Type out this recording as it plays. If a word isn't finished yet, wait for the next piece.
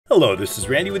Hello, this is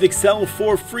Randy with Excel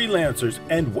for Freelancers,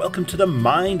 and welcome to the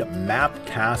Mind Map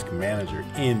Task Manager.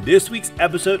 In this week's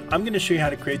episode, I'm going to show you how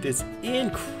to create this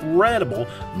incredible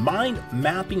mind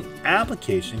mapping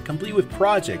application complete with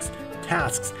projects,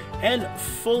 tasks, and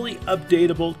fully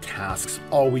updatable tasks.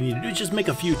 All we need to do is just make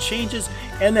a few changes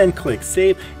and then click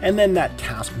Save, and then that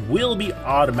task will be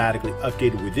automatically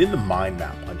updated within the mind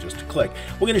map on just a click.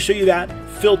 We're going to show you that,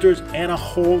 filters, and a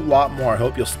whole lot more. I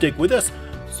hope you'll stick with us.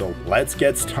 So let's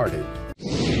get started.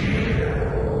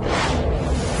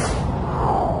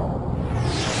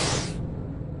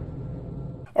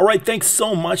 All right, thanks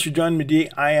so much for joining me today.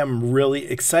 I am really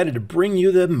excited to bring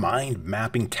you the Mind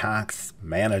Mapping Task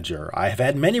Manager. I have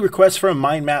had many requests for a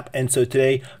mind map, and so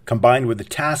today, combined with the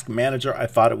Task Manager, I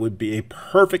thought it would be a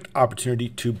perfect opportunity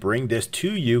to bring this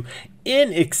to you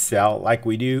in Excel like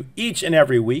we do each and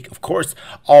every week. Of course,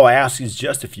 all I ask is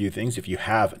just a few things. If you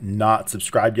have not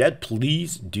subscribed yet,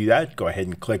 please do that. Go ahead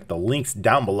and click the links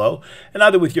down below, and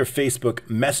either with your Facebook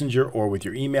Messenger or with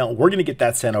your email, we're going to get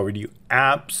that sent over to you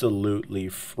absolutely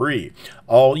free.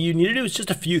 All you need to do is just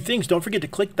a few things. Don't forget to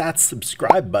click that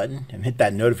subscribe button and hit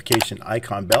that notification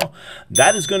icon bell.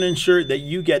 That is going to ensure that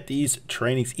you get these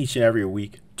trainings each and every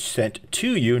week sent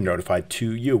to you, notified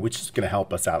to you, which is going to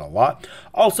help us out a lot.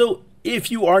 Also,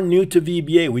 if you are new to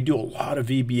VBA, we do a lot of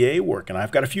VBA work, and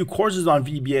I've got a few courses on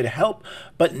VBA to help,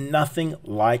 but nothing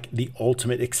like the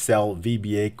Ultimate Excel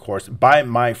VBA course by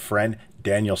my friend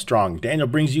Daniel Strong. Daniel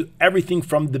brings you everything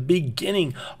from the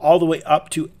beginning all the way up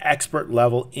to expert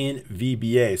level in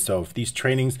VBA. So if these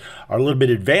trainings are a little bit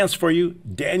advanced for you,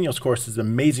 Daniel's course is an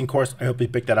amazing course. I hope you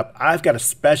pick that up. I've got a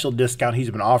special discount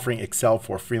he's been offering Excel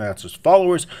for Freelancers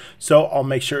followers, so I'll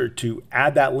make sure to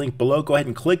add that link below. Go ahead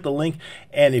and click the link,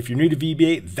 and if you're new to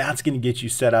VBA, that's going to get you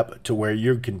set up to where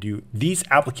you can do these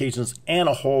applications and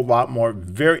a whole lot more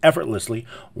very effortlessly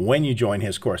when you join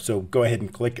his course. So go ahead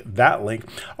and click that link.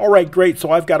 All right, great. So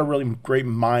I've got a really great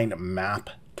mind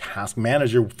map task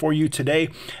manager for you today,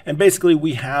 and basically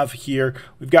we've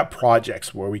got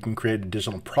projects where we can create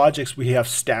additional projects. We have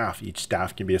staff. Each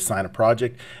staff can be assigned a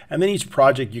project, and then each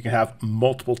project you can have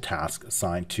multiple tasks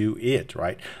assigned to it,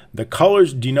 right? The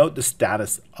colors denote the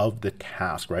status of the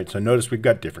task, right? So notice we've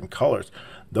got different colors.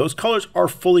 Those colors are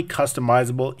fully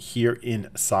customizable here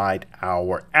inside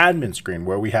our admin screen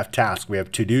where we have tasks. We have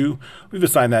to do. We've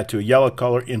assigned that to a yellow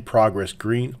color, in progress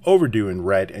green, overdue in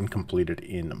red, and completed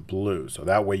in blue. So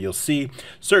that way you'll see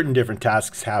certain different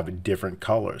tasks have different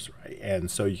colors, right? And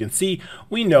so you can see,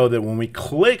 we know that when we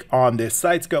click on this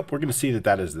site scope, we're going to see that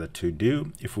that is the to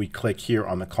do. If we click here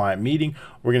on the client meeting,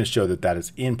 we're going to show that that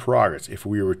is in progress. If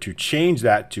we were to change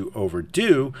that to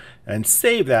overdue and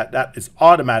save that, that is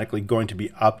automatically going to be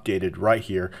updated right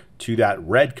here to that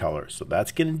red color. So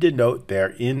that's going to denote there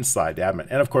inside the admin.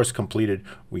 And of course, completed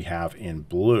we have in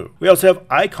blue. We also have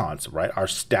icons, right? Our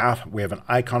staff, we have an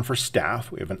icon for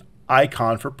staff. We have an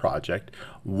icon for project,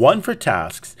 one for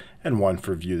tasks, and one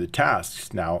for view the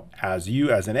tasks. Now, as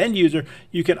an end user,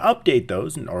 you can update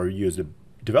those, or you as a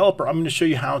developer, I'm going to show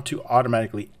you how to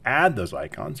automatically add those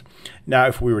icons. Now,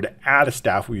 if we were to add a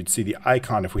staff, we would see the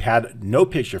icon. If we had no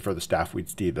picture for the staff, we'd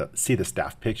see the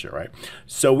staff picture, right?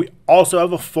 So we also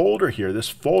have a folder here. This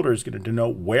folder is going to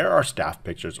denote where our staff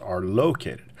pictures are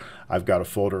located. I've got a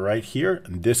folder right here,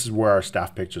 and this is where our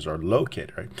staff pictures are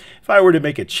located, right? If I were to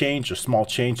make a change, a small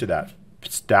change to that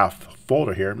staff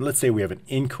folder here, let's say we have an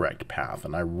incorrect path,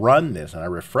 and I run this and I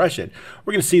refresh it,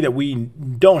 we're going to see that we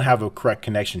don't have a correct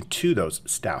connection to those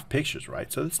staff pictures, right?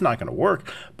 So it's not going to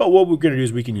work. But what we're going to do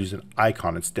is we can use an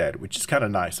icon instead, which is kind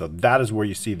of nice. So that is where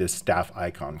you see this staff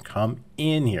icon come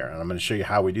in here, and I'm going to show you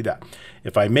how we do that.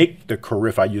 If I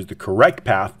use the correct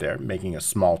path there, making a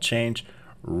small change,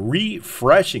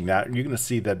 refreshing that, you're going to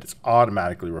see that it's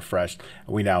automatically refreshed,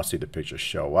 and we now see the picture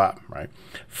show up, right?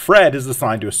 Fred is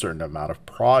assigned to a certain amount of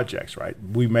projects, right?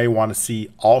 We may want to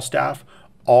see all staff,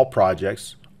 all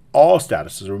projects, all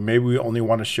statuses, or maybe we only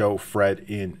want to show Fred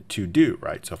in to do,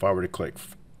 right? So if I were to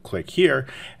click here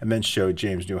and then show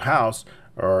James' new house,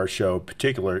 or show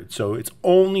particular, so it's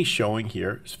only showing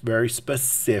here very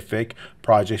specific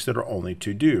projects that are only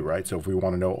to do, right? So if we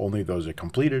want to know only those are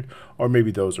completed, or maybe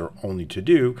those are only to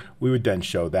do, we would then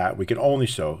show that. We can only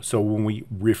show. So when we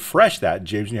refresh that,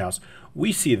 James' new house,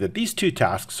 we see that these two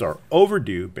tasks are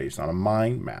overdue based on a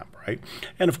mind map, right?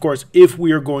 And of course, if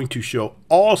we are going to show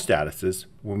all statuses,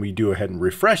 when we do ahead and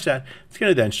refresh that, it's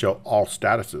going to then show all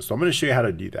statuses. So I'm going to show you how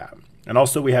to do that. And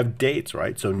also we have dates,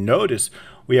 right? So notice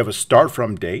we have a start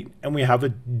from date, and we have a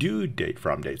due date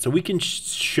from date. So we can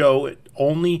show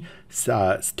only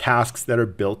tasks that are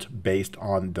built based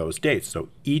on those dates. So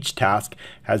each task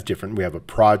has different, we have a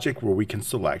project where we can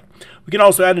select. We can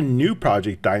also add a new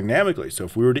project dynamically. So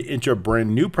if we were to enter a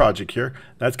brand new project here,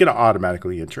 that's going to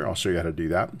automatically enter. I'll show you how to do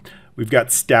that. We've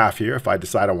got staff here. If I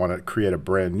decide I want to create a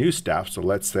brand new staff, so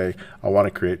let's say I want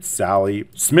to create Sally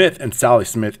Smith, and Sally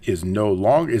Smith is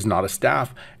not a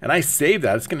staff, and I save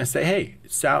that, it's going to say, hey,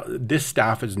 this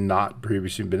staff has not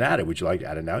previously been added. Would you like to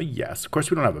add it now? Yes. Of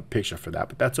course, we don't have a picture for that,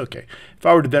 but that's okay. If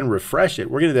I were to then refresh it,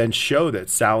 we're going to then show that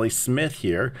Sally Smith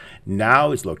here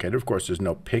now is located. Of course, there's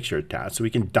no picture attached, so we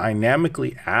can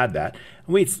dynamically add that.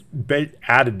 And we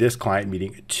added this client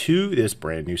meeting to this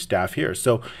brand new staff here.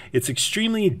 So it's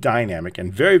extremely dynamic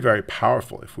and very, very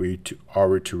powerful. If we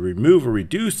are to remove or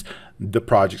reduce the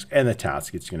projects and the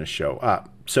task, it's going to show up.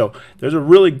 So there's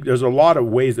a lot of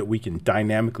ways that we can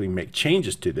dynamically make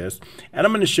changes to this, and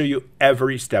I'm going to show you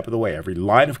every step of the way, every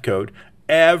line of code,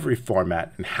 every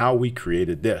format, and how we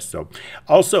created this. So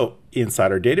also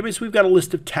inside our database, we've got a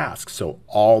list of tasks. So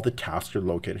all the tasks are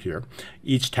located here.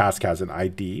 Each task has an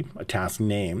ID, a task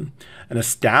name, and a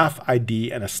staff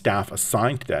ID and a staff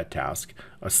assigned to that task,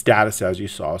 a status as you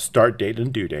saw, start date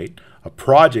and due date, a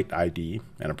project ID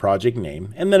and a project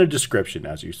name, and then a description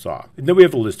as you saw. And then we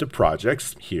have a list of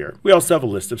projects here. We also have a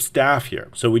list of staff here.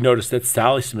 So we noticed that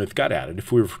Sally Smith got added.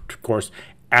 If we were, of course,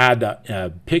 add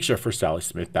a picture for Sally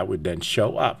Smith, that would then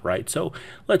show up, right? So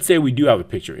let's say we do have a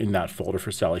picture in that folder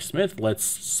for Sally Smith.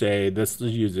 Let's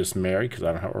use this Mary, because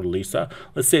I don't have, or Lisa.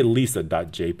 Let's say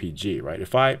lisa.jpg, right?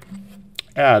 If I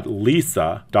add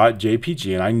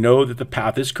lisa.jpg, and I know that the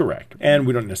path is correct, and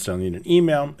we don't necessarily need an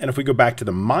email. And if we go back to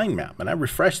the mind map and I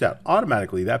refresh that,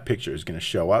 automatically that picture is going to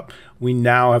show up. We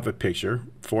now have a picture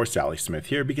for Sally Smith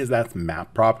here because that's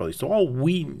mapped properly. So all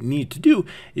we need to do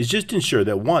is just ensure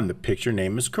that, one, the picture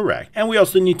name is correct, and we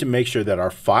also need to make sure that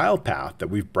our file path that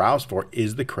we've browsed for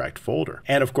is the correct folder.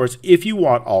 And of course, if you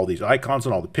want all these icons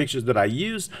and all the pictures that I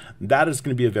use, that is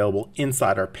going to be available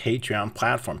inside our Patreon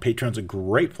platform. Patreon's a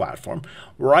great platform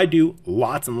where I do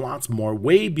lots and lots more,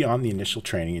 way beyond the initial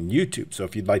training in YouTube. So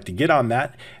if you'd like to get on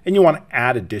that and you want to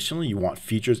add additionally, you want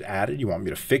features added, you want me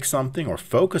to fix something or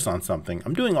focus on something,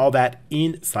 I'm doing all that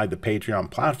inside the Patreon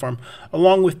platform,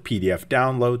 along with PDF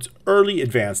downloads, early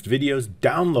advanced videos,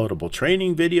 downloadable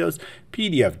training videos,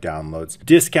 PDF downloads,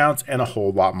 discounts, and a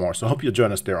whole lot more. So I hope you'll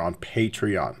join us there on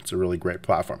Patreon. It's a really great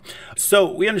platform.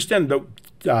 So we understand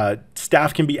that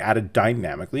staff can be added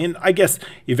dynamically, and I guess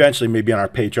eventually maybe on our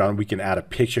Patreon we can add a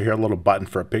picture here, a little button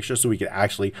for a picture, so we could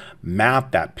actually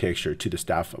map that picture to the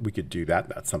staff. We could do that.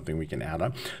 That's something we can add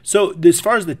on. So as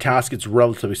far as the task, it's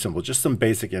relatively simple, just some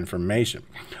basic information.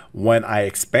 When I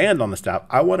expand on the staff,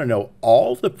 I want to know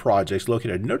all the projects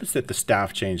located. Notice that the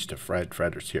staff changed to Fred.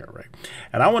 Fred is here, right?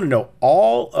 And I want to know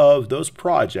all of those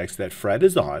projects that Fred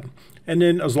is on, and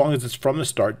then as long as it's from the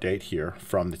start date here,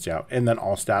 from the out, and then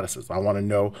all statuses. I want to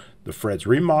know the Fred's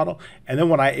remodel, and then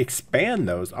when I expand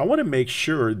those, I want to make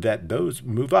sure that those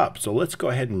move up. So let's go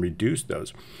ahead and reduce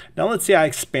those. Now let's say I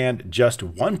expand just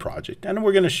one project, and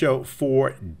we're going to show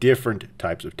 4 different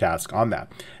types of tasks on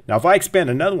that. Now if I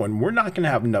expand another one, we're not going to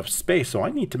have enough space, so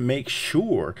I need to make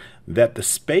sure that the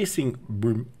spacing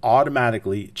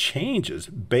automatically changes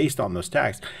based on those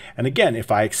tasks. And again, if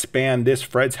I expand this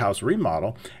Fred's house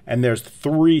remodel and there's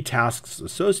 3 tasks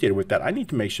associated with that, I need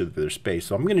to make sure that there's space.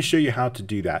 So I'm going to show you how to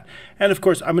do that. And of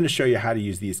course, I'm going to show you how to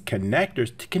use these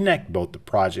connectors to connect both the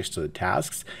projects to the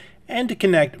tasks and to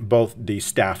connect both the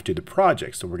staff to the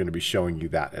project. So we're going to be showing you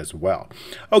that as well.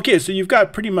 Okay, so you've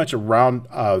got pretty much a round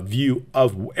view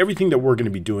of everything that we're going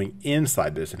to be doing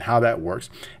inside this and how that works.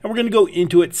 And we're going to go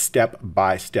into it step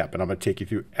by step, and I'm going to take you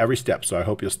through every step. So I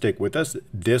hope you'll stick with us.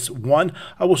 This one,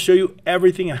 I will show you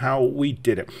everything and how we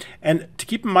did it. And to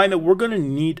keep in mind that we're going to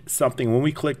need something when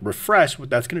we click refresh. What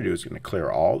that's going to do is going to clear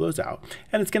all those out,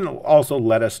 and it's going to also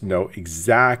let us know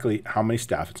exactly how many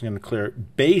staff it's going to clear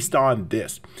based on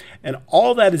this. And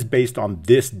all that is based on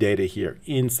this data here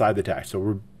inside the task. So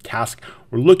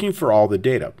we're looking for all the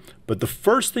data. But the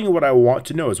first thing what I want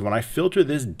to know is when I filter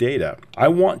this data, I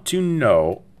want to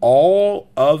know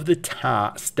all of the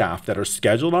staff that are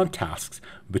scheduled on tasks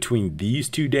between these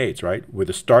 2 dates, right? With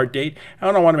a start date,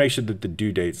 and I want to make sure that the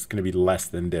due date is going to be less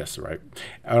than this, right?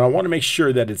 And I want to make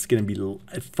sure that it's going to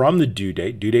be from the due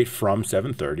date from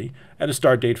 7:30, and a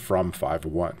start date from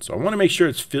 5:01. So I want to make sure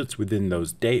it fits within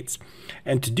those dates.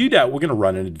 And to do that, we're going to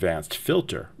run an advanced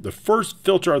filter. The first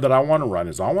filter that I want to run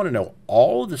is I want to know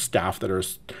all of the staff that are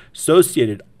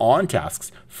associated on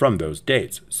tasks from those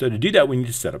dates. So to do that, we need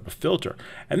to set up a filter.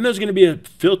 And there's going to be a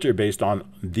filter based on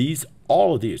these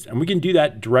all of these, and we can do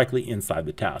that directly inside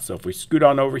the task. So if we scoot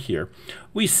on over here,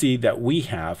 we see that we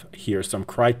have here some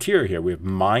criteria here. We have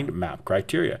mind map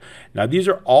criteria. Now these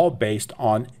are all based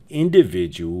on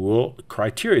individual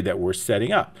criteria that we're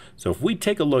setting up. So if we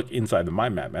take a look inside the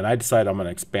mind map and I decide I'm going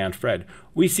to expand Fred,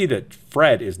 we see that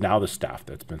Fred is now the staff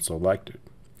that's been selected.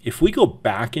 If we go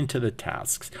back into the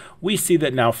tasks, we see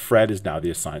that now Fred is now the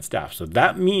assigned staff. So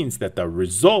that means that the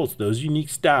results, those unique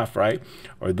staff, right,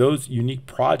 or those unique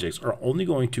projects are only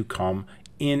going to come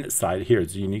inside here.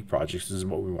 It's the unique projects. This is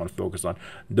what we want to focus on.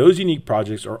 Those unique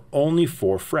projects are only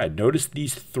for Fred. Notice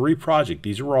these 3 projects.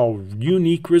 These are all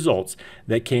unique results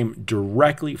that came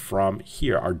directly from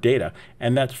here, our data,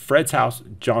 and that's Fred's House,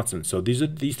 Johnson. So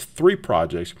these 3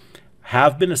 projects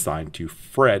have been assigned to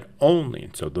Fred only.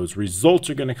 So those results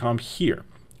are going to come here.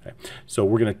 Okay. So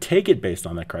we're going to take it based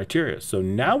on that criteria. So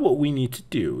now what we need to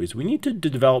do is we need to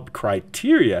develop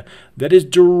criteria that is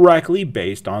directly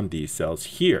based on these cells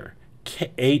here.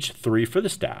 H3 for the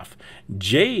staff,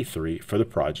 J3 for the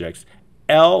projects,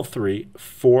 L3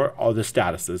 for all the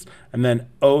statuses, and then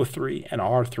O3 and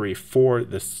R3 for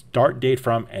the start date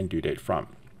from and due date from.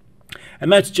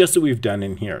 And that's just what we've done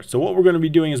in here. So what we're going to be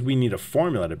doing is we need a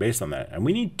formula to base on that. And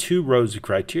we need 2 rows of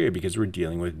criteria because we're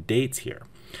dealing with dates here.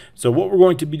 So what we're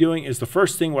going to be doing is the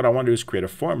first thing what I want to do is create a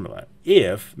formula.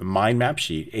 If the mind map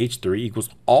sheet H3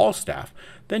 equals all staff,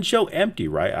 then show empty,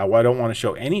 right? I don't want to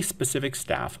show any specific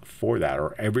staff for that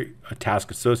or every task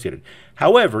associated.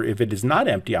 However, if it is not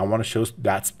empty, I want to show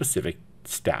that specific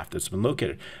staff that's been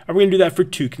located. And we're going to do that for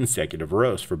 2 consecutive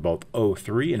rows for both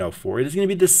O3 and O4. It is going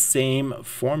to be the same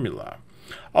formula.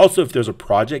 Also, if there's a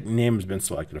project name has been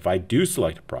selected, if I do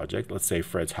select a project, let's say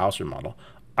Fred's house remodel,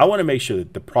 I want to make sure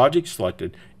that the project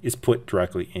selected is put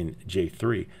directly in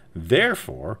J3.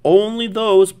 Therefore, only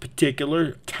those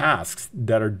particular tasks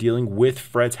that are dealing with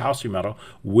Fred's house remodel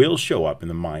will show up in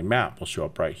the mind map, will show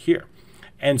up right here.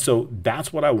 And so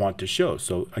that's what I want to show.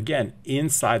 So again,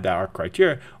 inside that our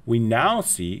criteria, we now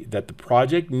see that the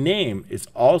project name is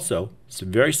also a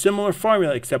very similar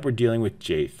formula, except we're dealing with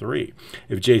J3.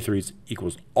 If J3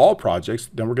 equals all projects,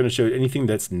 then we're going to show anything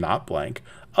that's not blank.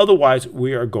 Otherwise,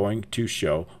 we are going to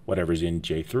show whatever's in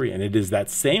J3. And it is that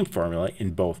same formula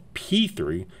in both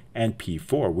P3 and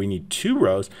P4. We need 2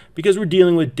 rows because we're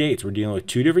dealing with dates. We're dealing with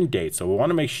 2 different dates. So we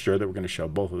want to make sure that we're going to show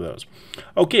both of those.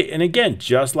 Okay, and again,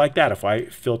 just like that, if I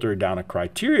filter down a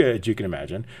criteria, as you can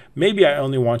imagine, maybe I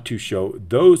only want to show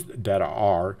those that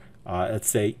are, let's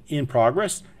say, in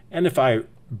progress. And if I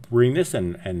bring this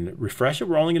and refresh it,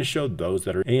 we're only going to show those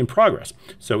that are in progress.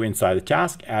 So inside the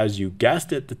task, as you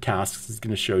guessed it, the task is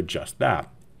going to show just that,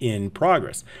 in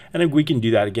progress. And then we can do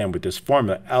that again with this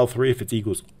formula. L3, if it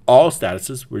equals all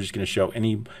statuses, we're just going to show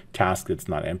any task that's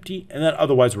not empty. And then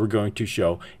otherwise, we're going to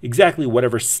show exactly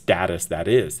whatever status that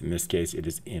is. In this case, it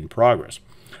is in progress.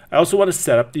 I also want to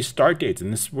set up these start dates.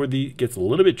 And this is where it gets a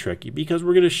little bit tricky because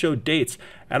we're going to show dates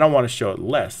and I want to show it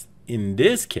less. In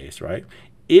this case, right,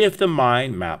 if the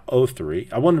mind map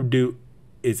O3, I want to do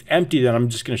is empty, then I'm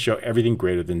just going to show everything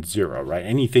greater than 0, right?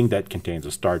 Anything that contains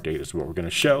a start date is what we're going to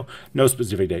show, no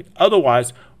specific date.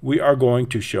 Otherwise, we are going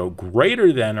to show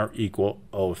greater than or equal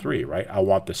O3, right? I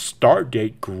want the start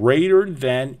date greater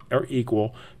than or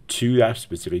equal to that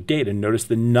specific date. And notice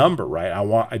the number, right?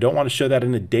 I don't want to show that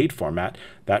in a date format.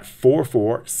 That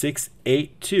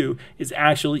 44682 is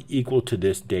actually equal to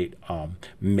this date,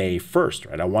 May 1st,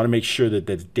 right? I want to make sure that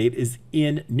the date is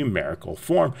in numerical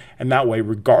form. And that way,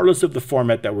 regardless of the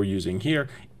format that we're using here,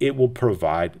 it will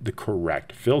provide the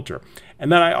correct filter.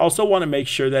 And then I also want to make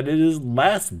sure that it is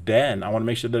less than,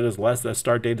 that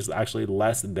start date is actually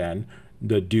less than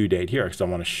the due date here, because I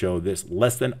want to show this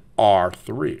less than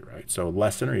R3, right? So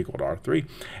less than or equal to R3,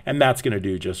 and that's going to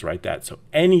do just right that. So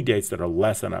any dates that are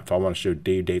less than, if I want to show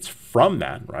due dates from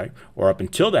that, right, or up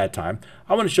until that time,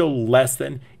 I want to show less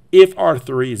than. If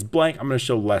R3 is blank, I'm going to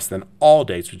show less than all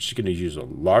dates, which is going to use a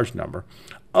large number.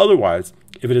 Otherwise,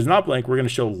 if it is not blank, we're going to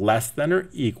show less than or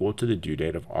equal to the due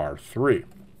date of R3.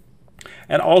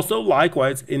 And also,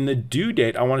 likewise, in the due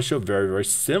date, I want to show very, very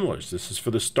similar. So this is for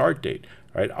the start date,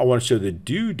 right? I want to show the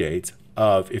due dates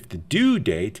of, if the due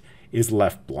date is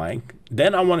left blank,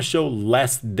 then I want to show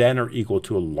less than or equal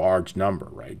to a large number,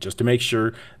 right? Just to make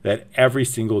sure that every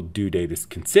single due date is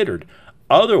considered.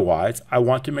 Otherwise, I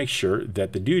want to make sure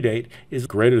that the due date is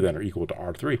greater than or equal to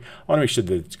R3. I want to make sure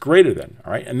that it's greater than,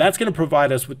 all right? And that's going to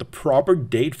provide us with the proper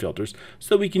date filters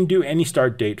so we can do any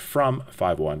start date from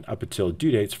 5/1 up until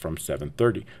due dates from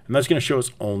 7/30. And that's going to show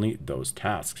us only those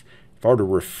tasks. If I were to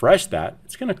refresh that,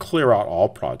 it's going to clear out all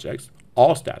projects,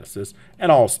 all statuses,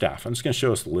 and all staff. I'm just going to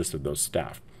show us a list of those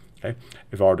staff. Okay.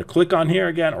 If I were to click on here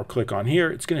again or click on here,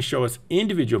 it's going to show us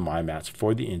individual mind maps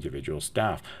for the individual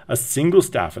staff, a single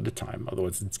staff at a time.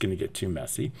 Otherwise, it's going to get too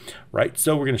messy, right?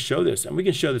 So we're going to show this, and we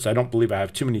can show this. I don't believe I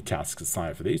have too many tasks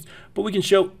assigned for these, but we can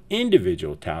show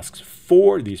individual tasks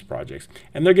for these projects,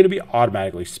 and they're going to be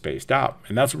automatically spaced out.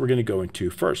 And that's what we're going to go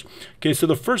into first. Okay, so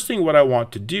the first thing what I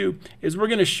want to do is we're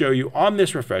going to show you on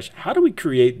this refresh, how do we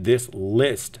create this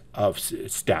list of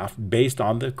staff based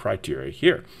on the criteria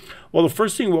here? Well, the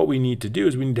first thing what we need to do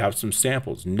is we need to have some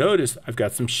samples. Notice I've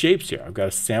got some shapes here. I've got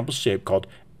a sample shape called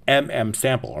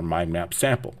sample or mind map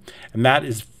sample, and that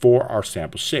is for our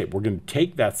sample shape. We're going to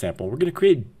take that sample, we're going to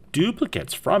create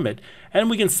duplicates from it, and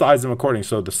we can size them accordingly.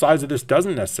 So the size of this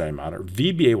doesn't necessarily matter.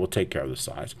 VBA will take care of the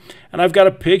size. And I've got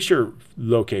a picture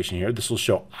location here. This will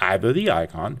show either the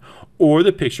icon or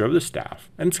the picture of the staff,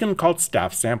 and it's going to call it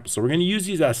staff sample. So we're going to use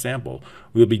these as sample.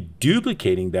 We'll be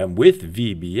duplicating them with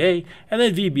VBA, and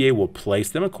then VBA will place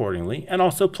them accordingly and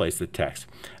also place the text.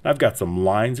 And I've got some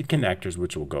lines and connectors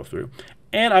which we'll go through.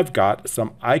 And I've got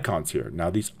some icons here. Now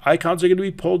these icons are going to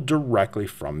be pulled directly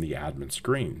from the admin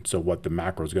screen. So what the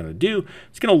macro is going to do,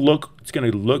 it's going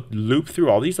to loop through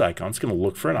all these icons. It's going to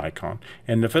look for an icon,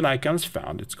 and if an icon is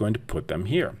found, it's going to put them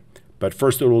here. But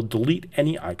first it will delete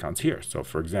any icons here. So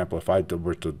for example, if I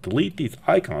were to delete these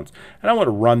icons and I want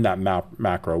to run that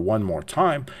macro one more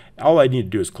time, all I need to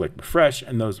do is click refresh,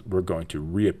 and those were going to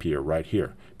reappear right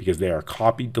here because they are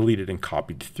copied, deleted, and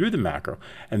copied through the macro.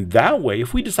 And that way,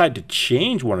 if we decide to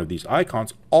change one of these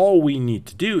icons, all we need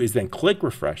to do is then click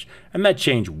refresh, and that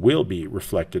change will be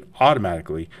reflected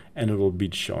automatically, and it will be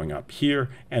showing up here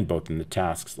and both in the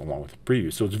tasks along with the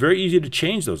preview. So it's very easy to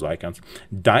change those icons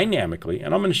dynamically,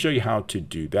 and I'm going to show you how to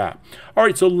do that. All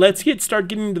right, so let's start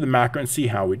getting into the macro and see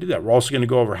how we do that. We're also going to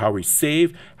go over how we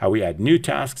save, how we add new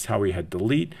tasks, how we add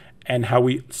delete, and how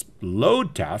we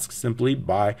load tasks simply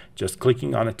by just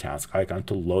clicking on a task icon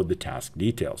to load the task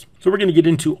details. So we're going to get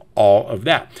into all of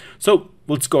that. So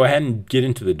let's go ahead and get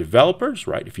into the developers,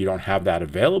 right? If you don't have that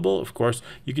available, of course,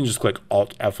 you can just click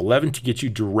Alt F11 to get you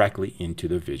directly into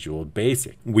the Visual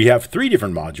Basic. We have three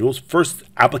different modules. First,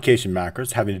 application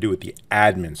macros having to do with the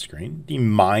admin screen, the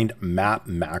mind map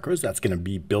macros, that's going to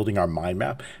be building our mind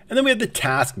map. And then we have the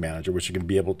task manager, which are going to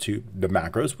be able to, the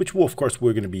macros, which will, of course,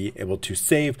 we're going to be able to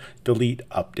save, delete,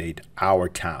 update our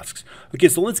tasks. Okay,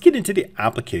 so let's get into the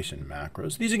application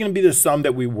macros. These are going to be the sum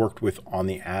that we worked with on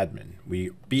the admin.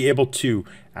 We be able to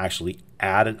actually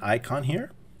add an icon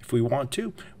here if we want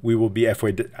to. We will be, if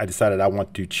I decided I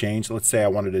want to change, let's say I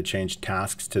wanted to change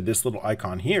tasks to this little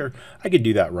icon here, I could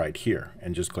do that right here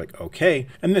and just click OK.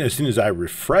 And then as soon as I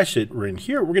refresh it, we're in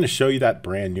here, we're going to show you that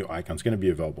brand new icon is going to be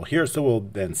available here. So we'll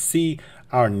then see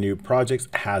our new projects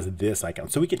has this icon.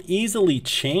 So we can easily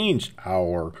change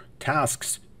our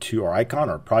tasks to our icon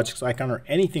or projects icon or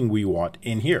anything we want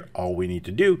in here. All we need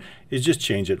to do is just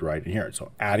change it right in here.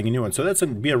 So adding a new one. So that's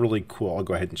going to be a really cool. I'll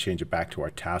go ahead and change it back to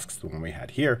our tasks, the one we had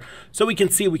here. So we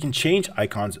can see we can change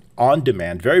icons on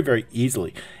demand very, very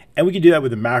easily. And we can do that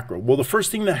with a macro. Well, the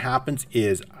first thing that happens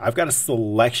is I've got a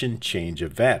selection change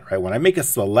event, right? When I make a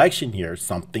selection here,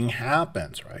 something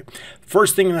happens, right?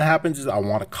 First thing that happens is I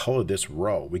want to color this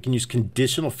row. We can use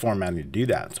conditional formatting to do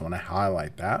that. So when I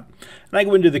highlight that and I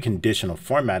go into the conditional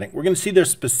formatting, we're going to see there's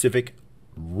specific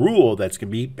rule that's going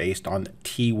to be based on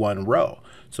T1 row.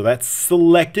 So that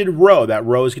selected row, that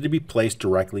row is going to be placed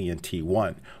directly in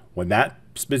T1. When that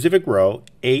specific row,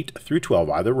 8 through 12,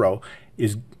 either row,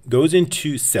 goes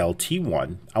into cell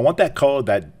T1, I want that color,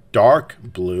 that dark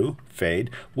blue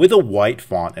fade with a white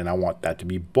font, and I want that to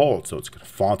be bold. So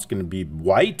font's going to be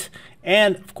white,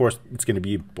 and of course it's going to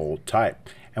be bold type.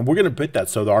 And we're going to put that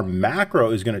so that our macro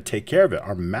is going to take care of it.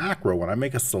 Our macro, when I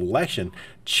make a selection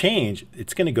change,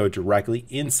 it's going to go directly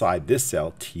inside this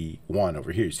cell T1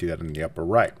 over here. You see that in the upper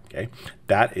right. Okay,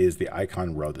 that is the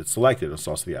icon row that's selected. It's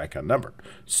also the icon number.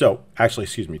 So actually,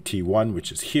 excuse me, T1,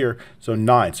 which is here. So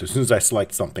 9. So as soon as I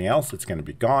select something else, it's going to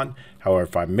be gone. However,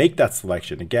 if I make that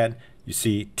selection again, you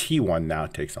see T1 now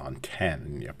takes on 10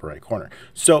 in the upper right corner.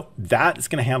 So that is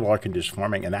going to handle our condition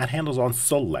formatting, and that handles on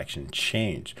selection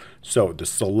change. So the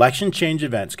selection change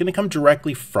event is going to come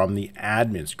directly from the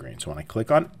admin screen. So when I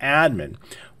click on admin,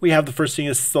 we have the first thing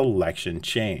is selection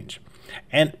change.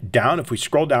 And down, if we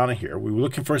scroll down here, we were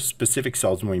looking for specific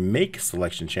cells. When we make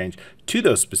selection change to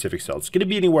those specific cells, it's going to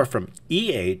be anywhere from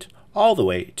E8 all the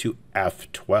way to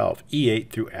F12, E8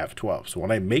 through F12. So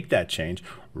when I make that change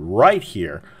right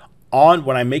here,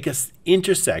 when I make a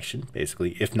intersection,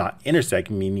 basically, if not intersect,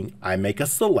 meaning I make a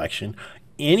selection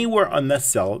anywhere on the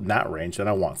cell in that range that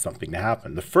I want something to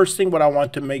happen. The first thing what I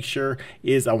want to make sure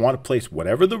is I want to place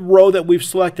whatever the row that we've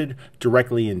selected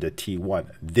directly into T1.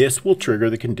 This will trigger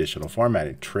the conditional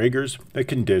formatting. Triggers the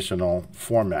conditional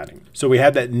formatting. So we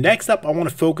have that. Next up, I want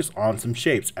to focus on some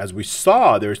shapes. As we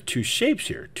saw, there's two shapes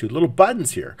here, two little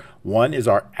buttons here. One is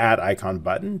our add icon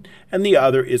button, and the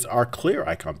other is our clear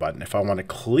icon button. If I want to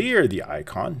clear the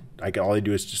icon, all I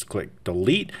do is just click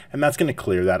delete, and that's going to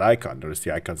clear that icon. Notice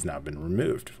the icon's now been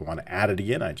removed. If I want to add it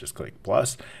again, I just click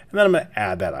plus, and then I'm going to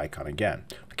add that icon again.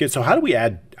 Okay, so how do we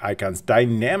add icons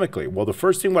dynamically? Well, the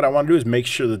first thing what I want to do is make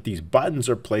sure that these buttons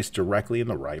are placed directly in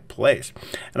the right place.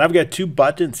 And I've got two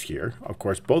buttons here, of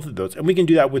course, both of those, and we can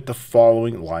do that with the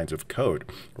following lines of code,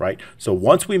 right? So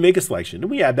once we make a selection and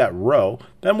we add that row,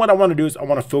 then what I want to do is I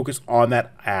want to focus on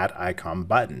that add icon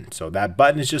button. So that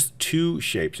button is just two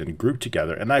shapes and grouped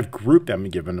together, and I've grouped them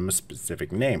and given them a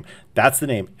specific name. That's the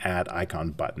name add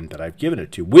icon button that I've given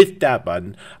it to. With that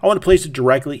button, I want to place it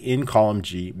directly in column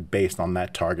G based on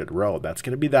that target row. That's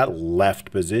going to be that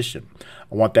left position.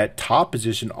 I want that top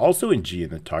position also in G in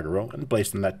the target row and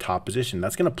placed in that top position.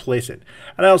 That's going to place it.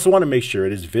 And I also want to make sure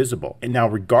it is visible. And now,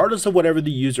 regardless of whatever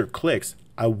the user clicks,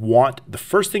 the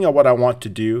first thing what I want to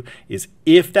do is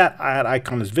if that add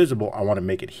icon is visible, I want to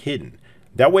make it hidden.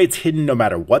 That way it's hidden no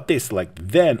matter what they select.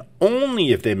 Then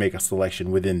only if they make a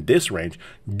selection within this range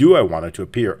do I want it to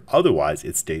appear. Otherwise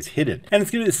it stays hidden. And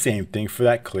it's going to be the same thing for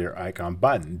that clear icon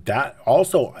button. That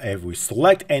also, if we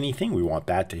select anything, we want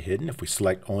that to hidden. If we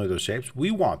select only those shapes,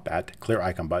 we want that clear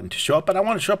icon button to show up. But I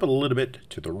want to show up a little bit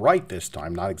to the right this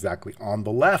time, not exactly on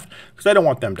the left, because I don't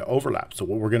want them to overlap. So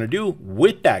what we're going to do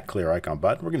with that clear icon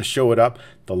button, we're going to show it up.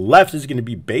 The left is going to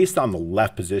be based on the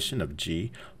left position of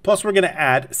G. Plus, we're going to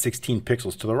add 16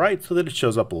 pixels to the right so that it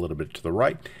shows up a little bit to the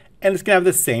right. And it's going to have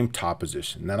the same top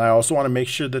position. Then I also want to make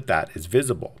sure that that is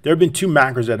visible. There have been two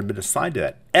macros that have been assigned to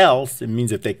that. Else, it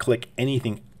means if they click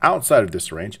anything outside of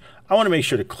this range, I want to make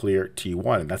sure to clear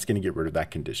T1, and that's going to get rid of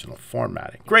that conditional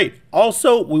formatting. Great.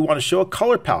 Also, we want to show a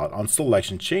color palette on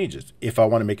selection changes. If I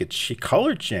want to make a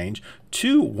color change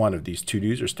to one of these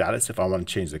to-dos or status, if I want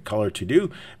to change the color to-do,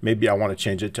 maybe I want to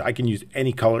change it to, I can use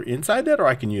any color inside that, or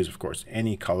I can use, of course,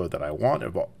 any color that I want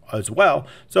as well.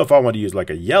 So if I want to use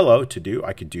like a yellow to-do,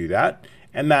 I could do that.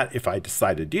 And that, if I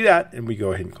decide to do that, and we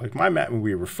go ahead and click my map and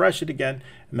we refresh it again,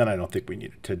 and then I don't think we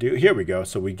need it to do. Here we go.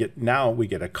 So we get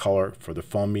a color for the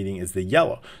phone meeting is the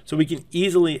yellow. So we can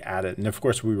easily add it. And of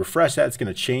course, we refresh that, it's going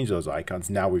to change those icons.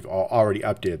 Now we've already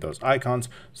updated those icons.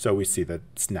 So we see that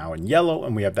it's now in yellow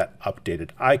and we have that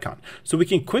updated icon. So we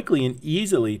can quickly and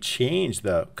easily change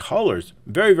the colors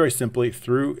very, very simply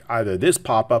through either this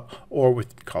pop-up or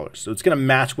with colors. So it's going to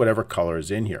match whatever color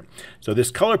is in here. So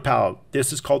this color palette,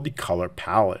 this is called the color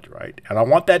palette, right? And I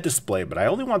want that displayed, but I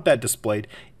only want that displayed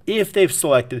if they've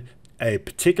selected a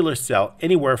particular cell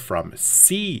anywhere from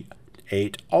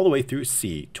C8 all the way through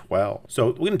C12. So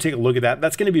we're going to take a look at that.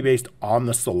 That's going to be based on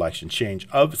the selection change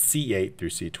of C8 through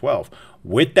C12.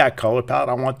 With that color palette,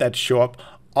 I want that to show up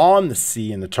on the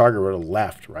C in the target row to the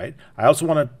left, right? I also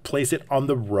want to place it on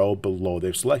the row below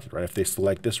they've selected, right? If they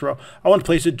select this row, I want to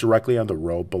place it directly on the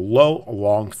row below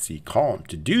along C column.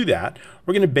 To do that,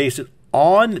 we're going to base it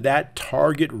on that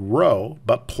target row,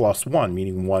 but +1,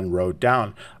 meaning one row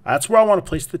down. That's where I want to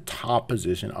place the top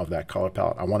position of that color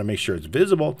palette. I want to make sure it's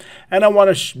visible, and I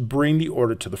want to bring the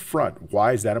order to the front.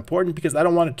 Why is that important? Because I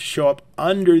don't want it to show up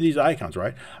under these icons,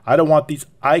 right? I don't want these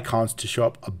icons to show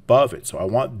up above it. So I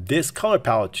want this color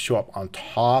palette to show up on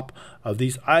top of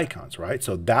these icons, right?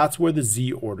 So that's where the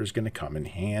Z order is going to come in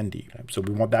handy. So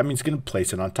we want, that means it's going to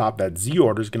place it on top. That Z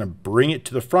order is going to bring it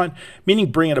to the front,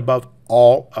 meaning bring it above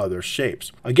all other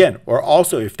shapes. Again, or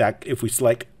also if we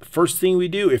select, first thing we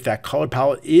do, if that color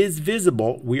palette is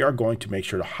visible, we are going to make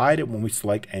sure to hide it when we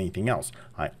select anything else.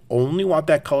 I only want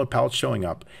that color palette showing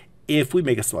up if we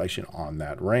make a selection on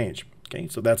that range. Okay,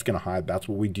 so that's going to hide. That's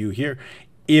what we do here.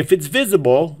 If it's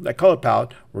visible, that color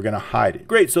palette, we're going to hide it.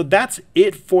 Great, so that's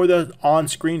it for the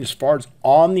on-screen. As far as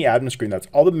on the admin screen, that's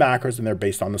all the macros, and they're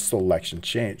based on the selection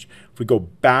change. If we go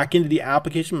back into the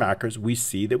application macros, we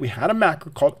see that we had a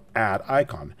macro called add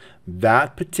icon.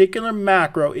 That particular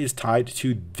macro is tied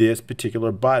to this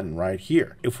particular button right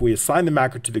here. If we assign the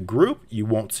macro to the group, you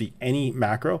won't see any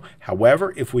macro.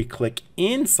 However, if we click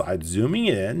inside, zooming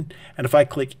in, and if I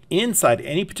click inside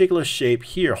any particular shape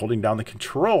here, holding down the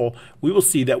control, we will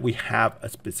see that we have a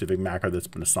specific macro that's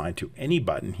been assigned to any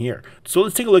button here. So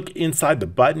let's take a look inside the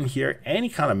button here, any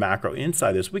kind of macro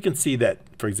inside this. We can see that,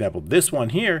 for example, this one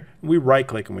here, we right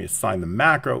click and we assign the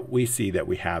macro, we see that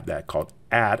we have that called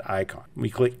add icon. When we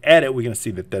click edit, we're going to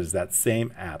see that there's that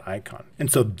same add icon.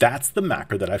 And so that's the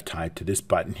macro that I've tied to this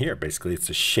button here. Basically, it's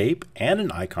a shape and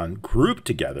an icon grouped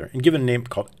together and given a name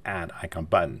called add icon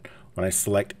button. When I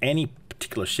select any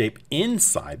particular shape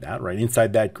inside that, right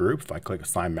inside that group, if I click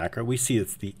assign macro, we see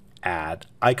it's the add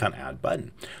icon add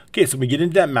button. Okay, so when we get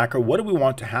into that macro, what do we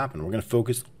want to happen? We're going to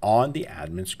focus on the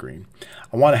admin screen.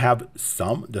 I want to have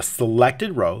the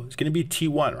selected row is going to be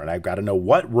T1, right? I've got to know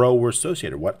what row we're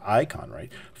associated, what icon,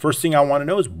 right? First thing I want to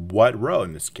know is what row.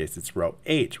 In this case, it's row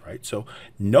 8, right? So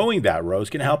knowing that row is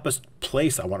going to help us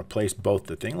place. I want to place both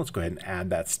the thing. Let's go ahead and add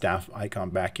that staff icon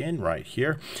back in right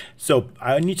here. So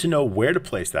I need to know where to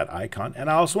place that icon, and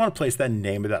I also want to place that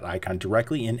name of that icon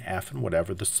directly in F and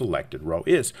whatever the selected row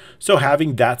is. So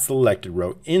having that selected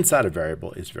row inside a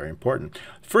variable is very important.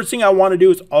 First thing I want to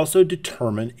do is also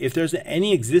determine if there's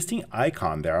any existing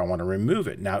icon there. I want to remove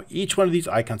it. Now, each one of these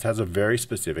icons has a very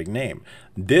specific name.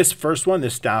 This first one,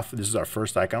 this staff, this is our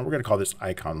first icon. We're going to call this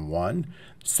icon 1.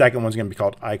 Second one's going to be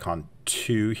called icon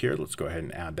 2 here. Let's go ahead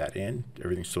and add that in.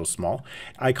 Everything's so small.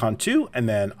 Icon 2 and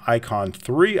then icon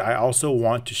 3. I also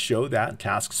want to show that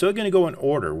task. So I'm going to go in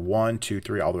order 1, 2,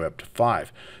 3, all the way up to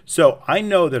 5. So I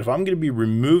know that if I'm going to be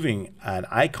removing an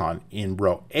icon in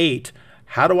row 8,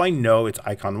 how do I know it's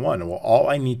icon 1? Well, all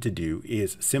I need to do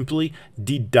is simply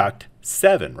deduct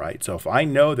 7, right? So if I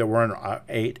know that we're in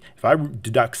 8, if I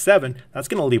deduct 7, that's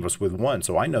going to leave us with 1.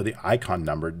 So I know the icon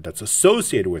number that's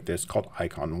associated with this called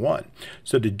icon 1.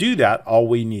 So to do that, all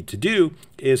we need to do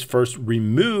is first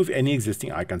remove any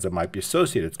existing icons that might be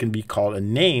associated. It's going to be called a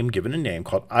name, given a name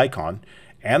called icon,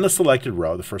 and the selected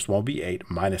row, the first one will be 8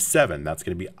 minus 7. That's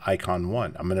going to be icon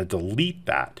 1. I'm going to delete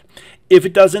that. If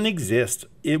it doesn't exist,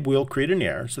 it will create an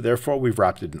error. So therefore, we've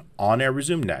wrapped it in on error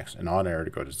resume next and on error to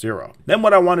go to 0. Then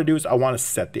what I want to do is I want to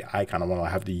set the icon. I want to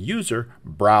have the user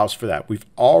browse for that. We've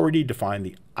already defined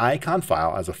the icon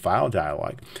file as a file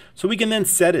dialog. So we can then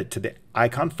set it to the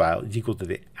icon file is equal to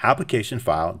the application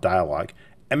file dialog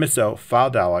MSO file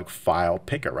dialog file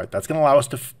picker, right? That's going to allow us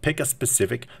to pick a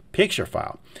specific picture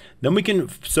file. Then we can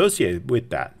associate it with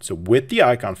that. So with the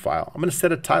icon file, I'm going to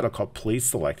set a title called please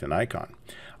select an icon.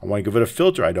 I want to give it a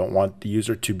filter. I don't want the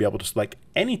user to be able to select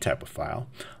any type of file.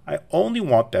 I only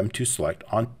want them to select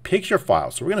on picture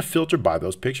files. So we're going to filter by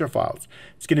those picture files.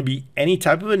 It's going to be any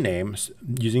type of a name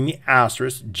using the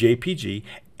asterisk JPG,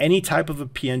 any type of a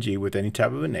PNG with any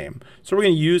type of a name. So we're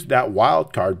going to use that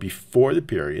wildcard before the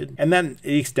period, and then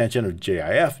the extension of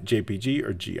GIF, JPG,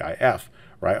 or GIF,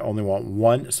 right? I only want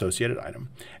one associated item.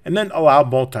 And then allow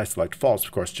multi-select false,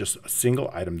 of course, just a single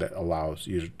item that allows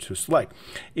user to select.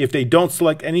 If they don't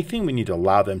select anything, we need to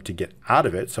allow them to get out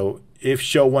of it. So if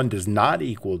show1 does not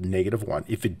equal -1,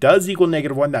 if it does equal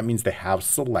 -1, that means they have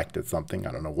selected something.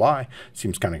 I don't know why.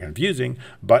 Seems kind of confusing,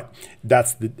 but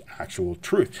that's the actual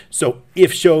truth. So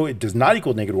if show it does not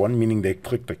equal -1, meaning they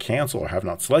click the cancel or have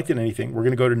not selected anything, we're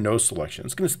going to go to no selection.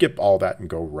 It's going to skip all that and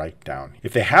go right down.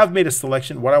 If they have made a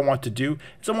selection, what I want to do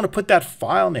is I want to put that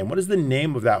file name. What is the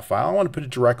name of that file? I want to put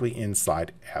it directly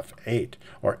inside F8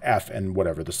 or F and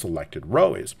whatever the selected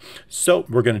row is. So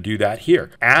we're going to do that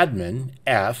here. Admin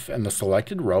F and the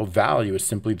selected row value is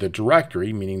simply the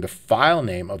directory, meaning the file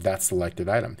name of that selected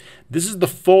item. This is the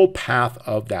full path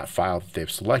of that file that they've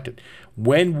selected.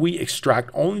 When we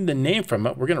extract only the name from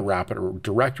it, we're going to wrap a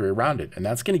directory around it, and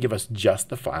that's going to give us just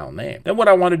the file name. Then what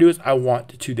I want to do is I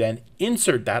want to then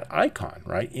insert that icon,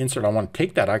 right? Insert, I want to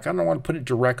take that icon, and I want to put it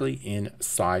directly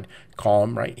inside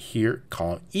column right here,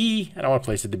 column E, and I want to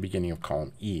place it at the beginning of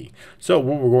column E. So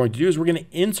what we're going to do is we're going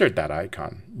to insert that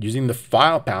icon using the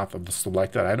file path of the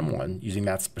selected item 1, using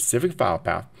that specific file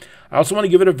path. I also want to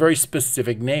give it a very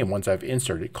specific name once I've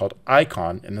inserted it called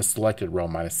icon in the selected row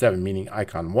 -7, meaning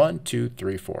icon 1, 2,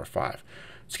 3, 4, 5.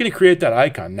 It's going to create that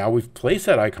icon. Now we've placed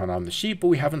that icon on the sheet, but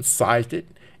we haven't sized it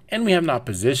and we have not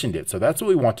positioned it. So that's what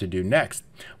we want to do next.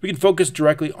 We can focus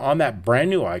directly on that brand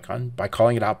new icon by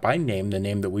calling it out by name, the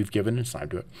name that we've given and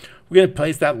assigned to it. We're going to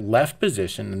place that left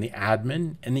position in the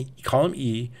admin and the column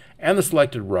E and the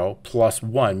selected row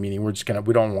 +1, meaning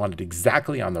we don't want it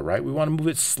exactly on the right. We want to move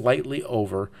it slightly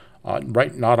over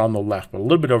right, not on the left, but a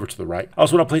little bit over to the right. I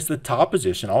also want to place the top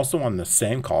position also on the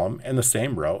same column and the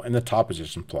same row and the top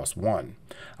position +1.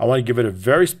 I want to give it a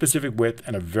very specific width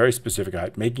and a very specific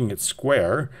height, making it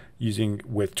square using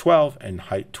width 12 and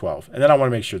height 12. And then I want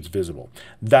to make sure it's visible.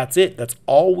 That's it. That's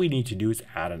all we need to do is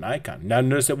add an icon. Now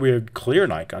notice that we have clear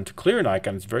an icon. To clear an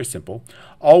icon, it's very simple.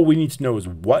 All we need to know is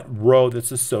what row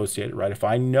that's associated, right? If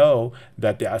I know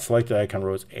that the selected icon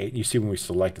row is 8, you see when we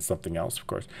selected something else, of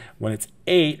course, when it's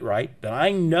 8, right, then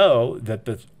I know that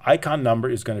the icon number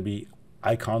is going to be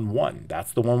icon 1.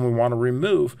 That's the one we want to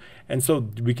remove. And so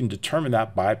we can determine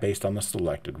that based on the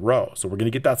selected row. So we're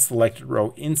going to get that selected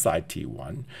row inside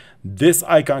T1. This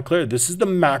icon clear, this is the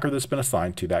macro that's been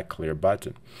assigned to that clear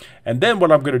button. And then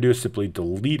what I'm going to do is simply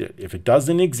delete it. If it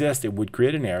doesn't exist, it would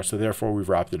create an error. So therefore, we've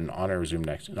wrapped it in on error, resume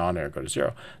next, and on error, go to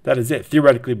 0. That is it.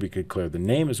 Theoretically, we could clear the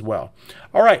name as well.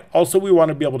 All right. Also, we want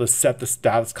to be able to set the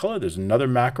status color. There's another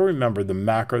macro. Remember the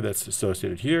macro that's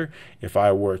associated here. If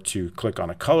I were to click on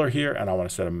a color here and I want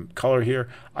to set a color here,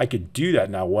 I could do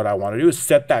that. Now, what I want to do is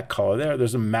set that color there.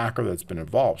 There's a macro that's been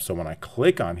involved. So when I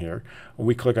click on here, when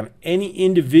we click on any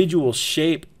individual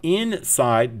shape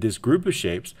inside this group of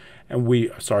shapes, and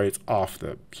it's off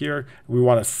here, we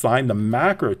want to assign the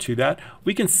macro to that,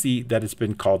 we can see that it's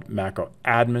been called macro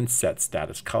admin set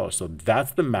status color. So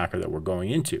that's the macro that we're going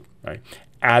into, right?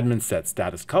 Admin set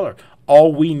status color.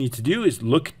 All we need to do is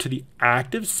look to the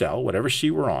active cell, whatever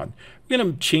sheet we're on. We're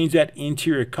going to change that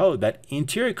interior color. That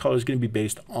interior color is going to be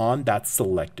based on that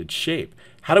selected shape.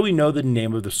 How do we know the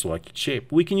name of the selected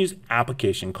shape? We can use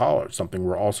application color, something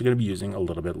we're also going to be using a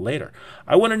little bit later.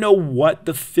 I want to know what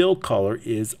the fill color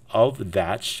is of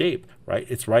that shape, right?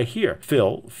 It's right here,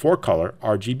 fill for color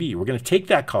RGB. We're going to take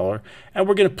that color and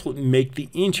we're going to make the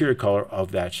interior color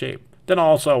of that shape. Then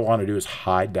also I want to do is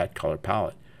hide that color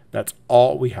palette. That's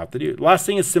all we have to do. Last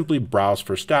thing is simply browse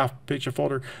for staff picture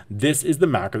folder. This is the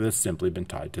macro that's simply been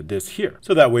tied to this here.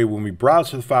 So that way when we browse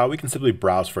for the file, we can simply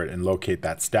browse for it and locate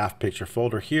that staff picture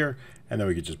folder here, and then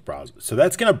we can just browse it. So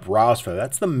that's going to browse for that.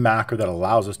 That's the macro that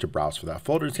allows us to browse for that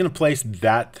folder. It's going to place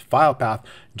that file path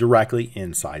directly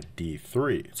inside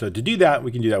D3. So to do that,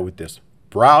 we can do that with this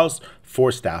browse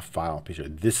for staff file picture.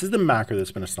 This is the macro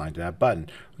that's been assigned to that button.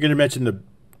 We're going to mention the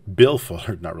bill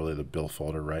folder, not really the bill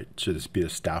folder, right? Should this be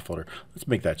the staff folder? Let's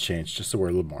make that change just so we're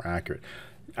a little more accurate.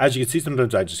 As you can see,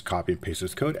 sometimes I just copy and paste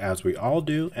this code as we all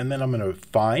do, and then I'm going to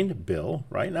find bill,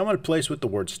 right? And I'm going to place with the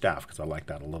word staff because I like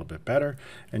that a little bit better,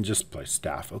 and just place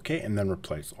staff, okay? And then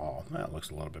replace all. That looks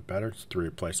a little bit better. It's 3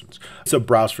 replacements. So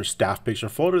browse for staff picture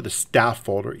folder. The staff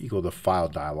folder equal to file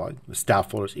dialog. The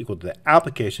staff folder is equal to the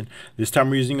application. This time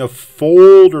we're using a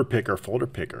folder picker,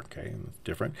 okay? That's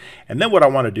different. And then what I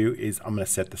want to do is I'm going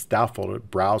to set the staff folder,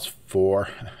 browse for,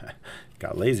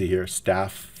 got lazy here,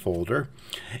 staff folder,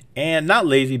 and not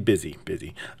lazy,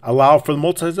 busy. Allow for the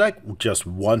multi-select, just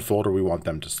one folder we want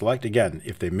them to select. Again,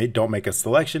 if they don't make a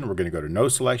selection, we're going to go to no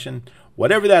selection.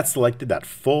 Whatever that's selected, that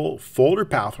full folder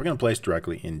path, we're going to place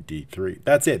directly in D3.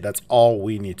 That's it. That's all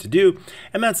we need to do.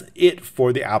 And that's it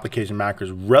for the application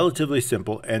macros. Relatively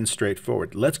simple and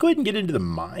straightforward. Let's go ahead and get into the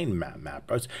mind map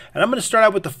macros. And I'm going to start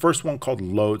out with the first one called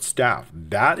load staff.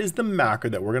 That is the macro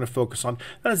that we're going to focus on.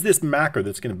 That is this macro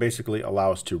that's going to basically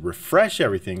allow us to refresh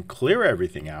everything, clear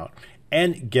everything out,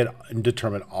 and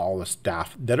determine all the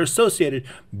staff that are associated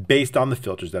based on the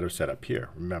filters that are set up here.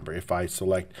 Remember, if I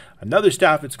select another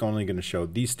staff, it's only going to show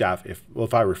these staff.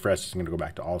 If I refresh, it's going to go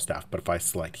back to all staff. But if I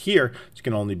select here, it's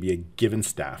going to only be a given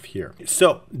staff here.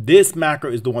 So this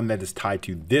macro is the one that is tied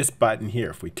to this button here.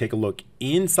 If we take a look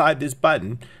inside this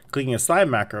button, clicking assign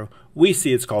macro, we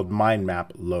see it's called mind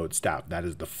map load staff. That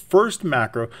is the first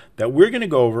macro that we're going to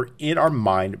go over in our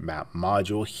mind map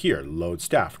module here, load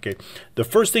staff. Okay. The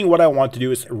first thing what I want to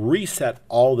do is reset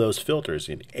all those filters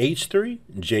in H3,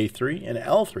 J3, and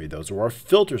L3. Those are our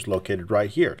filters located right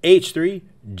here. H3,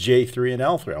 J3, and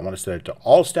L3. I want to set it to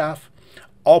all staff,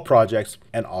 all projects,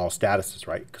 and all statuses,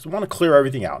 right? Because we want to clear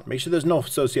everything out. Make sure there's no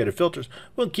associated filters.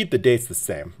 We'll keep the dates the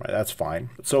same, right? That's fine.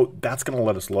 So that's going to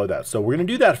let us load that. So we're going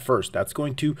to do that first. That's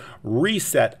going to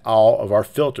reset all of our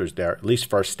filters there, at least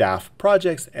for our staff,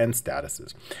 projects, and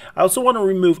statuses. I also want to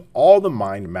remove all the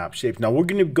mind map shapes. Now we're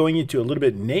going to be going into a little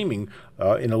bit naming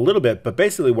in a little bit, but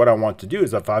basically what I want to do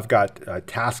is if I've got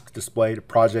tasks displayed,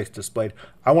 projects displayed,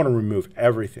 I want to remove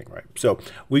everything, right? So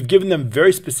we've given them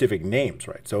very specific names,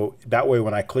 right? So that way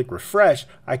when I click refresh,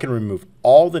 I can remove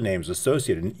all the names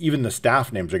associated, and even the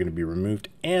staff names are going to be removed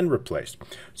and replaced.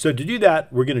 So to do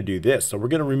that, we're going to do this. So we're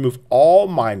going to remove all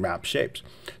mind map shapes.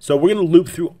 So we're going to loop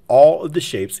through all of the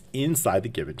shapes inside the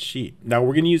given sheet. Now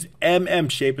we're going to use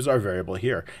shape as our variable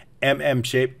here.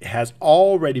 Shape has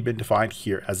already been defined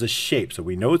here as a shape, so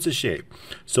we know it's a shape.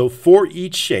 So for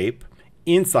each shape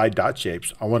inside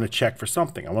 .shapes, I want to check for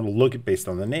something. I want to look at based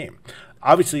on the name.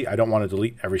 Obviously, I don't want to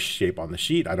delete every shape on the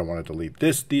sheet. I don't want to delete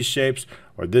these shapes,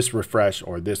 or this refresh,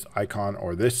 or this icon,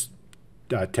 or this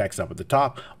text up at the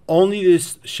top. only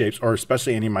these shapes, or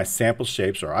especially any of my sample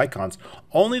shapes or icons,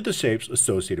 only the shapes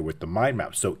associated with the mind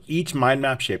map. So each mind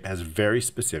map shape has very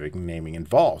specific naming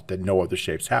involved that no other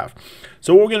shapes have.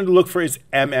 So what we're going to look for is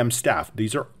staff.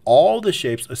 These are all the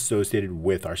shapes associated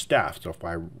with our staff. So if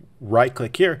I right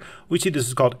click here, we see this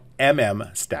is called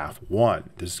staff 1.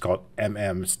 This is called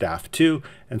staff 2,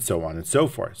 and so on and so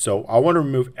forth. So I want to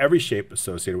remove every shape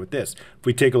associated with this. If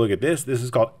we take a look at this, this is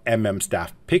called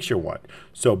staff picture 1.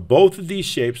 So both of these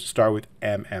shapes start with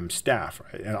staff,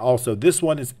 right? And also this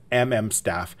one is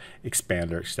staff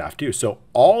expander staff 2. So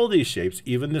all these shapes,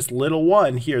 even this little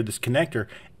one here, this connector,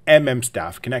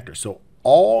 staff connector. So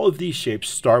all of these shapes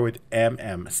start with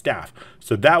staff.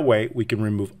 So that way we can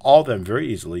remove all of them very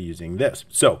easily using this.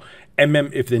 So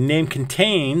if the name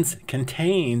contains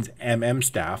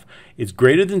staff, is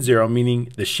greater than 0,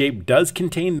 meaning the shape does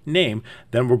contain the name,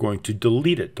 then we're going to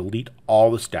delete it, delete all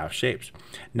the staff shapes.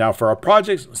 Now for our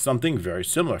projects, something very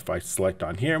similar. If I select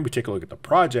on here and we take a look at the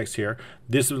projects here,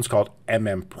 this one's called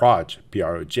proj,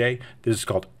 P-R-O-J. This is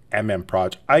called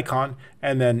proj icon,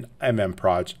 and then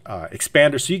proj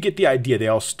expander. So you get the idea. They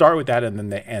all start with that and then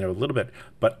they end a little bit.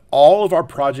 But all of our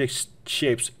project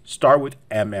shapes start with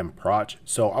proj.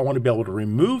 So I want to be able to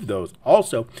remove those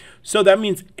also. So that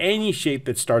means any shape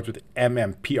that starts with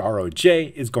proj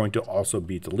is going to also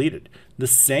be deleted. The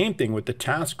same thing with the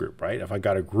task group, right? If I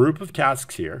got a group of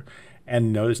tasks here,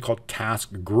 and notice it's called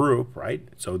task group, right?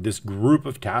 So this group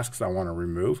of tasks I want to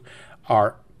remove.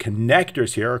 Our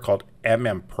connectors here are called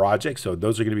project, so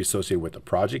those are going to be associated with the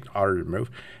project, auto remove.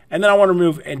 And then I want to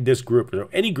remove in this group. So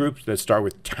any groups that start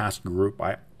with task group,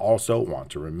 I also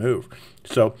want to remove.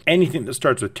 So anything that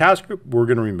starts with task group, we're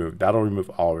going to remove. That'll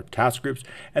remove all our task groups.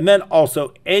 And then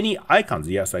also any icons.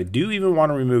 Yes, I do even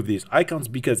want to remove these icons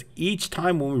because each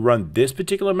time when we run this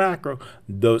particular macro,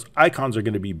 those icons are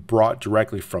going to be brought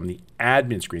directly from the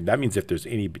admin screen. That means if there's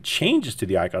any changes to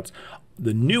the icons,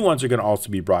 the new ones are going to also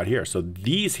be brought here. So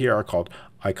these here are called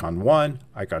icon 1,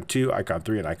 icon 2, icon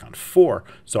 3, and icon 4.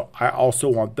 So I also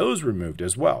want those removed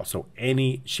as well. So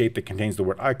any shape that contains the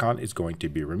word icon is going to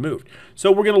be removed.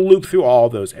 So we're going to loop through all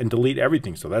of those and delete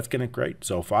everything. So that's going to be great.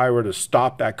 So if I were to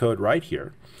stop that code right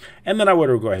here, and then I were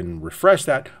to go ahead and refresh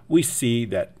that, we see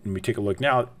that when we take a look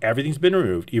now, everything's been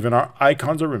removed. Even our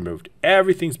icons are removed.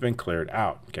 Everything's been cleared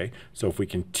out. Okay. So if we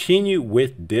continue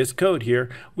with this code here,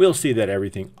 we'll see that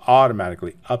everything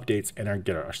automatically updates and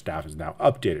our staff is now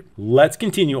updated. Let's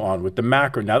continue on with the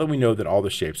macro now that we know that all the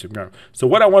shapes have gone. So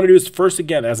what I want to do is first,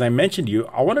 again, as I mentioned to you,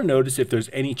 I want to notice if there's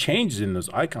any changes in those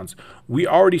icons. We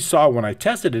already saw when I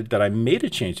tested it that I made a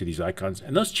change to these icons,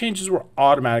 and those changes were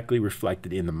automatically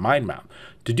reflected in the mind map.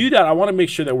 To do that, I want to make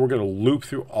sure that we're going to loop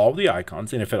through all the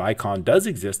icons, and if an icon does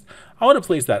exist, I want to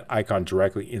place that icon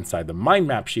directly inside the mind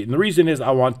map sheet. And the reason is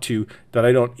I want that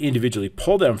I don't individually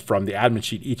pull them from the admin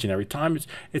sheet each and every time.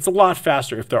 It's a lot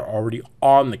faster if they're already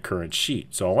on the current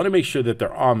sheet. So I want to make sure that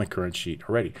they're on the current sheet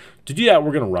already. To do that,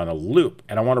 we're going to run a loop,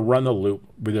 and I want to run the loop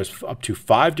where there's up to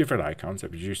 5 different icons.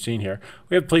 As you're seeing here,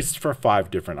 we have places for 5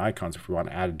 different icons. If we want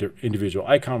to add an individual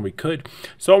icon, we could.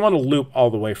 So I want to loop all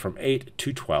the way from 8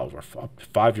 to 12, or up to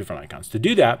 5 different icons. To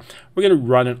do that, we're going to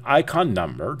run an icon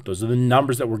number. Those are the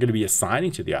numbers that we're going to be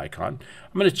assigning to the icon.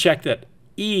 I'm going to check that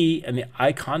E and the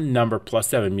icon number plus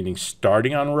 7, meaning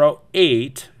starting on row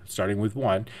 8, starting with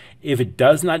 1, if it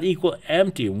does not equal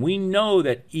empty, and we know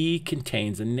that E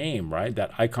contains a name, right?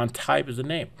 That icon type is a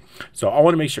name. So I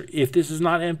want to make sure if this is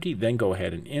not empty, then go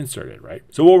ahead and insert it, right?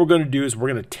 So what we're going to do is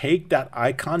we're going to take that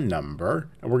icon number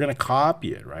and we're going to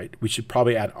copy it, right? We should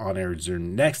probably add on error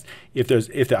next. If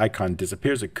the icon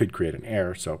disappears, it could create an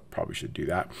error, so probably should do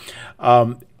that.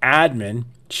 Admin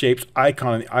shapes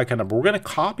icon and the icon number. We're going to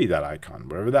copy that icon,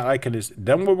 whatever that icon is.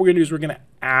 Then what we're going to do is we're going to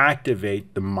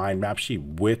activate the mind map sheet.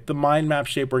 With the mind map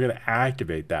shape, we're going to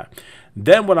activate that.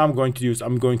 Then what I'm going to do is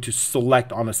I'm going to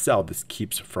select on a cell. This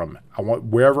keeps from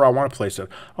wherever I want to place it.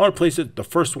 I want to place it, the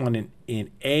first one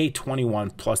in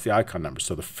A21 plus the icon number.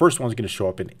 So the first one's going to show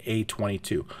up in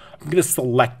A22. I'm going to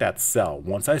select that cell.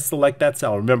 Once I select that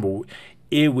cell, remember,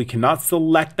 we cannot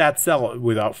select that cell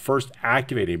without first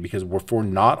activating it, because if we're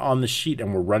not on the sheet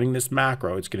and we're running this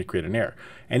macro, it's going to create an error.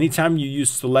 Anytime you use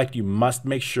select, you must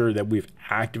make sure that we've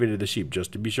activated the sheet,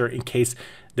 just to be sure, in case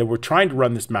that we're trying to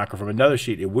run this macro from another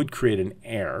sheet, it would create an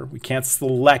error. We can't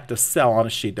select a cell on a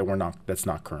sheet that's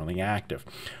not currently active.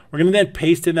 We're going to then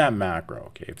paste in that macro.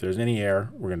 Okay, if there's any error,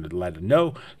 we're going to let it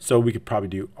know. So we could probably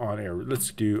do on error.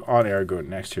 Let's do on error, go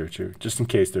next here too, just in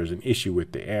case there's an issue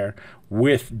with the error.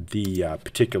 with the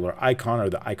particular icon, or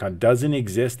the icon doesn't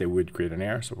exist, it would create an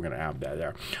error. So we're going to add that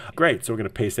there. Great. So we're going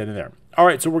to paste that in there. All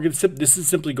right. So we're going to, this is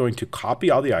simply going to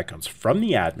copy all the icons from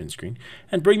the admin screen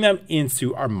and bring them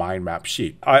into our mind map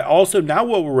sheet. Now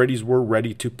what we're ready is we're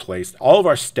ready to place all of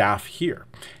our staff here.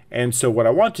 And so what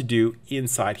I want to do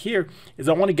inside here is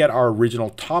I want to get our original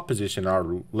top position,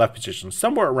 our left position,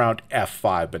 somewhere around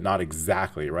F5, but not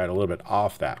exactly, right? A little bit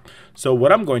off that. So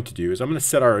what I'm going to do is I'm going to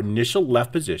set our initial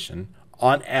left position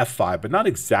on F5, but not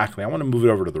exactly. I want to move it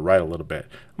over to the right a little bit.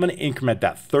 I'm going to increment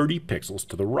that 30 pixels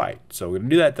to the right. So we're going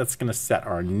to do that. That's going to set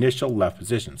our initial left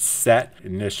position. Set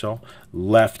initial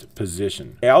left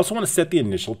position. I also want to set the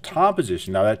initial top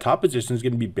position. Now that top position is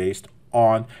going to be based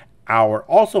on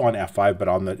also on F5, but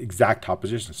on the exact top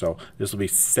position. So this will be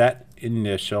set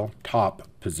initial top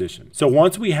position. So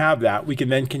once we have that, we can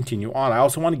then continue on. I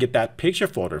also want to get that picture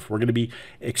folder. If we're going to be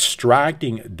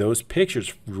extracting those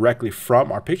pictures directly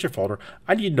from our picture folder,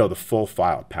 I need to know the full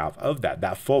file path of that.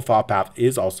 That full file path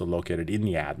is also located in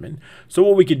the admin. So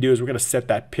what we can do is we're going to set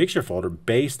that picture folder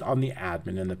based on the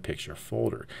admin in the picture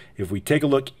folder. If we take a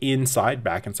look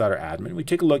back inside our admin, we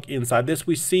take a look inside this,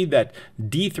 we see that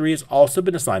D3 has also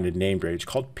been assigned a named range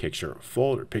called picture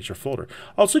folder.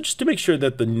 Also, just to make sure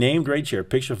that the named range here,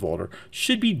 picture folder,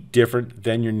 should be different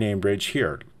than your named range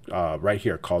here, right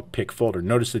here, called pic folder.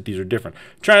 Notice that these are different.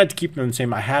 Try not to keep them the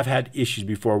same. I have had issues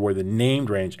before where the named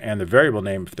range and the variable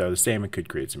name, if they're the same, it could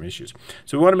create some issues.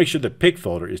 So we want to make sure the pic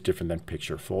folder is different than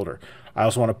picture folder. I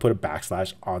also want to put a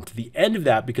backslash onto the end of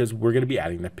that because we're going to be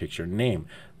adding the picture name.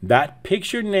 That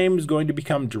picture name is going to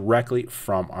become directly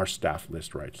from our staff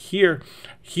list right here.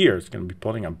 Here it's going to be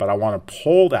pulling up, but I want to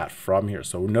pull that from here.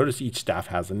 So notice each staff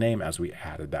has a name as we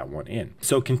added that one in.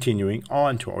 So continuing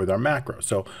on with our macro.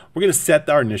 So we're going to set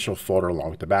our initial folder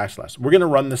along with the backslash. We're going to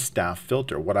run the staff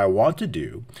filter. What I want to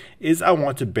do is I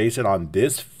want to base it on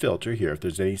this filter here. If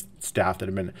there's any staff that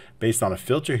have been based on a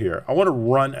filter here, I want to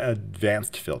run an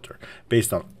advanced filter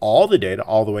based on all the data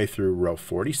all the way through row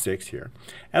 46 here.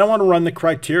 And I want to run the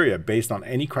criteria based on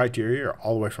any criteria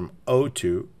all the way from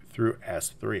O2 through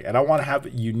S3. And I want to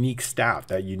have unique staff.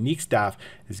 That unique staff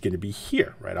is going to be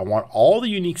here, right? I want all the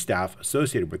unique staff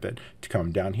associated with it to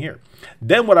come down here.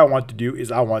 Then what I want to do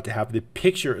is I want to have the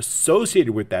picture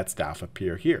associated with that staff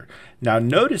appear here. Now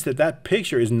notice that that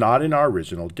picture is not in our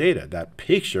original data. That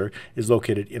picture is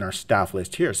located in our staff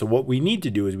list here. So what we need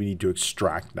to do is we need to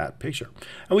extract that picture.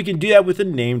 And we can do that with a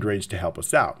named range to help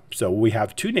us out. So we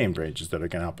have two named ranges that are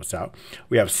going to help us out.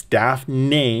 We have staff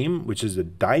name, which is a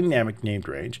dynamic named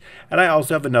range. And I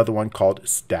also have another one called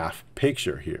staff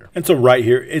picture here. And so right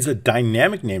here is a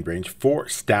dynamic named range for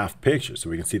staff picture. So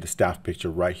we can see the staff picture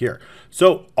right here.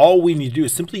 So all we need to do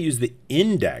is simply use the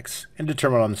index and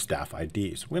determine on the staff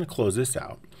ID. So we're going to close this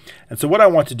out. And so what I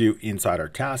want to do inside our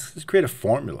tasks is create a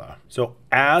formula. So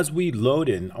as we load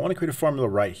in, I want to create a formula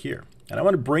right here. And I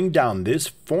want to bring down this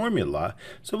formula.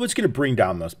 So it's going to bring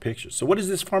down those pictures. So what is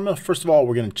this formula? First of all,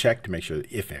 we're going to check to make sure that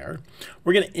if error.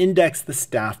 We're going to index the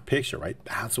staff picture, right?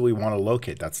 That's what we want to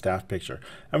locate, that staff picture.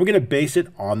 And we're going to base it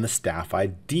on the staff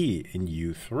ID in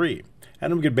U3.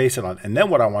 And I'm going to base it on, and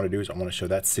then what I want to do is I want to show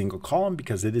that single column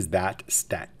because it is that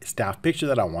staff picture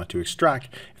that I want to extract.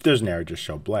 If there's an error, just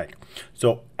show blank.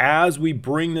 So as we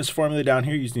bring this formula down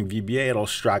here using VBA, it'll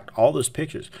extract all those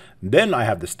pictures. Then I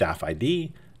have the staff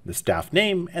ID, the staff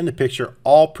name, and the picture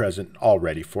all present, all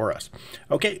ready for us.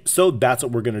 Okay, so that's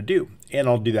what we're going to do. And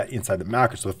I'll do that inside the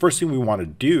macro. So the first thing we want to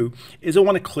do is I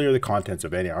want to clear the contents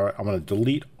of any. I want to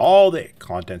delete all the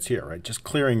contents here, right? Just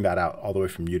clearing that out all the way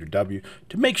from U to W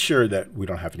to make sure that we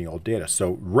don't have any old data.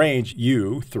 So range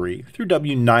U3 through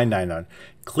W999,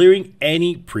 clearing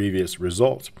any previous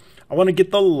results. I want to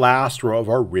get the last row of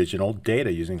our original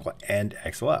data using end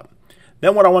XLF.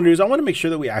 Then what I want to do is I want to make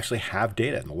sure that we actually have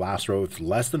data. In the last row, if it's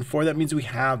less than 4, that means we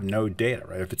have no data,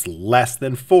 right? If it's less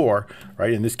than 4,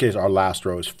 right? In this case, our last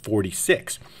row is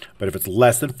 46. But if it's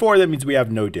less than 4, that means we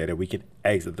have no data. We can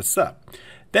exit the sub.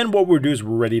 Then what we'll do is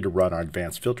we're ready to run our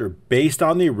advanced filter based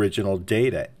on the original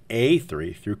data,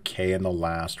 A3 through K in the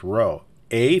last row.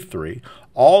 A3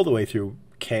 all the way through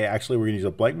K. Actually, we're going to use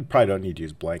a blank. We probably don't need to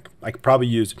use blank. We could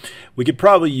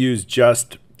probably use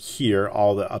just here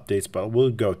all the updates, but we'll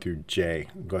go through J.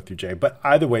 But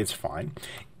either way, it's fine.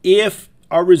 If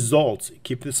our results,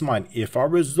 keep this in mind, if our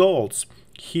results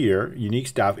here, unique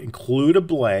staff, include a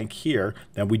blank here,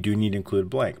 then we do need to include a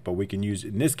blank. But we can use,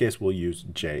 in this case, we'll use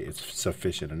J. It's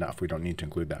sufficient enough. We don't need to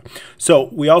include that. So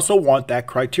we also want that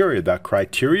criteria. That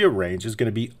criteria range is going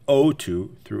to be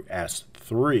O2 through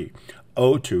S3.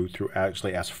 O2 through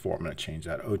actually S4. I'm going to change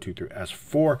that O2 through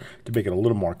S4 to make it a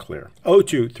little more clear.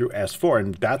 O2 through S4,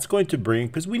 and that's going to bring,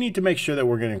 because we need to make sure that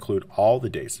we're going to include all the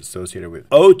dates associated with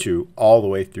O2 all the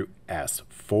way through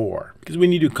S4, because we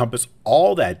need to encompass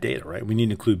all that data, right? We need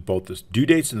to include both the due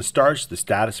dates and the starts, the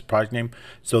status, the project name.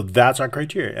 So that's our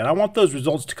criteria. And I want those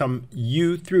results to come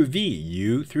U through V,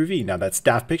 U through V. Now that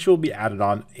staff picture will be added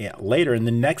on later in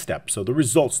the next step. So the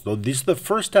results, so this is the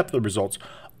first step of the results.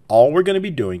 All we're going to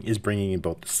be doing is bringing in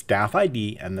both the staff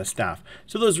ID and the staff.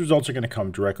 So those results are going to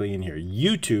come directly in here,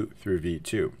 U2 through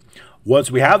V2.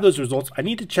 Once we have those results, I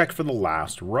need to check for the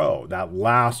last row. That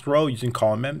last row using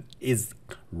column M is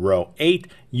row 8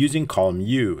 using column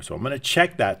U. So I'm going to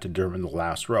check that to determine the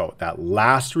last row. That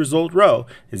last result row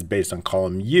is based on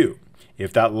column U.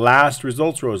 If that last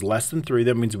results row is less than 3,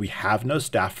 that means we have no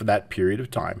staff for that period of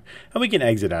time, and we can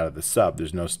exit out of the sub.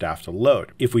 There's no staff to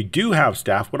load. If we do have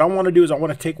staff, what I want to do is I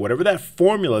want to take whatever that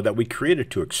formula that we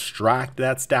created to extract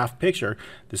that staff picture,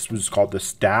 this was called the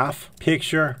staff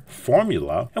picture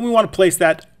formula, and we want to place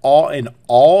that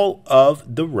all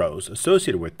of the rows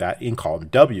associated with that in column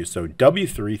W. So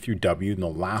W3 through W in the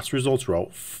last results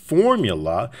row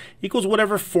formula equals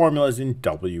whatever formula is in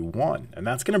W1. And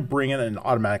that's going to bring in and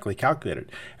automatically calculate it.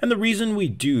 And the reason we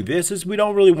do this is we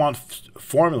don't really want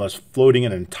formulas floating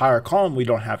in an entire column. We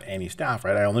don't have any staff,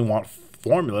 right? I only want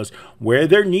formulas where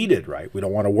they're needed, right? We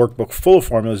don't want a workbook full of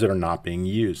formulas that are not being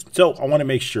used. So I want to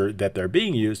make sure that they're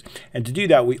being used. And to do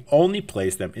that, we only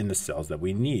place them in the cells that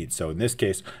we need. So in this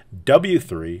case,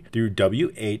 W3 through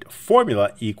W8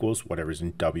 formula equals whatever's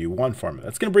in W1 formula.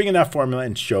 That's going to bring in that formula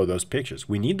and show those pictures.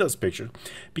 We need those pictures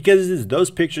because it is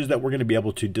those pictures that we're going to be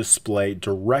able to display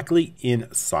directly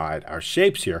inside our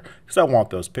shapes here, because I want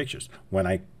those pictures. When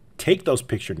I take those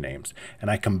picture names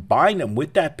and I combine them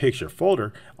with that picture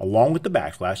folder along with the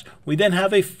backslash, we then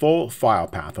have a full file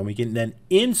path, and we can then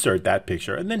insert that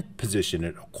picture and then position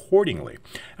it accordingly.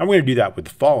 And we're going to do that with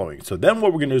the following. So then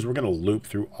what we're going to do is we're going to loop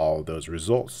through all of those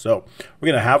results. So we're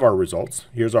going to have our results.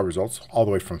 Here's our results all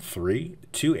the way from 3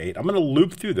 to 8. I'm going to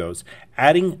loop through those,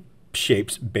 adding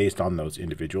shapes based on those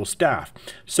individual staff.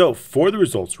 So for the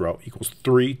results row equals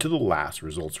 3 to the last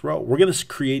results row, we're going to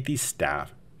create these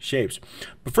staff shapes.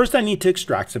 But first I need to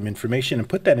extract some information and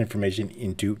put that information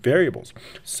into variables.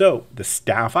 So the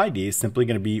staff ID is simply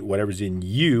going to be whatever's in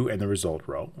U and the result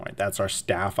row, right? That's our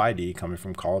staff ID coming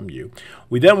from column U.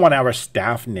 We then want to have our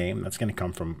staff name. That's going to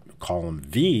come from column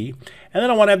V. And then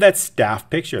I want to have that staff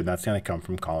picture, and that's going to come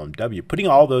from column W, putting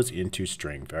all those into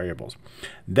string variables.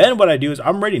 Then what I do is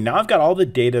I'm ready. Now I've got all the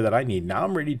data that I need. Now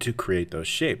I'm ready to create those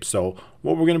shapes. So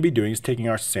what we're going to be doing is taking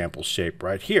our sample shape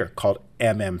right here called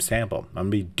sample. I'm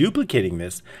going to be duplicating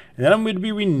this, and then I'm going to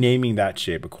be renaming that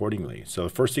shape accordingly. So the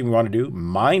first thing we want to do,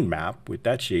 mind map with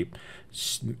that shape,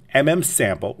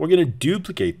 sample. We're going to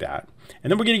duplicate that,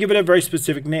 and then we're going to give it a very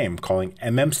specific name, calling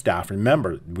staff.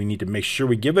 Remember, we need to make sure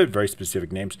we give it very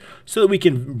specific names so that we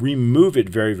can remove it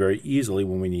very, very easily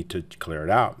when we need to clear it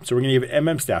out. So we're going to give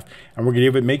it staff, and we're going to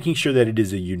give it making sure that it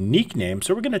is a unique name.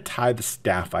 So we're going to tie the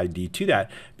staff ID to that,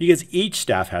 because each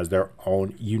staff has their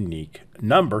own unique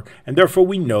number, and therefore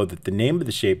we know that the name of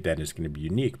the shape then is going to be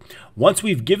unique. Once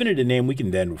we've given it a name, we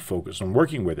can then focus on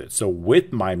working with it. So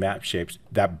with my map shapes,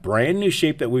 that brand new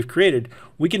shape that we've created,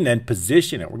 we can then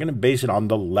position it. We're going to base it on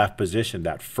the left position,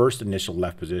 that first initial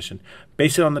left position,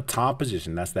 base it on the top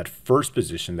position. That's that first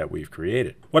position that we've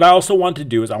created. What I also want to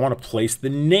do is I want to place the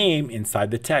name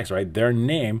inside the text, right? Their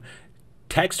name,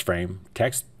 text frame,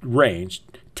 text range,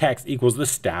 text equals the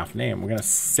staff name. We're going to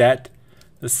set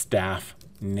the staff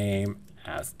name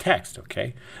as text,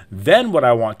 okay? Then what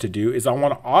I want to do is I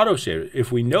want to auto shape it.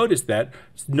 If we notice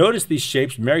these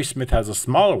shapes, Mary Smith has a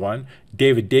smaller one,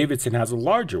 David Davidson has a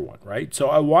larger one, right? So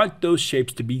I want those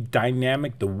shapes to be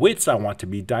dynamic. The widths I want to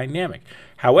be dynamic.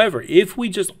 However, if we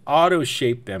just auto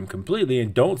shape them completely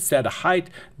and don't set a height,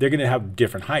 they're going to have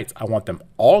different heights. I want them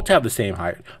all to have the same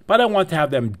height, but I want to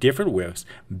have them different widths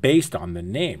based on the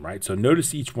name, right? So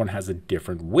notice each one has a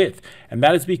different width, and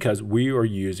that is because we are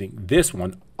using this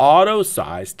one, auto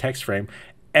size text frame,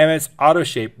 and as auto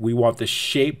shape, we want the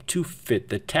shape to fit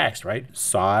the text, right?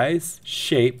 Size,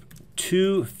 shape,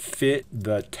 to fit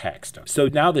the text. So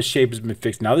now the shape has been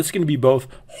fixed. Now this is going to be both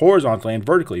horizontally and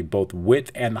vertically. Both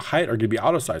width and the height are going to be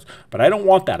auto size, but I don't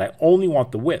want that. I only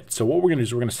want the width. So what we're going to do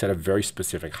is we're going to set a very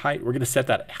specific height. We're going to set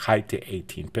that height to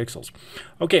 18 pixels.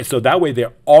 Okay, so that way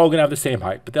they're all going to have the same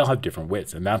height, but they'll have different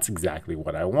widths, and that's exactly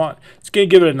what I want. It's going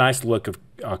to give it a nice look of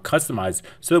customized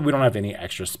so that we don't have any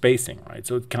extra spacing, right?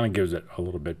 So it kind of gives it a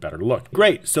little bit better look.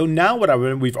 Great. So now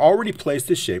we've already placed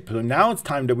the shape. So now it's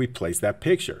time that we place that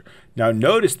picture. Now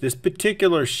notice this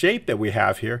particular shape that we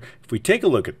have here. If we take a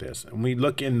look at this and we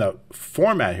look in the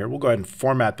format here, we'll go ahead and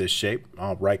format this shape.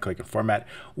 I'll right click and format.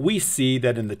 We see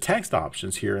that in the text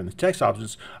options here, in the text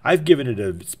options, I've given it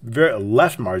a very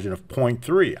left margin of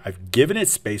 0.3. I've given it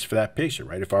space for that picture,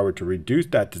 right? If I were to reduce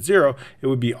that to 0, it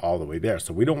would be all the way there.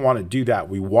 So we don't want to do that.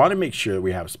 We want to make sure that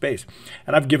we have space.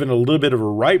 And I've given a little bit of a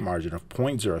right margin of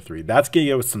 0.03. That's going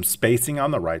to give us some spacing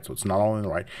on the right, so it's not all on the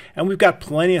right. And we've got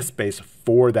plenty of space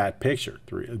for that picture,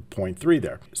 0.3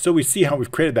 there. So we see how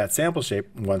we've created that sample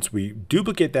shape. Once we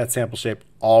duplicate that sample shape,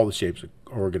 all the shapes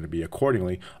are going to be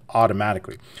accordingly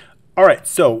automatically. All right,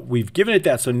 so we've given it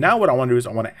that. So now what I want to do is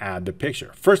I want to add the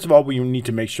picture. First of all, we need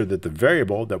to make sure that the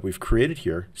variable that we've created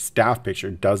here, staff picture,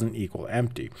 doesn't equal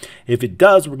empty. If it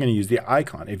does, we're going to use the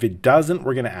icon. If it doesn't,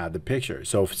 we're going to add the picture.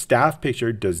 So if staff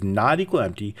picture does not equal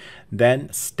empty,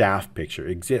 then staff picture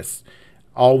exists.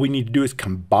 All we need to do is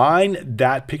combine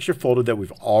that picture folder that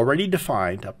we've already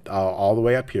defined all the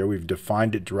way up here. We've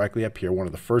defined it directly up here. One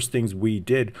of the first things we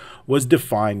did was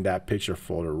define that picture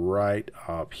folder right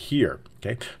up here.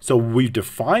 Okay, so we've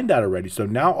defined that already. So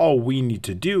now all we need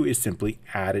to do is simply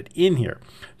add it in here.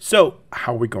 So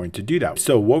how are we going to do that?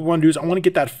 So what we want to do is I want to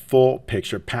get that full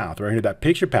picture path right here. That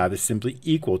picture path is simply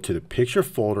equal to the picture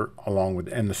folder along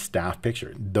with and the staff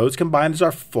picture. Those combined is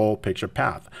our full picture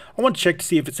path. I want to check to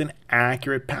see if it's an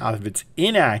accurate path. If it's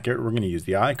inaccurate, we're going to use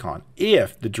the icon.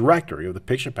 If the directory or the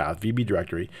picture path, VB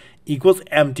directory, equals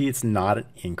empty, it's not an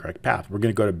incorrect path. We're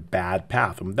going to go to bad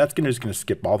path. And that's just going to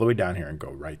skip all the way down here and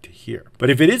go right to here. But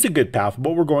if it is a good path,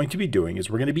 what we're going to be doing is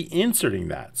we're going to be inserting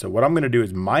that. So what I'm going to do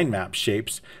is mind map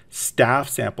shapes, staff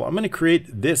sample. I'm going to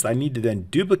create this. I need to then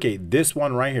duplicate this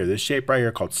one right here, this shape right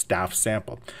here called staff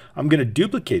sample. I'm going to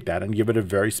duplicate that and give it a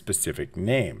very specific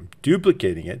name.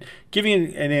 Duplicating it, giving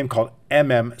it a name called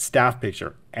staff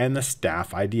picture and the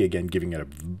staff ID, again, giving it a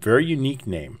very unique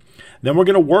name. Then we're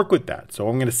going to work with that. So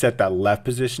I'm going to set that left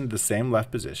position to the same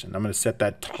left position. I'm going to set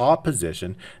that top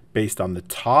position based on the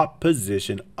top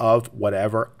position of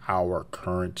whatever our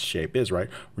current shape is, right?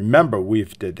 Remember,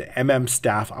 we've did the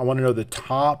staff. I want to know the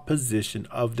top position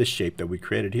of the shape that we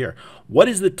created here. What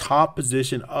is the top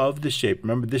position of the shape?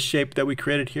 Remember this shape that we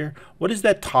created here? What is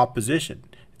that top position?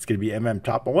 It's going to be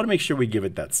top. I want to make sure we give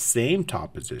it that same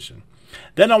top position.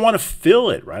 Then I want to fill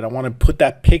it, right? I want to put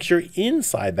that picture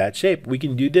inside that shape. We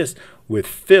can do this with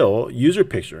fill user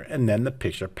picture and then the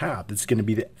picture path. It's going to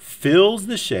be that fills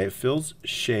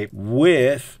shape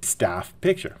with staff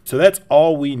picture. So that's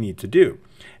all we need to do.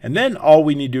 And then all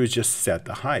we need to do is just set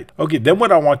the height. Okay, then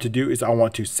what I want to do is I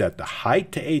want to set the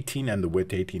height to 18 and the width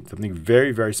to 18, something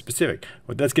very, very specific.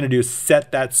 What that's going to do is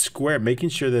set that square, making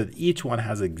sure that each one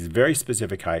has a very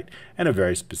specific height and a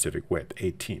very specific width,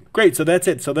 18. Great, so that's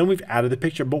it. So then we've added the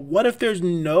picture, but what if there's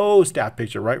no staff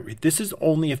picture, right? This is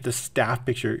only if the staff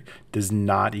picture does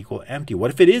not equal empty.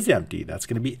 What if it is empty? That's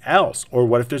going to be else. Or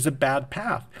what if there's a bad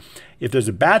path? If there's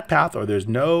a bad path or there's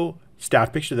no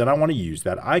staff picture, then I want to use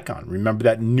that icon. Remember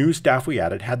that new staff we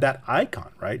added had that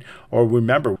icon, right? Or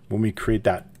remember when we create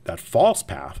that false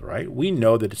path, right? We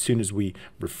know that as soon as we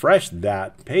refresh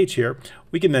that page here,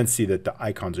 we can then see that the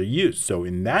icons are used. So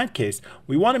in that case,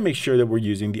 we want to make sure that we're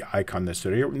using the icon that's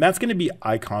here, and that's going to be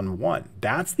icon 1.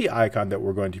 That's the icon that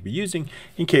we're going to be using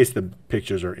in case the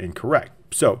pictures are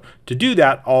incorrect. So to do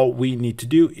that, all we need to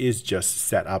do is just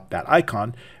set up that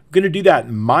icon. We're going to do that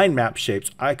mind map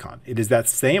shapes icon. It is that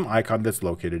same icon that's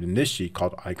located in this sheet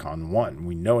called icon 1.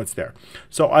 We know it's there.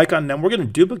 So icon, then we're going to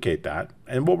duplicate that.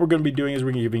 And what we're going to be doing is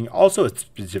we're going to be giving also a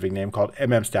specific name called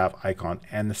staff icon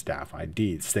and the staff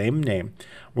ID. Same name.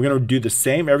 We're going to do the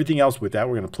same, everything else with that.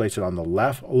 We're going to place it on the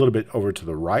left, a little bit over to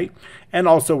the right. And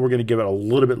also we're going to give it a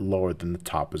little bit lower than the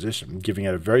top position, giving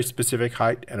it a very specific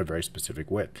height and a very specific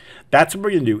width. That's what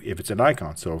we're going to do if it's an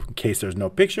icon. So in case there's no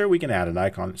picture, we can add an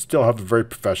icon, still have a very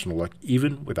professional look,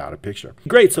 even without a picture.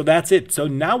 Great, so that's it. So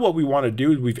now what we want to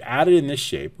do is we've added in this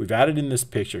shape, we've added in this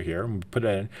picture here, and we put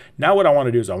it in. Now what I want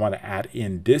to do is I want to add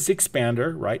in this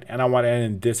expander, right? And I want to add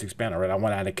in this expander, right? I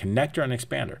want to add a connector and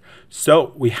expander.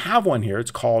 So we have one here.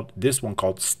 It's called, this one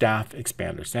called staff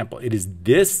expander sample. It is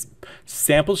this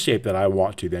sample shape that I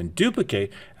want to then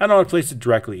duplicate, and I want to place it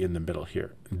directly in the middle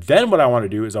here. Then what I want to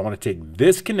do is I want to take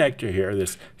this connector here,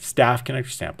 this staff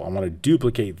connector sample. I want to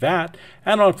duplicate that,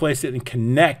 and I want to place it and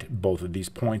connect both of these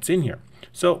points in here.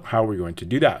 So how are we going to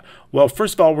do that? Well,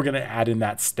 first of all, we're going to add in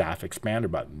that staff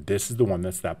expander button. This is the one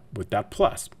that's with that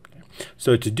plus.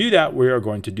 So to do that, we are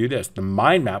going to do this. The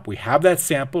mind map, we have that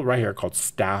sample right here called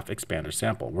staff expander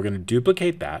sample. We're going to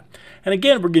duplicate that. And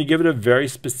again, we're going to give it a very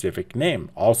specific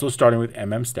name, also starting with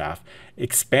staff,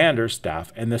 expander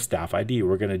staff, and the staff ID.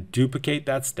 We're going to duplicate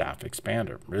that staff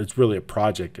expander. It's really a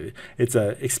project. It's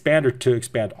an expander to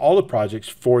expand all the projects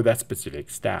for that specific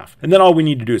staff. And then all we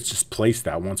need to do is just place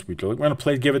that once we do it. We're going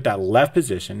to give it that left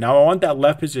position. Now I want that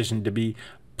left position to be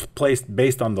placed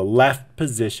based on the left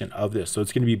position of this. So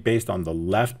it's going to be based on the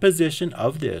left position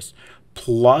of this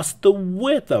plus the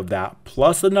width of that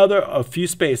plus a few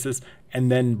spaces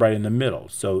and then right in the middle.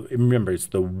 So remember, it's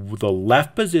the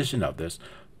left position of this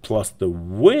plus the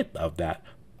width of that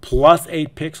plus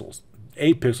 8 pixels.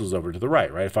 8 pixels over to the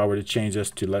right, right? If I were to change this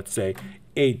to, let's say,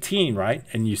 18, right?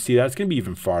 And you see that's going to be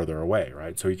even farther away,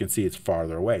 right? So you can see it's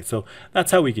farther away. So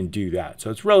that's how we can do that.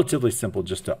 So it's relatively simple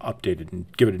just to update it and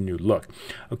give it a new look.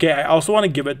 Okay, I also want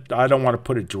to give it, I don't want to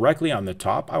put it directly on the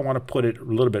top. I want to put it a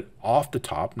little bit off the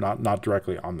top, not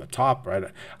directly on the top, right?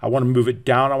 I want to move it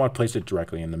down. I want to place it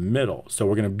directly in the middle. So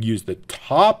we're going to use the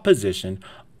top position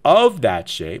of that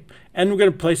shape, and we're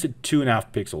going to place it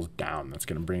 2.5 pixels down. That's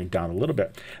going to bring it down a little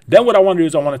bit. Then what I want to do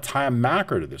is I want to tie a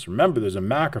macro to this. Remember, there's a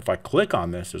macro. If I click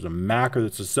on this, there's a macro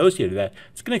that's associated with that.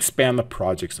 It's going to expand the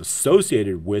projects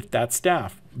associated with that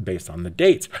staff based on the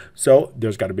dates. So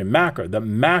there's got to be a macro. The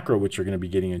macro, which you're going to be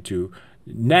getting into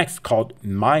next, called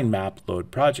mind map load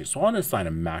project. So I want to assign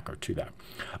a macro to that.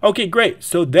 Okay, great.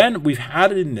 So then we've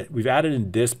added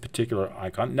in this particular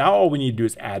icon. Now all we need to do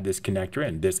is add this connector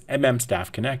in, this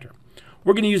staff connector.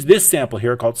 We're going to use this sample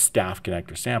here called staff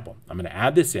connector sample. I'm going to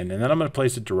add this in, and then I'm going to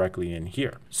place it directly in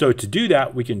here. So to do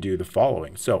that, we can do the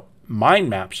following. So mind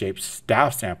map shape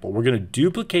staff sample, we're going to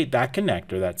duplicate that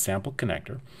connector, that sample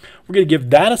connector. We're going to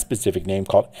give that a specific name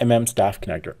called staff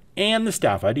connector, and the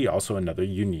staff ID, also another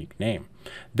unique name.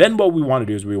 Then what we want to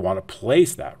do is we want to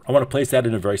place that. I want to place that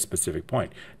in a very specific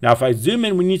point. Now, if I zoom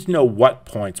in, we need to know what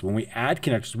points. When we add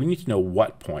connectors, we need to know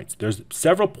what points. There's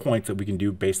several points that we can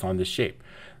do based on this shape.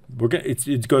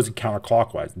 It goes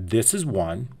counterclockwise. This is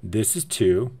 1, this is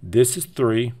 2, this is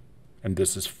 3, and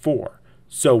this is 4.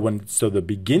 So the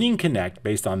beginning connect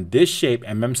based on this shape,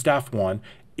 staff 1,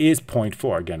 is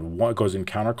 0.4. Again, it goes in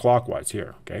counterclockwise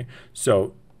here. Okay,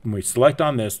 so when we select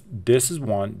on this, this is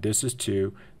 1, this is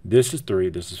 2, this is 3,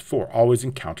 this is 4, always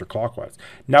in counterclockwise.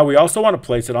 Now we also want to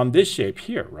place it on this shape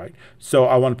here, right? So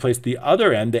I want to place the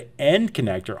other end, the end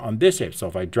connector, on this shape. So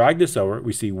if I drag this over,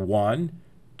 we see 1,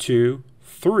 2,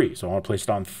 3. So I want to place it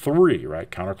on 3,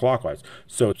 right? Counterclockwise.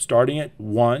 So starting at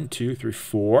 1, 2, 3,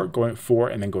 4, going 4,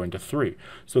 and then going to 3.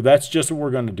 So that's just what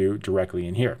we're going to do directly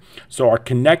in here. So our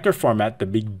connector format, the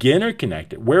beginner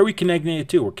connector, where are we connecting it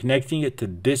to? We're connecting it to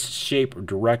this shape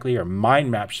directly, or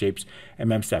mind map shapes,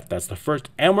 staff. That's the first.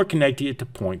 And we're connecting it to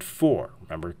 0.4.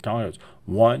 Remember, telling us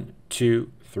 1,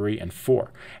 2, 3, and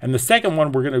 4. And the second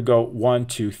one, we're going to go 1,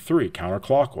 2, 3,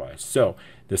 counterclockwise. So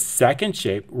the second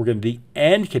shape, we're going to the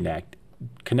end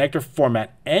connector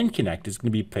format end connect is going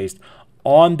to be placed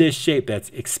on this shape, that's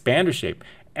expander shape,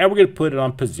 and we're going to put it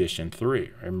on position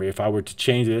 3. Remember, if I were to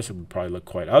change this, it would probably look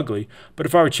quite ugly, but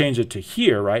if I were to change it to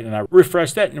here, right, and I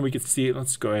refresh that, and we could see it,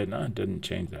 let's go ahead, no, it didn't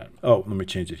change that. Oh, let me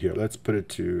change it here. Let's put it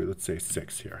to, let's say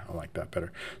 6 here. I like that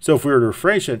better. So if we were to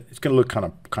refresh it, it's going to look kind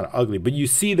of ugly, but you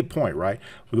see the point, right?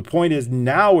 Well, the point is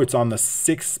now it's on the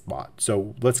 6th spot.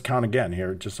 So let's count again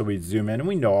here, just so we zoom in and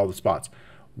we know all the spots.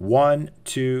 1,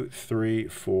 2, 3,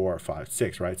 4, 5,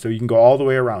 6, right? So you can go all the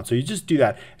way around. So you just do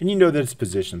that, and you know that it's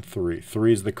position 3.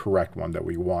 3 is the correct one that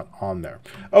we want on there.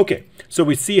 Okay, so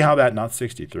we see how that, not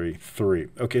 63, 3.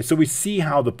 Okay, so we see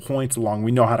how the points along,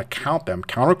 we know how to count them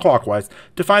counterclockwise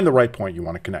to find the right point you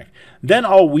want to connect. Then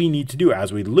all we need to do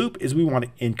as we loop is we want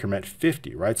to increment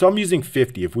 50, right? So I'm using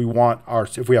 50 if we want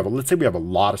let's say we have a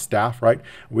lot of staff, right?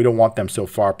 We don't want them so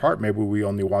far apart. Maybe we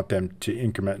only want them to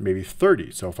increment maybe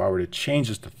 30. So if I were to change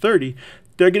this to 30,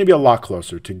 they're going to be a lot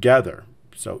closer together.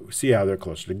 So see how they're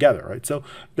closer together, right? So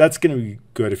that's going to be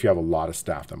good if you have a lot of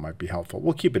staff. That might be helpful.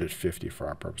 We'll keep it at 50 for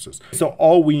our purposes. So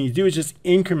all we need to do is just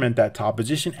increment that top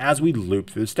position as we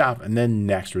loop through the staff, and then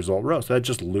next result row. So that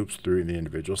just loops through the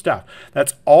individual staff.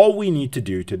 That's all we need to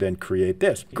do to then create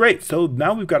this. Great. So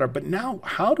now we've got but now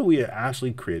how do we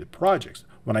actually create the projects?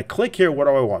 When I click here, what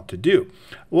do I want to do?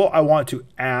 Well, I want to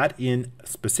add in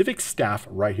specific staff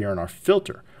right here in our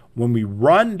filter. When we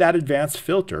run that advanced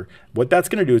filter, what that's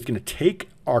going to do is going to take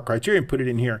our criteria and put it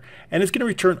in here, and it's going to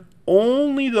return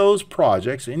only those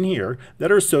projects in here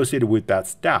that are associated with that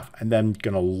staff. And then I'm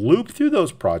going to loop through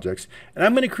those projects, and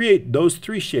I'm going to create those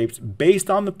 3 shapes based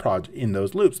on the project in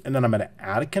those loops. And then I'm going to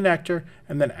add a connector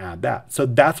and then add that. So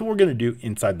that's what we're going to do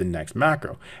inside the next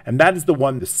macro. And that is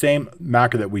the same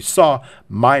macro that we saw,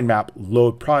 mind map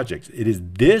load projects. It is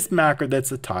this macro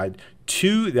that's tied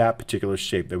to that particular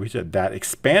shape that we said, that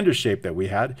expander shape that we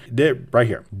had there, right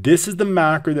here. This is the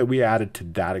macro that we added to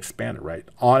that expander, right?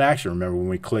 On action, remember when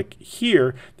we click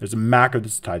here, there's a macro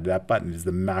that's tied to that button. This is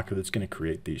the macro that's going to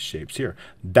create these shapes here.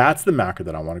 That's the macro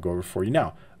that I want to go over for you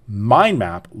now. Mind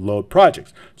map load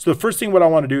projects. So the first thing what I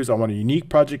want to do is I want a unique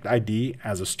project ID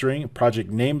as a string, project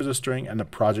name as a string, and the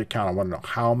project count. I want to know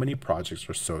how many projects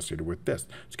are associated with this.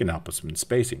 It's going to help us in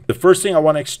spacing. The first thing I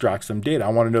want to extract some data. I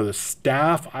want to know the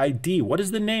staff ID. What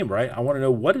is the name, right? I want to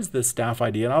know what is the staff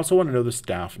ID, and I also want to know the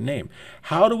staff name.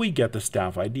 How do we get the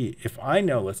staff ID? If I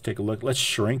know, let's take a look. Let's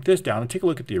shrink this down and take a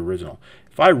look at the original.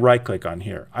 If I right click on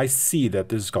here, I see that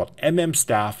this is called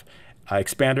staff.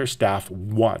 Expander staff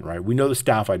 1, right? We know the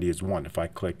staff ID is 1. If I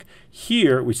click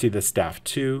here, we see the staff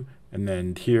 2, and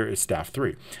then here is staff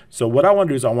 3. So what I want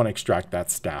to do is I want to extract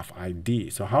that staff ID.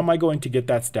 So how am I going to get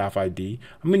that staff ID?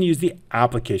 I'm going to use the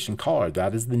application caller.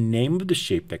 That is the name of the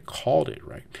shape that called it,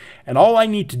 right? And all I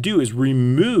need to do is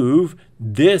remove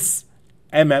this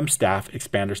staff,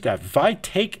 expander staff.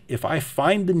 If I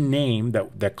find the name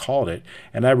that called it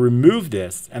and I remove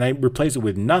this and I replace it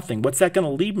with nothing, what's that going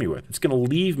to leave me with? It's going to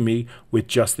leave me with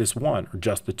just this 1 or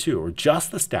just the 2 or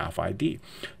just the staff ID.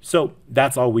 So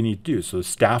that's all we need to do. So the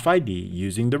staff ID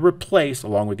using the replace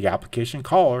along with the application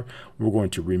caller, we're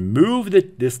going to remove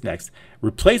this next,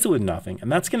 replace it with nothing,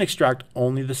 and that's going to extract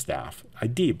only the staff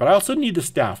ID. But I also need the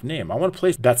staff name. I want to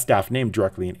place that staff name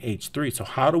directly in H3. So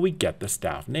how do we get the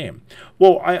staff name?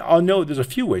 Well, I'll know there's a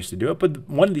few ways to do it, but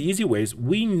one of the easy ways,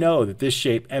 we know that this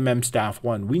shape, staff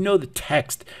 1, we know the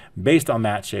text based on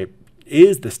that shape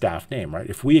is the staff name, right?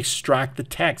 If we extract the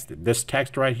text, this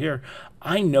text right here,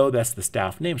 I know that's the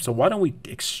staff name. So why don't we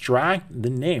extract the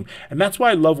name? And that's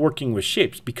why I love working with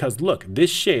shapes, because look, this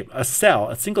shape, a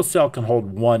single cell can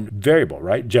hold 1 variable,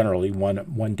 right? Generally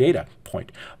one data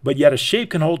point, but yet a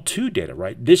shape can hold 2 data,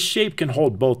 right? This shape can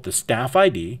hold both the staff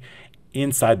ID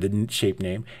inside the shape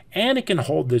name, and it can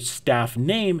hold the staff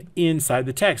name inside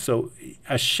the text. So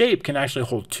a shape can actually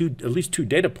hold at least two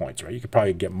data points, right? You could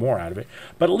probably get more out of it,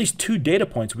 but at least 2 data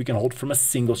points we can hold from a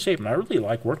single shape. And I really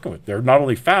like working with. They're not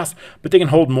only fast, but they can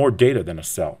hold more data than a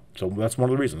cell. So that's one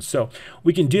of the reasons. So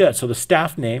we can do that. So the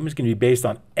staff name is going to be based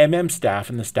on staff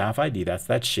and the staff ID. That's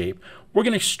that shape. We're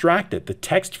going to extract it, the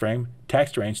text frame,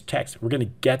 text range, text. We're going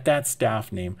to get that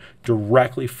staff name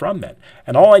directly from that.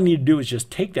 And all I need to do is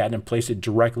just take that and place it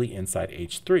directly inside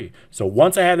H3. So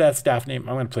once I have that staff name,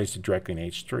 I'm going to place it directly in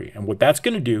H3. And what that's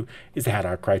going to do is add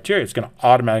our criteria. It's going to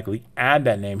automatically add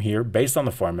that name here based on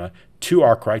the formula to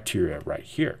our criteria right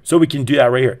here. So we can do that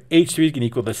right here. H3 is going to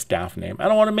equal the staff name. I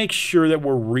don't want to make sure that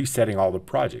we're resetting all the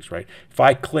projects, right? If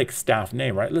I click staff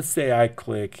name, right? Let's say I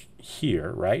click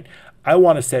here, right? I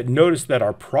want to set, notice that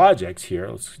our projects here,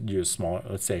 let's use smaller,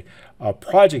 let's say a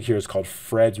project here is called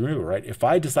Fred's Removal, right? If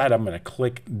I decide I'm going to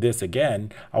click this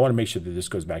again, I want to make sure that this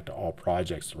goes back to all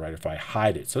projects, right? If I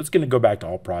hide it. So it's going to go back to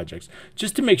all projects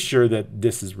just to make sure that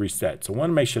this is reset. So I want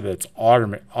to make sure that it's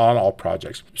on all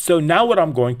projects. So now what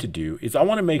I'm going to do is I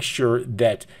want to make sure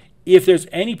that if there's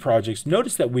any projects,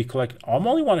 notice that we collect, I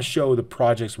only want to show the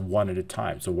projects one at a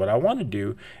time. So what I want to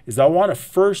do is I want to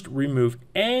first remove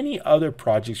any other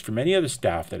projects from any other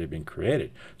staff that have been created.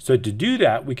 So to do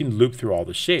that, we can loop through all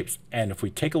the shapes. And if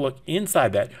we take a look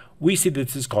inside that, we see that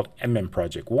this is called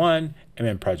Project 1,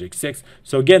 Project 6.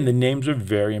 So again, the names are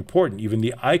very important, even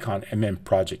the icon,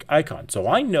 Project icon. So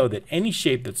I know that any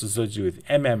shape that's associated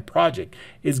with Project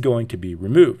is going to be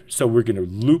removed. So we're going to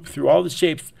loop through all the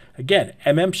shapes. Again,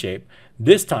 shape.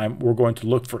 This time, we're going to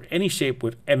look for any shape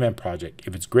with Project.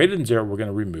 If it's greater than 0, we're going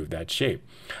to remove that shape.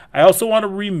 I also want to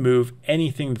remove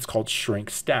anything that's called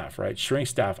shrink staff, right? Shrink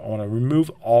staff, I want to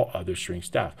remove all other shrink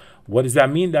staff. What does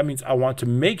that mean? That means I want to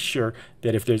make sure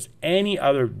that if there's any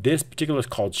other, this particular is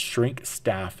called shrink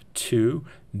staff 2.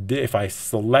 If I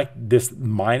select this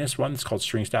 -1, it's called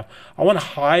shrink staff, I want to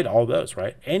hide all those,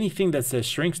 right? Anything that says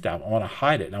shrink staff, I want to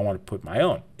hide it, and I want to put my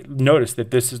own. Notice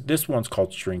that this one's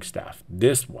called shrink staff.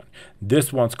 This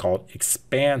one's called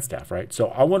expand staff, right? So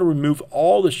I want to remove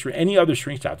all the any other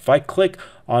shrink staff. If I click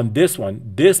on this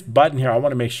one, this button here, I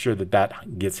want to make sure that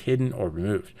that gets hidden or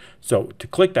removed. So to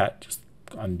click that, just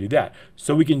undo that.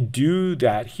 So we can do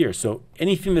that here. So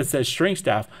anything that says shrink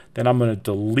staff, then I'm going to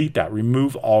delete that,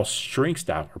 remove all shrink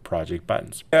staff or project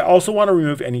buttons. I also want to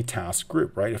remove any task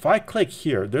group, right? If I click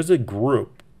here, there's a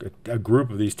group a group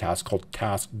of these tasks called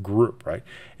task group, right?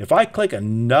 If I click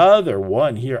another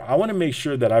one here, I want to make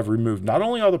sure that I've removed not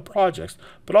only all the projects,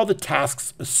 but all the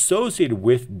tasks associated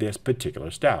with this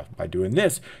particular staff. By doing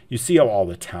this, you see how all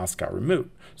the tasks got removed.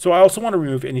 So I also want to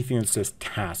remove anything that says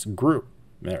task group.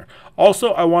 There.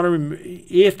 Also, I want to remove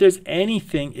if there's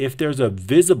anything, if there's a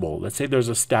visible, let's say there's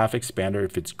a staff expander,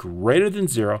 if it's greater than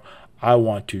 0, I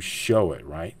want to show it,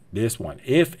 right? This one.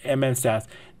 If MN staff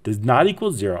does not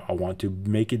equal 0, I want to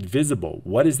make it visible.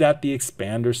 What is that? The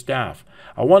expander staff.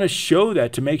 I want to show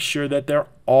that to make sure that they're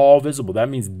all visible. That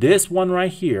means this one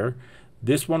right here,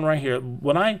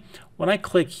 when I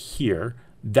click here,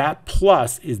 that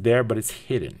plus is there, but it's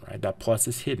hidden, right? That plus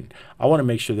is hidden. I want to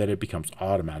make sure that it becomes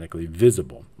automatically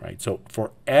visible, right? So for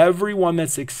every one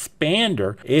that's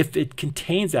expander, if it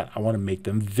contains that, I want to make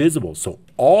them visible. So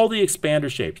all the expander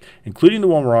shapes, including the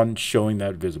one we're on, showing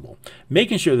that visible,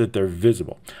 making sure that they're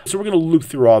visible. So we're going to loop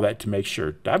through all that to make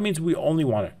sure. That means we only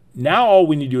want it. Now all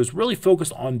we need to do is really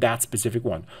focus on that specific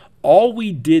one. All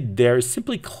we did there is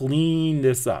simply clean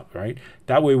this up, right?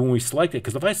 That way when we select it,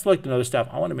 because if I select another staff,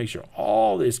 I want to make sure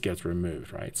all this gets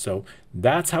removed, right? So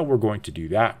that's how we're going to do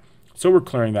that. So we're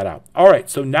clearing that out. All right,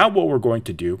 so now what we're going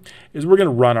to do is we're going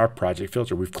to run our project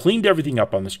filter. We've cleaned everything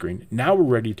up on the screen. Now we're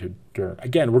ready to,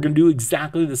 again, we're going to do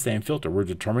exactly the same filter. We're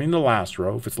determining the last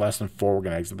row. If it's less than 4, we're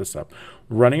going to exit this up.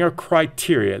 We're running our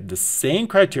criteria, the same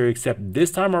criteria, except this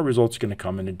time our results are going to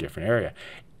come in a different area.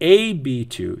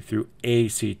 AB2 through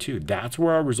AC2. That's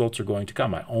where our results are going to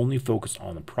come. I only focused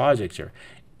on the projects here.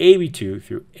 AB2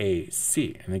 through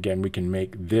AC. And again, we can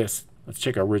make this. Let's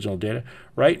check our original data,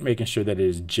 right? Making sure that it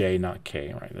is J, not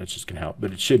K, right? That's just going to help,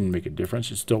 but it shouldn't make a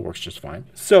difference. It still works just fine.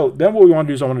 So then what we want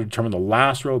to do is I want to determine the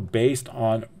last row based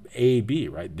on AB,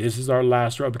 right? This is our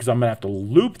last row because I'm going to have to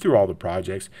loop through all the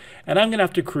projects and I'm going to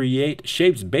have to create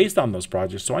shapes based on those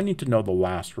projects. So I need to know the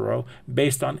last row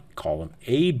based on column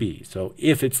AB. So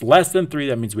if it's less than 3,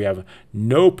 that means we have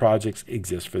no projects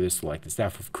exist for this selected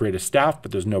staff. We've created a staff,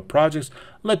 but there's no projects.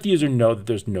 Let the user know that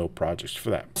there's no projects for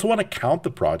that. So I want to count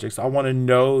the projects. I want to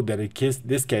know that in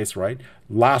this case, right,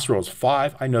 last row is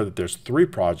 5. I know that there's 3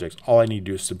 projects. All I need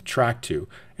to do is subtract 2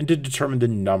 and to determine the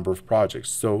number of projects.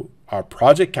 So our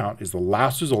project count is the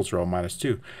last results row minus 2.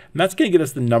 And that's going to get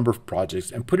us the number of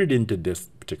projects and put it into this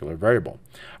particular variable.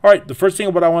 All right, the first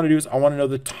thing what I want to do is I want to know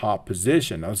the top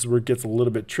position. Now, this is where it gets a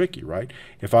little bit tricky, right?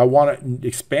 If I want to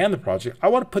expand the project, I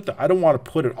want to put I don't want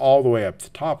to put it all the way up to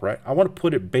the top, right? I want to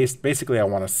put it basically I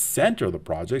want to center the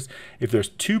projects. If there's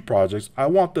 2 projects, I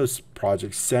want those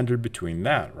projects centered between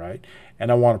that, right?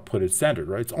 And I want to put it centered,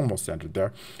 right? It's almost centered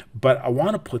there. But I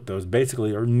want to put those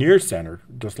basically or near center,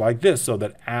 just like this, so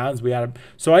that as we add,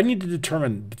 so I need to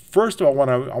determine, first of all,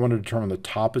 I want to determine the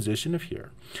top position of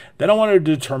here. Then I want to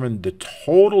determine the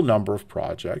total number of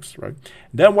projects, right?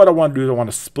 Then what I want to do is I want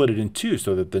to split it in 2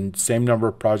 so that the same number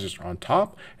of projects are on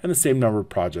top and the same number of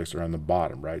projects are on the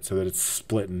bottom, right? So that it's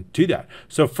split into that.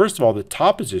 So first of all, the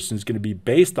top position is going to be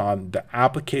based on the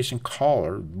application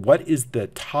caller. What is the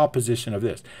top position of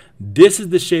this? This is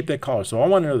the shape that caller. So I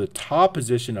want to know the top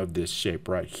position of this shape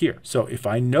right here. So if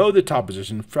I know the top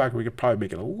position, in fact, we could probably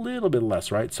make it a little bit less,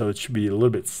 right? So it should be a little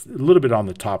bit on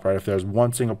the top, right? If there's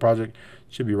one single project,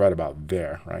 it should be right about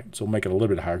there, right? So we'll make it a little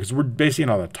bit higher because we're basing it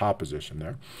on the top position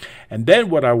there. And then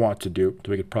what I want to do,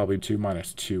 so we could probably do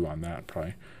minus 2 on that,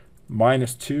 probably.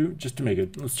 Minus 2, just to make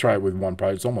it, let's try it with one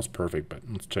project. It's almost perfect, but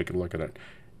let's take a look at it.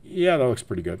 Yeah, that looks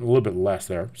pretty good. A little bit less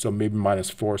there. So maybe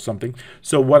minus 4 or something.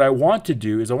 So what I want to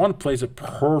do is I want to place it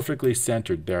perfectly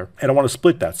centered there. And I want to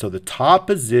split that. So the top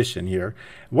position here,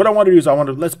 what I want to do is I want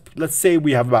to, let's say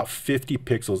we have about 50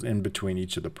 pixels in between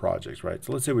each of the projects, right?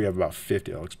 So let's say we have about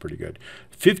 50. That looks pretty good.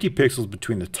 50 pixels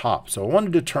between the top. So I want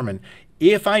to determine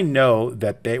if I know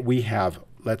that we have,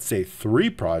 let's say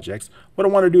 3 projects, what I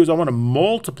want to do is I want to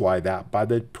multiply that by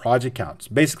the project counts,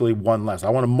 basically 1 less. I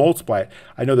want to multiply it.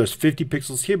 I know there's 50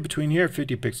 pixels here, between here,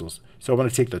 50 pixels. So I'm going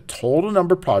to take the total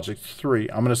number of projects, 3.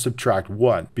 I'm going to subtract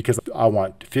 1 because I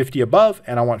want 50 above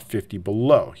and I want 50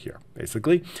 below here,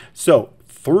 basically. So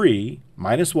 3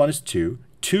 minus 1 is 2.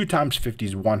 2 times 50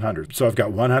 is 100. So I've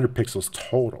got 100 pixels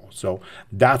total. So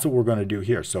that's what we're going to do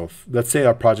here. So let's say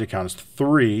our project count is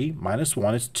 3 minus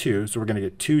 1 is 2. So we're going to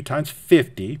get 2 times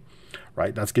 50,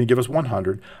 right? That's going to give us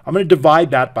 100. I'm going to divide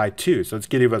that by 2. So it's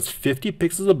going to give us 50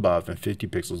 pixels above and 50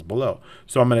 pixels below.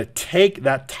 So I'm going to take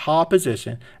that top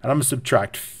position and I'm going to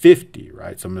subtract 50,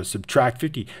 right? So I'm going to subtract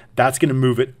 50. That's going to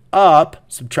move it up.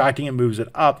 Subtracting it moves it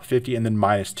up 50 and then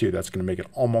minus 2. That's going to make it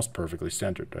almost perfectly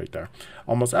centered right there.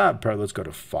 Almost, let's go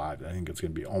to 5. I think it's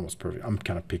going to be almost perfect. I'm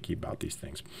kind of picky about these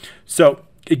things. So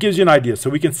it gives you an idea. So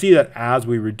we can see that as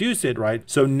we reduce it, right?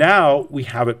 So now we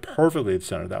have it perfectly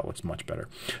centered. That looks much better.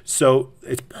 So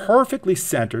it's perfectly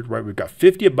centered, right? We've got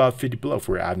 50 above, 50 below. If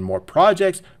we're adding more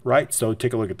projects, right? So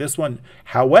take a look at this one.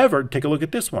 However, take a look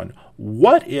at this one.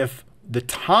 What if the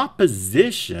top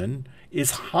position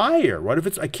is higher? What if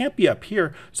it's, I can't be up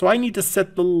here, so I need to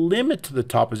set the limit to the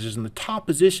top position. The top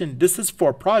position, this is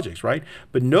for projects, right?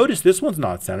 But notice this one's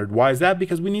not centered. Why is that?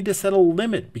 Because we need to set a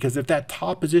limit, because if that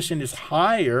top position is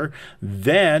higher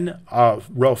than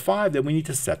row 5, then we need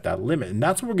to set that limit. And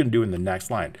that's what we're going to do in the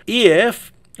next line.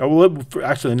 If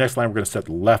actually, the next line, we're going to set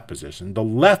the left position. The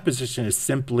left position is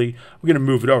simply, we're going to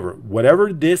move it over.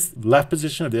 Whatever this left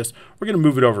position of this, we're going to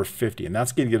move it over 50, and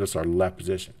that's going to get us our left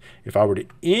position. If I were to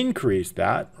increase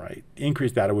that, right,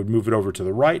 it would move it over to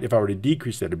the right. If I were to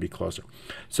decrease it, it'd be closer.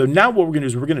 So now what we're going to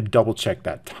do is we're going to double check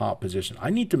that top position.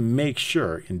 I need to make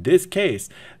sure in this case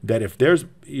that if there's,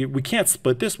 we can't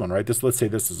split this one, right? Let's say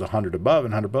this is 100 above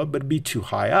and 100 above, but it'd be too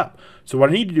high up. So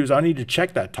what I need to do is I need to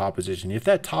check that top position. If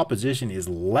that top position is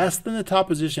less than the top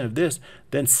position of this,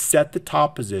 then set the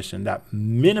top position, that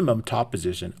minimum top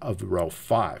position of row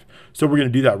 5. So we're going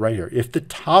to do that right here. If the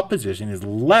top position is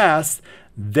less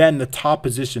than the top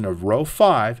position of row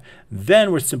 5,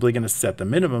 then we're simply going to set the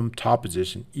minimum top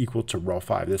position equal to row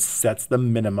 5. This sets the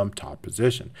minimum top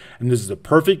position. And this is a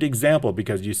perfect example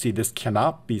because you see this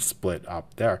cannot be split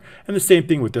up there. And the same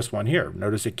thing with this one here.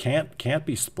 Notice it can't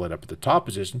be split up at the top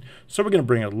position, so we're going to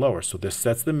bring it lower. So this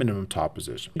sets the minimum top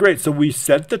position. Great, so we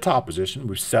set the top position,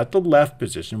 we've set the left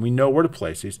position, we know where to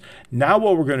place these. Now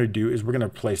what we're going to do is we're going to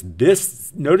place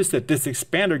this. Notice that this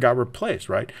expander got replaced,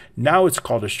 right? Now it's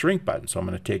called a shrink button. So I'm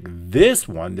going to take this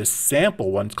one, this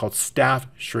sample one, it's called staff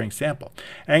shrink sample.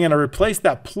 And I'm going to replace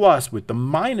that plus with the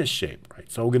minus shape,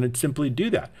 right? So we're going to simply do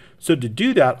that. So to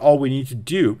do that, all we need to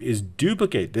do is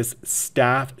duplicate this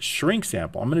staff shrink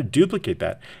sample. I'm going to duplicate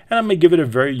that, and I'm going to give it a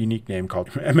very unique name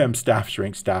called staff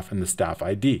shrink staff and the staff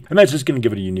ID. And that's just going to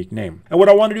give it a unique name. And what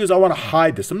I want to do is I want to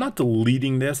hide this. I'm not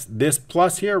deleting this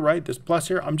plus here, right? This plus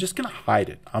here, I'm just going to hide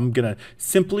it. I'm going to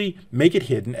simply make it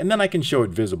hidden, and then I can show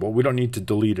it visible. We don't need to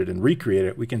delete it and recreate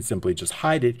it. We can simply just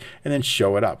hide it and then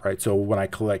show it up, right? So when I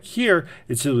click here,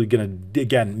 it's really going to,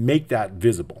 again, make that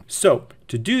visible. So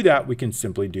to do that, we can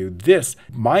simply do this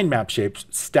mind map shapes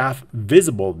staff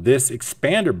visible, this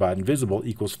expander button visible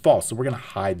equals false. So we're going to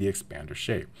hide the expander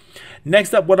shape.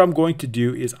 Next up, what I'm going to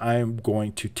do is I'm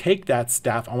going to take that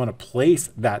staff. I want to place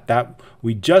that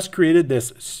we just created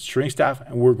this shrink staff,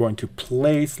 and we're going to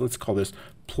place, let's call this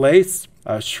place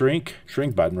shrink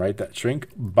button, right? That shrink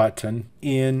button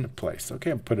in place.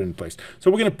 Okay, put it in place.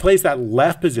 So we're going to place that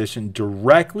left position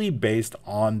directly based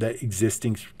on the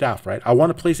existing staff, right? I want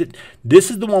to place it,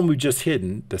 this is the one we've just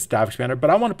hidden, the staff expander,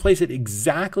 but I want to place it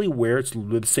exactly where it's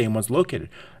the same one's located,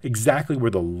 exactly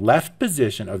where the left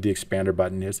position of the expander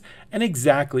button is, and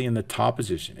exactly in the top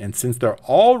position. And since they're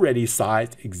already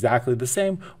sized exactly the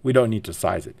same, we don't need to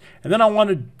size it. And then I want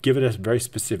to give it a very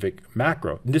specific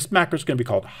macro. And this macro is going to be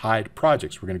called hide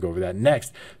projects. We're going to go over that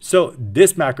next. So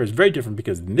this macro is very different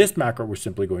because in this macro, we're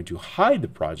simply going to hide the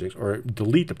projects or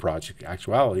delete the project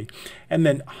actuality and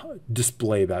then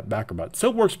display that macro button. So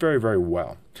it works very, very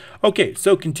well. Okay,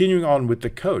 so continuing on with the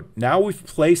code. Now we've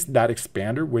placed that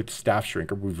expander with staff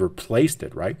shrinker. We've replaced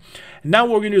it, right? And now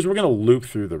what we're going to do is we're going to loop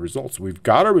through the results. We've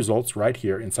got our results right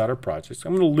here inside our projects.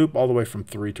 I'm going to loop all the way from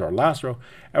 3 to our last row.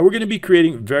 And we're going to be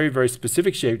creating very, very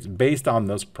specific shapes based on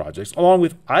those projects, along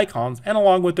with icons and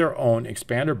along with their own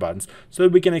expander buttons, so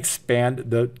that we can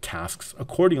expand the tasks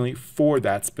accordingly for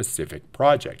that specific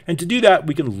project. And to do that,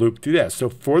 we can loop through this. So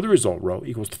for the result row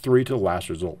equals 3 to the last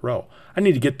result row. I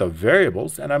need to get the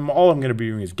variables, and all I'm going to be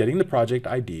doing is getting the project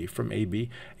ID from AB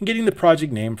and getting the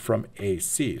project name from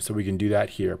AC. So we can do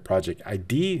that here, project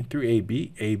ID through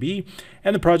AB,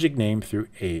 and the project name through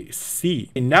AC.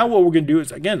 And now what we're going to do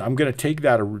is, again, I'm going to take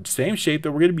that same shape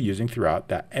that we're going to be using throughout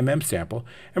that sample,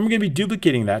 and we're going to be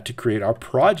duplicating that to create our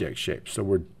project shape. So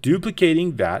we're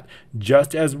duplicating that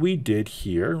just as we did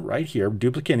here, right here,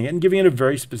 duplicating it and giving it a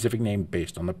very specific name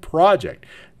based on the project.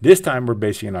 This time we're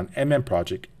basing it on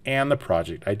project and the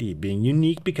project ID, being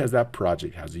unique because that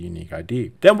project has a unique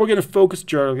ID. Then we're going to focus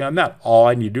generally on that. All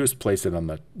I need to do is place it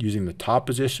on using the top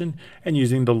position and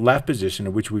using the left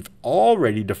position, which we've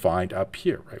already defined up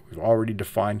here, right? We've already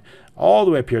defined all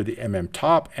the way up here, the MM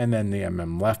top and then the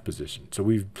MM left position. So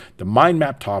the mind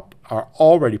map top are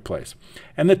already placed.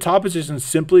 And the top position is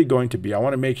simply going to be, I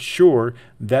want to make sure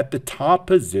that the top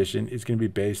position is going to be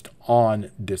based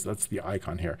on this. That's the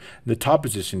icon here. The top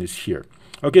position is here.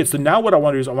 Okay, so now what I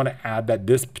want to do is I want to add that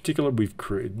this particular, we've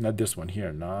created, not this one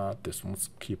here, not this one. Let's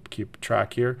keep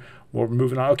track here. We're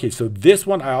moving on. Okay, so this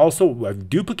one, I've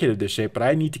duplicated this shape, but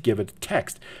I need to give it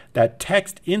text. That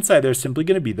text inside there is simply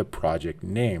going to be the project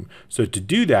name. So to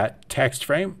do that, text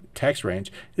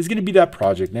range is going to be that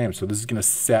project name. So this is going to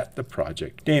set the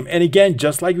project name. And again,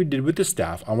 just like we did with the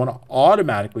staff, I want to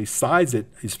automatically size it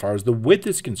as far as the width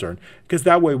is concerned, because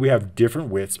that way we have different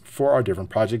widths for our different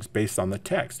projects based on the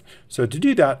text. So to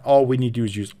do that, all we need to do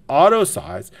is use auto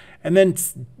size and then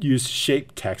use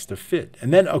shape text to fit.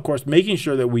 And then of course, making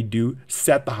sure that we do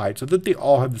set the height so that they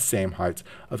all have the same heights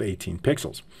of 18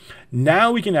 pixels.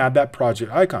 Now we can add that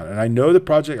project icon. And I know the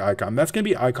project icon, that's going to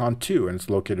be icon 2, and it's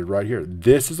located right here.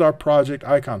 This is our project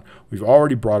icon. We've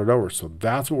already brought it over, so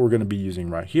that's what we're going to be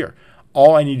using right here.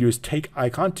 All I need to do is take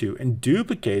icon 2 and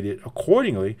duplicate it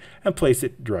accordingly and place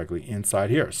it directly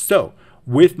inside here. So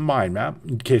with mind map,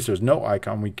 in case there's no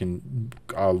icon, we can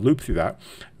loop through that,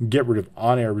 get rid of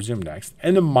on air, resume next.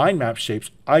 And the mind map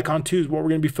shapes, icon 2 is what we're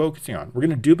going to be focusing on. We're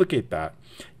going to duplicate that,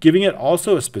 giving it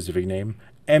also a specific name,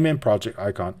 MM project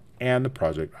icon, and the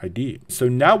project ID. So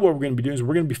now what we're going to be doing is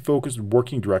we're going to be focused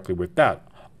working directly with that.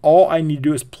 All I need to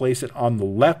do is place it on the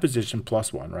left position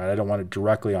 +1, right? I don't want it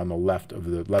directly on the left of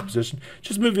the left position,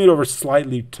 just moving it over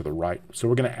slightly to the right. So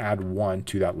we're going to add 1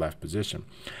 to that left position.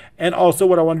 And also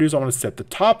what I want to do is I want to set the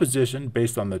top position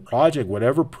based on the project,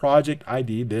 whatever project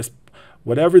ID,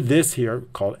 whatever this here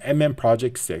called MM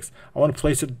project 6, I want to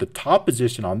place it at the top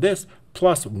position on this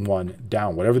 +1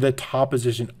 down, whatever the top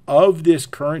position of this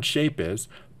current shape is,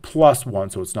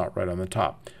 +1, so it's not right on the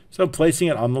top. So I'm placing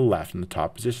it on the left in the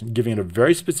top position, giving it a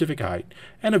very specific height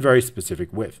and a very specific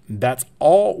width. That's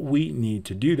all we need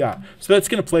to do that. So that's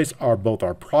going to place both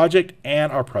our project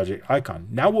and our project icon.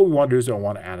 Now what we want to do is I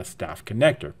want to add a staff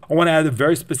connector. I want to add a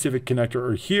very specific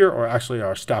connector here, or actually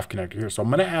our staff connector here. So I'm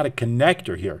going to add a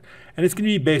connector here, and it's going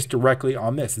to be based directly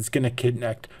on this. It's going to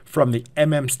connect from the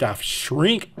MM staff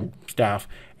shrink staff,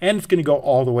 and it's going to go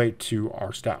all the way to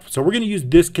our staff. So we're going to use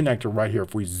this connector right here.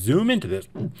 If we zoom into this,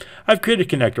 I've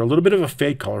created a connector, a little bit of a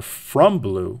fade color from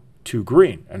blue to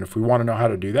green. And if we want to know how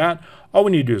to do that, all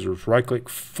we need to do is right click,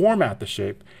 format the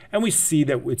shape, and we see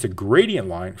that it's a gradient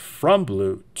line from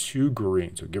blue to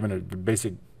green. So given a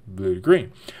basic blue to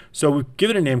green. So we've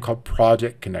given a name called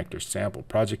project connector sample.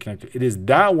 Project connector. It is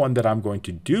that one that I'm going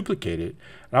to duplicate it.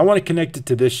 And I want to connect it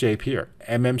to this shape here,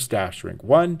 MM staff shrink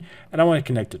 1, and I want to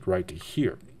connect it right to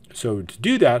here. So to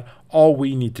do that, all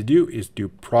we need to do is do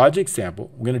project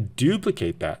sample. We're going to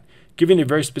duplicate that, giving it a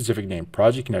very specific name,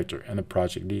 project connector, and the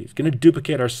project ID. It's going to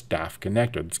duplicate our staff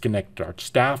connector. Let's connect our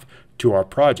staff to our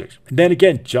projects. And then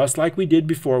again, just like we did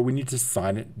before, we need to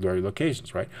assign it very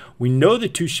locations, right? We know the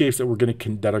two shapes that are going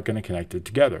to connect it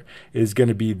together. It is going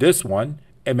to be this one,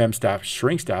 MM staff,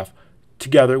 shrink staff,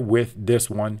 together with this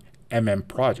one, MM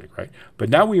project, right? But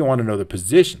now we want to know the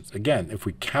positions. Again, if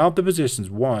we count the positions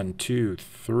 1, 2,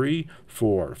 3,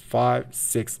 4, 5,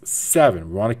 6, 7,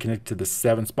 we want to connect to the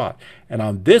 7th spot. And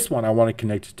on this one, I want to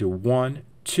connect it to 1,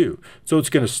 2. So it's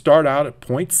going to start out at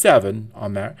 0.7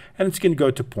 on that, and it's going to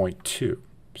go to 0.2.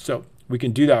 So we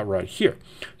can do that right here.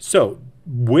 So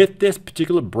with this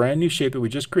particular brand new shape that we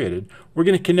just created, we're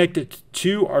going to connect it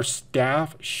to our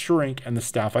staff shrink and the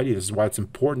staff ID. This is why it's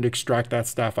important to extract that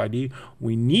staff ID.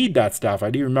 We need that staff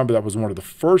ID. Remember, that was one of the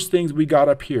first things we got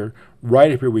up here.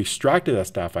 Right up here, we extracted that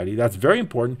staff ID. That's very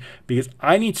important because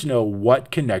I need to know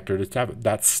what connector to tap it.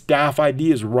 That staff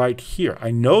ID is right here. I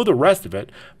know the rest of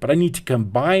it, but I need to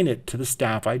combine it to the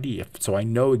staff ID so I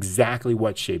know exactly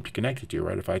what shape to connect it to,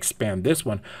 right? If I expand this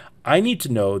one, I need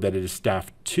to know that it is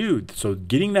staff 2. So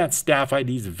getting that staff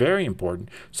ID is very important.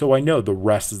 So I know the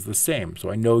rest is the same. So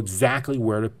I know exactly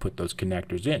where to put those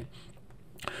connectors in.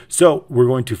 So we're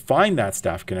going to find that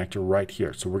staff connector right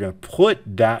here. So we're going to put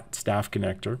that staff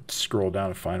connector, scroll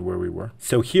down and find where we were.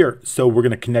 So here, so we're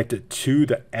going to connect it to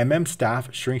the MM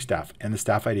staff, shrink staff, and the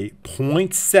staff ID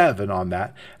 0.7 on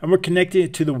that. And we're connecting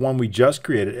it to the one we just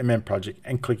created, MM project,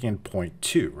 and clicking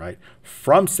 0.2, right?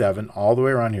 From 7 all the way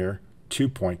around here,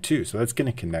 2.2. So that's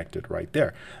going to connect it right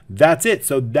there. That's it.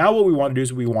 So now what we want to do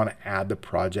is we want to add the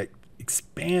project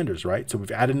expanders, right? So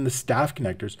we've added in the staff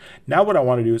connectors. Now what I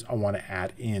want to do is I want to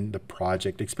add in the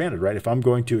project expanded, right? If I'm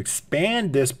going to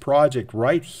expand this project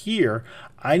right here,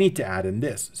 I need to add in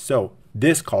this. So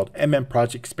this called MM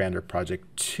Project Expander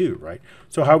Project 2, right?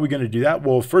 So how are we going to do that?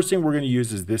 Well, first thing we're going to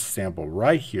use is this sample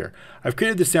right here. I've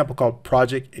created this sample called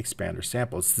Project Expander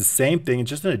Sample. It's the same thing,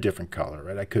 just in a different color,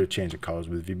 right? I could have changed the colors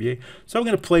with VBA. So I'm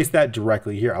going to place that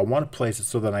directly here. I want to place it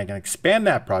so that I can expand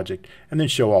that project and then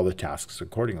show all the tasks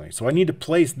accordingly. So I need to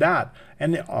place that,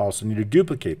 and I also need to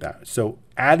duplicate that. So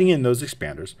adding in those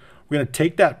expanders, we're going to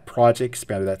take that project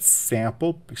expander, that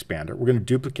sample expander, we're going to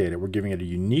duplicate it. We're giving it a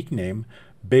unique name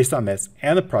based on this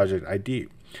and the project ID.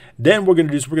 Then we're going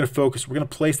to do is we're going to focus, we're going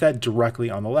to place that directly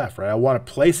on the left, right? I want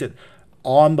to place it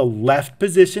on the left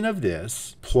position of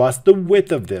this, plus the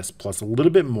width of this, plus a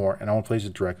little bit more, and I want to place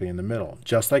it directly in the middle,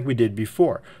 just like we did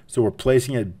before. So we're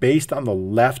placing it based on the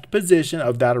left position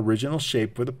of that original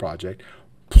shape for the project,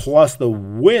 plus the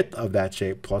width of that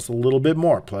shape, plus a little bit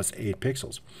more, plus 8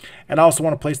 pixels. And I also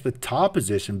want to place the top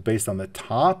position based on the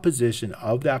top position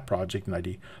of that project and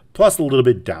ID, plus a little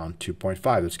bit down, 2.5.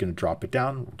 That's going to drop it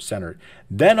down, center it.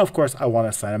 Then, of course, I want to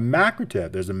assign a macro to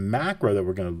that. There's a macro that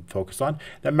we're going to focus on.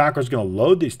 That macro is going to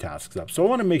load these tasks up. So I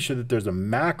want to make sure that there's a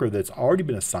macro that's already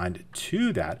been assigned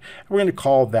to that. And we're going to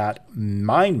call that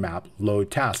mind map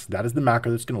load tasks. That is the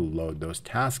macro that's going to load those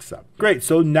tasks up. Great.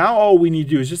 So now all we need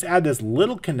to do is just add this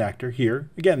little connector here.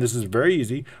 Again, this is very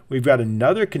easy. We've got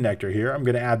another connector here. I'm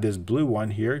going to add this blue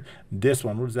one here. This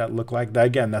one, what does that look like? That,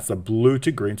 again, that's a blue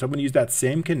to green. So I'm going to use that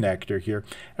same connector here,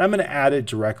 and I'm going to add it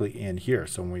directly in here.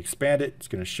 So when we expand it, it's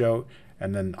going to show,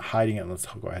 and then hiding it, let's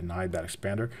go ahead and hide that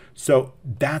expander. So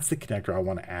that's the connector I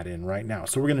want to add in right now.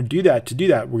 So we're going to do that. To do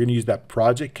that, we're going to use that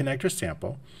project connector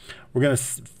sample. We're going to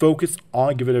focus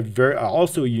on, give it a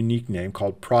also a unique name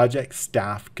called Project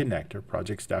Staff Connector,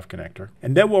 Project Staff Connector.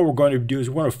 And then what we're going to do is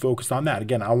we're going to focus on that.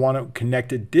 Again, I want to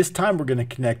connect it. This time we're going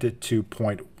to connect it to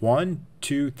point 1,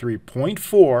 2, 3, point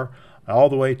 4, all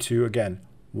the way to, again,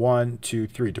 1, 2,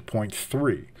 3 to point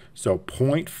 3. So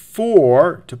point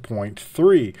 4 to point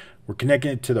 3. We're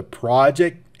connecting it to the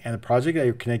project, and the project that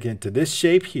you're connecting it to this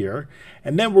shape here,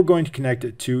 and then we're going to connect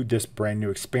it to this brand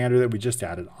new expander that we just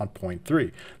added on point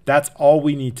 3. That's all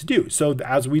we need to do. So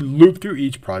as we loop through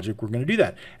each project, we're going to do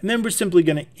that. And then we're simply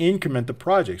going to increment the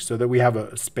project so that we have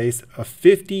a space, a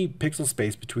 50 pixel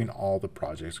space between all the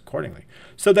projects accordingly.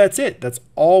 So that's it. That's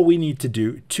all we need to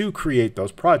do to create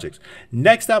those projects.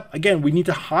 Next up, again, we need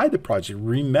to hide the project.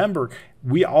 Remember,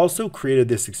 we also created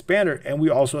this expander, and we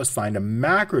also assigned a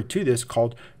macro to this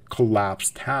called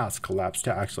collapse task.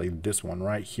 Actually, this one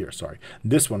right here, sorry.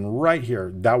 This one right here,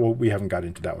 that one, we haven't got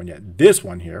into that one yet. This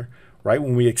one here, right,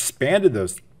 when we expanded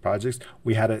those projects,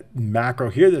 we had a macro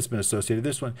here that's been associated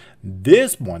with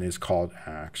this one is called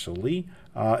actually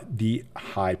the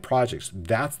hide projects.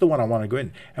 That's the one I want to go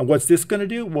in. And what's this going to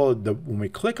do? Well, when we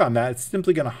click on that, it's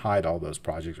simply going to hide all those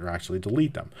projects or actually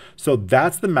delete them. So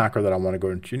that's the macro that I want to go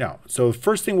into now. So the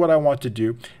first thing what I want to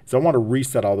do is I want to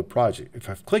reset all the projects. If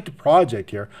I've clicked a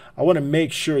project here, I want to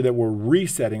make sure that we're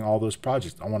resetting all those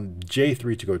projects. I want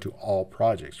J3 to go to all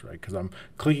projects, right? Because I'm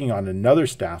clicking on another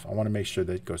staff. I want to make sure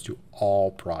that it goes to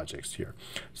all projects here.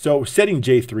 So setting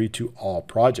J3 to all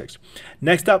projects.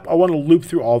 Next up, I want to loop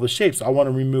through all the shapes. I want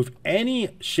to remove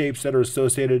any shapes that are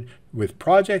associated with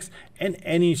projects and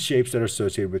any shapes that are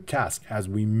associated with tasks. As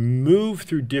we move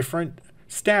through different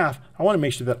staff, I want to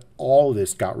make sure that all of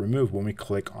this got removed when we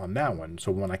click on that one.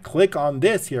 So when I click on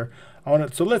this here,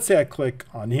 so let's say I click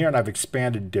on here and I've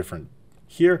expanded different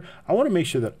here. I want to make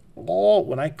sure that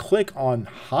when I click on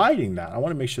hiding that, I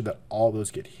want to make sure that all those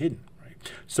get hidden.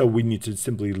 So we need to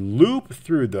simply loop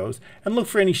through those and look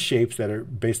for any shapes that are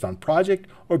based on project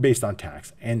or based on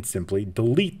task and simply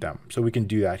delete them. So we can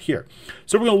do that here.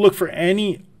 So we're going to look for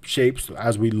any shapes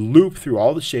as we loop through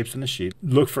all the shapes in the sheet.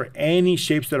 Look for any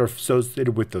shapes that are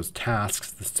associated with those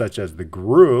tasks, such as the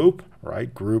group,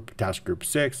 right? Group, task group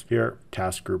 6 here,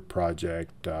 task group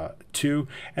project 2,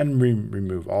 and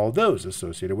remove all of those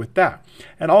associated with that.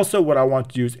 And also what I want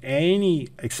to do is any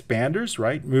expanders,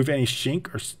 right? Move any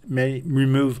shrink or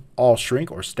remove all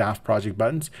shrink or staff project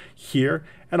buttons here.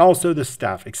 And also the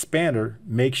staff expander,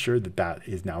 make sure that that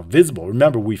is now visible.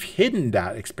 Remember, we've hidden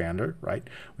that expander, right?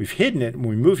 We've hidden it. When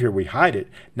we move here, we hide it.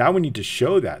 Now we need to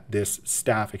show that this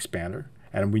staff expander,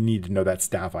 and we need to know that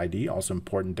staff ID, also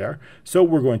important there. So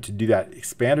we're going to do that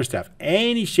expander staff.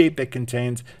 Any shape that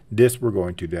contains this, we're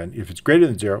going to then, if it's greater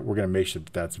than 0, we're going to make sure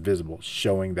that that's visible,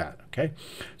 showing that, okay?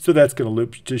 So that's going to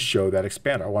loop to show that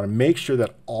expander. I want to make sure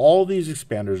that all these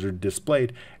expanders are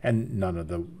displayed and none of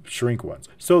the shrink ones.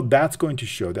 So that's going to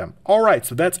show them. All right,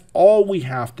 so that's all we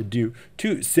have to do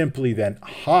to simply then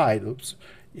hide,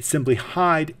 simply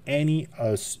hide any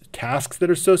tasks that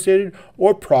are associated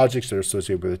or projects that are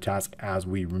associated with a task as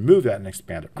we remove that and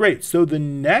expand it. Great. So the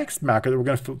next macro that we're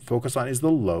going to focus on is the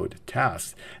load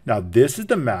tasks. Now this is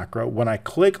the macro. When I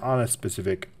click on a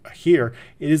specific here,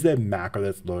 it is the macro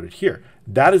that's loaded here.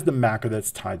 That is the macro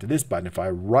that's tied to this button. If I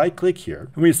right click here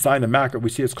and we assign the macro, we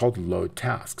see it's called load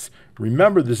tasks.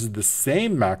 Remember, this is the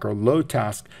same macro, load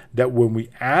task, that when we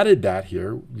added that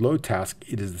here, load task,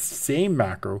 it is the same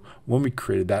macro when we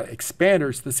created that expander.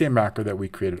 It's the same macro that we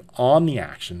created on the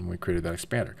action when we created that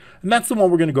expander. And that's the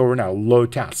one we're going to go over now,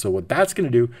 load tasks. So what that's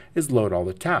going to do is load all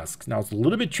the tasks. Now it's a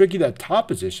little bit tricky, that top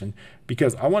position,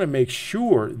 because I want to make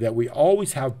sure that we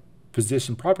always have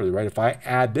position properly, right? If I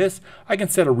add this, I can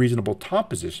set a reasonable top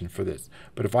position for this.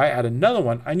 But if I add another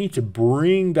one, I need to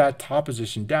bring that top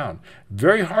position down.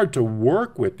 Very hard to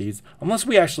work with these unless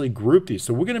we actually group these.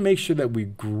 So we're going to make sure that we're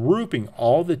grouping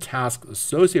all the tasks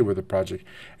associated with the project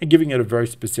and giving it a very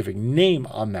specific name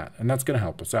on that. And that's going to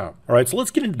help us out. All right, so let's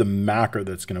get into the macro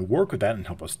that's going to work with that and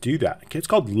help us do that. Okay, it's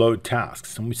called load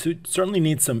tasks. And we certainly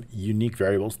need some unique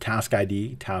variables: task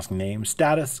ID, task name,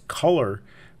 status, color,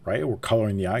 right? We're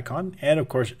coloring the icon, and of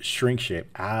course shrink shape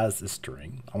as a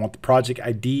string. I want the project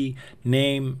ID,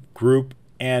 name, group,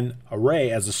 and array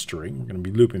as a string. We're going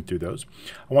to be looping through those.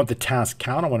 I want the task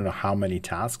count. I want to know how many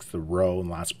tasks, the row and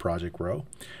last project row.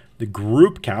 The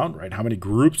group count, right? How many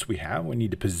groups we have. We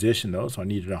need to position those, so I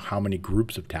need to know how many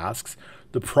groups of tasks.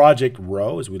 The project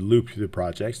row as we loop through the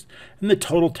projects, and the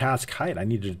total task height. I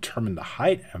need to determine the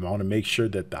height, and I want to make sure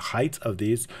that the heights of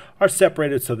these are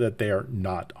separated so that they are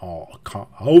not all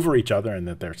over each other and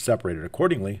that they're separated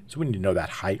accordingly. So we need to know that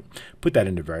height, put that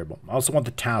into variable. I also want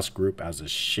the task group as a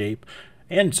shape.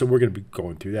 And so we're going to be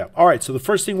going through that. All right, so the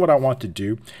first thing what I want to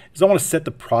do is I want to set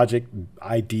the project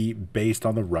ID based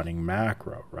on the running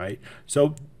macro, right?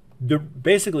 So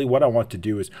basically what I want to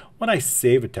do is when I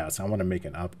save a task, I want to make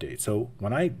an update. So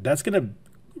that's going to,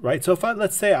 right? So if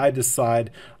let's say I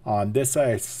decide on this,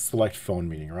 I select phone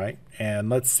meeting, right? And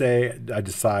let's say I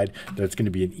decide that it's going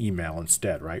to be an email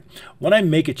instead, right? When I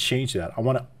make a change to that, I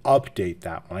want to update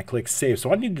that when I click save.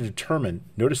 So I need to determine,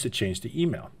 notice it changed to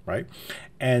email, right?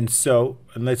 And so,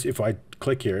 if I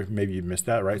click here, maybe you missed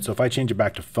that, right? So if I change it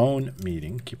back to phone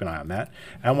meeting, keep an eye on that.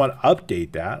 And I want to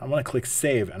update that. I want to click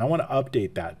save, and I want to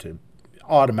update that to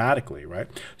automatically, right?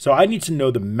 So I need to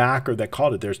know the macro that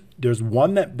called it. There's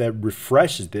one that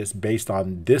refreshes this based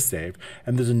on this save,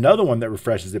 and there's another one that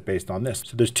refreshes it based on this.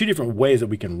 So there's two different ways that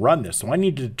we can run this. So I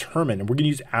need to determine, and we're going to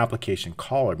use application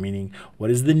caller, meaning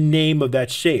what is the name of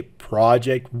that shape?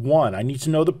 Project 1. I need to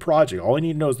know the project. All I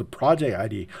need to know is the project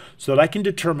ID so that I can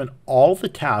determine all the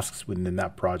tasks within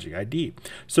that project ID.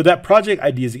 So that project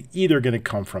ID is either going to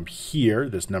come from here,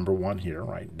 this number 1 here,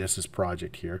 right? This is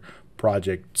project here.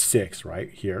 Project 6 right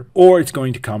here, or it's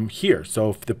going to come here. So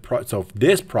if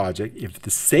this project, if the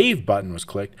save button was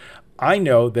clicked, I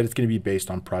know that it's going to be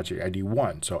based on project ID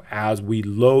 1. So as we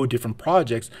load different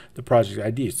projects, the project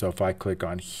ID. So if I click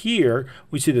on here,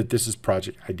 we see that this is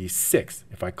project ID 6.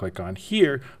 If I click on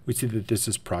here, we see that this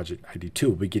is project ID 2.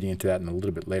 We'll be getting into that in a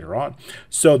little bit later on.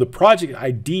 So the project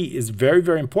ID is very,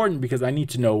 very important because I need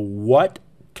to know what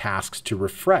tasks to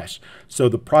refresh. So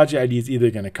the project ID is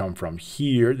either going to come from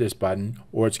here, this button,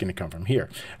 or it's going to come from here.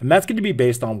 And that's going to be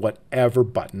based on whatever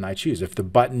button I choose. If the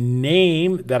button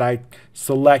name that I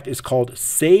select is called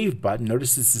save button,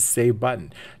 notice this is save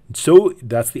button. So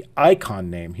that's the icon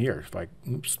name here. If I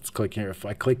click here, if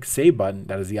I click save button,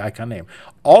 that is the icon name.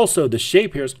 Also, the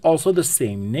shape here is also the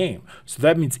same name. So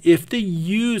that means if the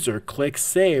user clicks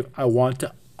save, I want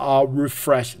to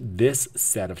refresh this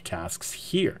set of tasks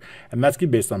here. And that's going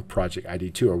to be based on project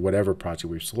ID 2 or whatever project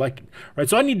we've selected. Right?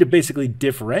 So I need to basically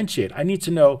differentiate. I need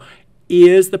to know,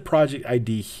 is the project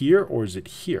ID here or is it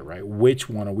here, right? Which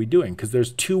one are we doing? Because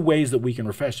there's two ways that we can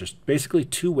refresh. There's basically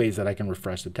two ways that I can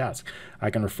refresh the task. I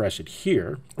can refresh it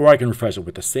here, or I can refresh it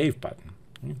with the save button.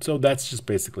 So that's just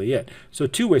basically it. So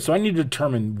two ways. So I need to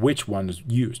determine which one is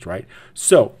used, right?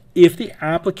 So if the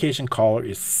application caller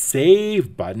is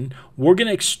save button, we're going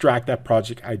to extract that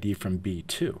project ID from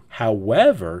B2.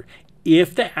 However,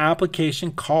 if the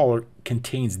application caller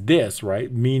contains this,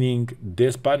 right, meaning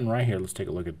this button right here, let's take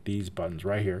a look at these buttons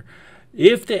right here.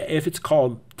 If it's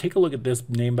called, take a look at this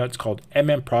name button, it's called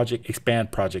MM Project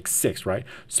Expand Project 6, right?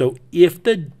 So if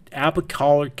the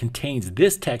color contains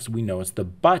this text, we know it's the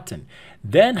button.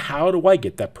 Then how do I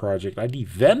get that project ID?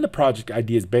 Then the project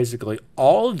ID is basically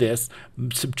all of this,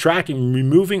 subtracting,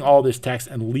 removing all this text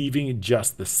and leaving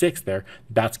just the 6 there.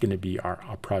 That's going to be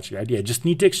our project ID. I just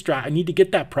need to extract, I need to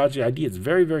get that project ID. It's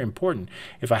very, very important.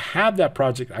 If I have that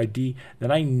project ID,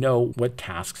 then I know what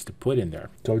tasks to put in there.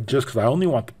 So just because I only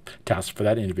want the task for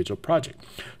that individual project.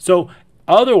 So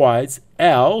otherwise,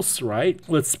 else, right?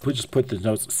 Let's just put the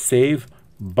notes, save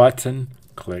button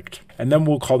clicked. And then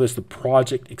we'll call this the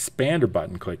project expander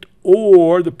button clicked,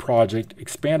 or the project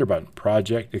expander button,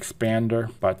 project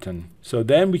expander button. So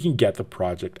then we can get the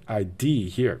project ID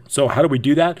here. So how do we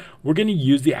do that? We're going to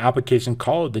use the application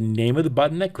call, the name of the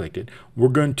button that clicked it. We're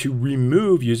going to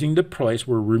remove, using the place,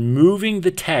 we're removing the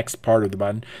text part of the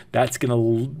button. That's going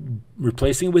to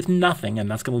replacing it with nothing, and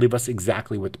that's going to leave us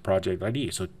exactly with the project ID.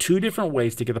 So 2 different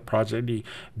ways to get the project ID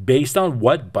based on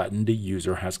what button the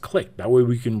user has clicked. That way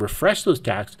we can refresh those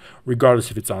tasks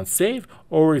regardless if it's on save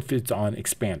or if it's on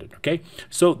expanded. Okay,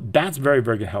 so that's very,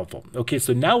 very helpful. Okay,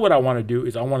 so now what I want to do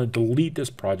is I want to delete this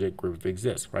project group if it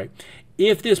exists, right?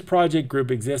 If this project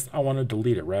group exists, I want to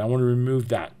delete it, right? I want to remove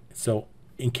that. So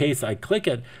in case I click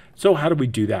it, so how do we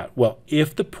do that? Well,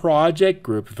 if the project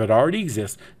group, if it already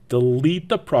exists, delete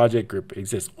the project group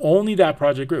exists. Only that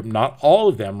project group, not all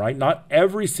of them, right? Not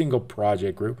every single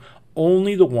project group,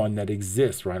 only the one that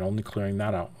exists, right? Only clearing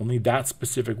that out, only that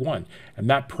specific one. And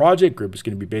that project group is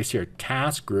going to be based here,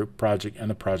 task group, project, and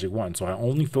the project one. So I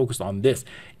only focus on this.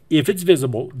 If it's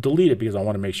visible, delete it because I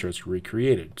want to make sure it's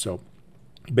recreated. So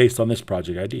based on this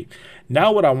project ID.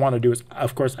 Now what I want to do is,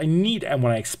 of course, and when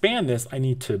I expand this, I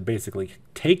need to basically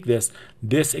take this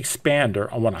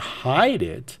expander, I want to hide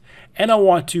it, and I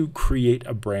want to create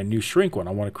a brand new shrink one.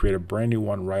 I want to create a brand new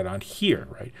one right on here,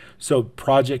 right? So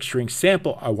project shrink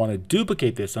sample, I want to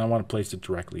duplicate this and I want to place it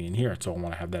directly in here. So I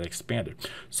want to have that expanded.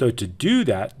 So to do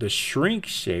that, the shrink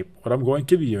shape, what I'm going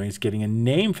to be doing is getting a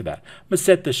name for that. I'm going to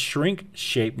set the shrink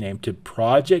shape name to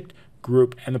project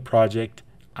group and the project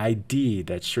ID,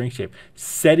 that shrink shape,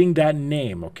 setting that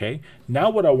name. Okay, now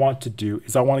what I want to do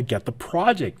is I want to get the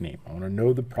project name. I want to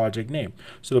know the project name.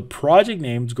 So the project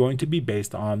name is going to be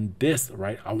based on this,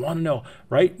 right? I want to know,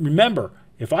 right? Remember,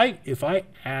 if I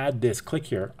add this, click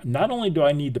here, not only do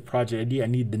I need the project ID, I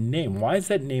need the name. Why is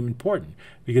that name important?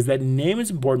 Because that name is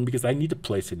important because I need to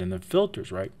place it in the filters,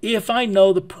 right? If I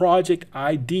know the project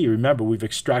ID, remember we've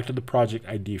extracted the project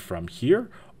ID from here,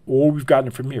 or we've gotten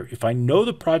it from here. If I know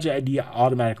the project ID, I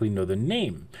automatically know the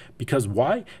name. Because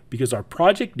why? Because our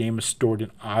project name is stored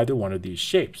in either one of these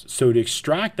shapes. So to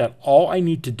extract that, all I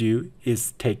need to do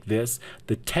is take this,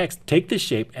 the text, take the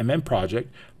shape,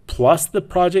 project, plus the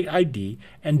project ID,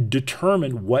 and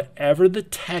determine whatever the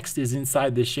text is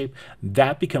inside this shape,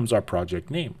 that becomes our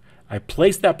project name. I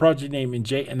place that project name in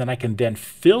J, and then I can then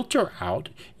filter out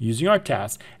using our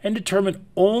tasks and determine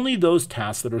only those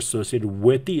tasks that are associated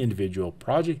with the individual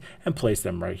project and place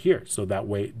them right here. So that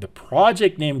way the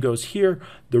project name goes here,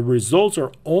 the results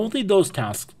are only those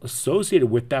tasks associated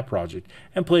with that project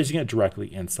and placing it directly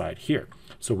inside here.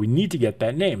 So we need to get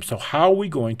that name. So how are we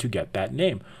going to get that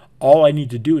name? All I need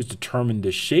to do is determine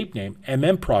the shape name,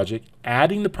 project,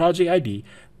 adding the project ID,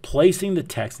 placing the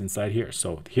text inside here.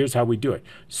 So here's how we do it.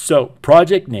 So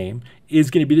project name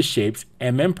is going to be the shapes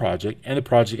project and the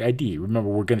project ID. Remember,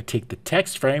 we're going to take the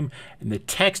text frame and the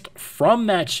text from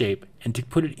that shape and to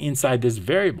put it inside this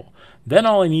variable. Then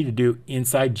all I need to do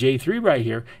inside J3 right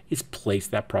here is place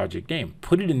that project name,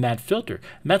 put it in that filter,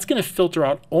 and that's going to filter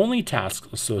out only tasks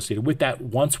associated with that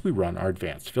once we run our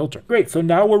advanced filter. Great, so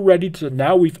now we're ready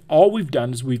to, all we've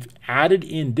done is we've added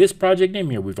in this project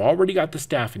name here, we've already got the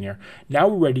staff in here, now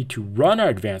we're ready to run our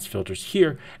advanced filters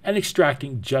here and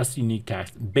extracting just unique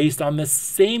tasks based on the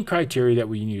same criteria that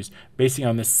we used, basing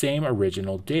on the same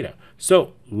original data.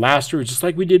 So last row, just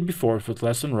like we did before with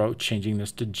lesson row, changing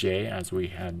this to J as we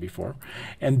had before.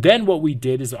 And then what we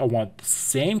did is I want the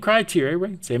same criteria,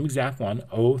 right? Same exact one,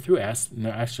 O through S.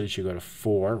 No, actually it should go to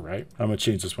 4, right? I'm gonna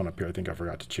change this one up here. I think I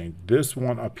forgot to change this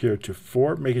one up here to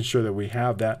 4, making sure that we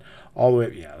have that all the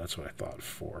way. Yeah, that's what I thought,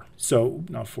 4. So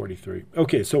now 43.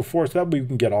 Okay, so 4, so that way we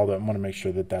can get all that. I wanna make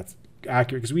sure that that's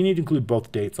accurate because we need to include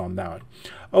both dates on that.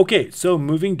 Okay, so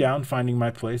moving down, finding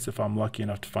my place if I'm lucky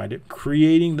enough to find it,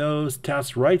 creating those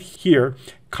tasks right here,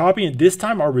 copying it. This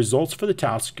time our results for the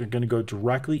task are going to go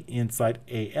directly inside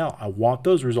AL. I want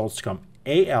those results to come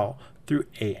AL through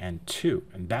AN2,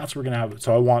 and that's where we're going to have it.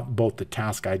 So I want both the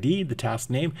task ID, the task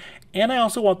name, and I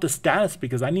also want the status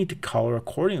because I need to color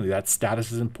accordingly. That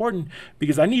status is important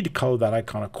because I need to color that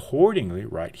icon accordingly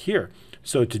right here.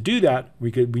 So to do that,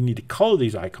 we need to color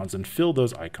these icons and fill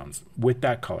those icons with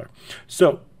that color.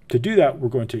 So to do that, we're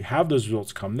going to have those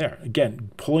results come there. Again,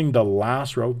 pulling the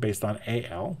last row based on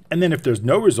AL. And then if there's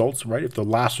no results, right, if the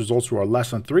last results were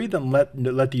less than 3, then let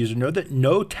the user know that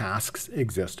no tasks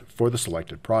exist for the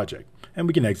selected project. And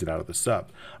we can exit out of the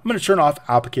sub. I'm going to turn off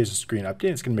application screen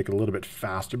update. It's going to make it a little bit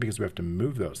faster because we have to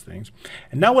move those things.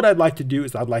 And now what I'd like to do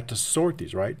is I'd like to sort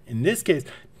these, right? In this case,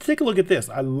 take a look at this.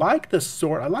 I like the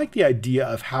sort. I like the idea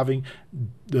of having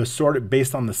the sorted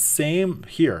based on the same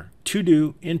here: to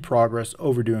do, in progress,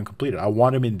 overdue, and completed. I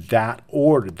want them in that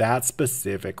order, that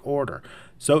specific order.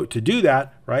 So to do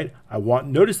that, right,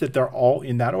 notice that they're all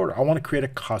in that order. I want to create a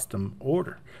custom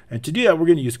order. And to do that, we're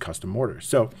going to use custom order.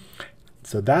 So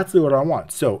that's the order I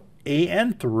want. So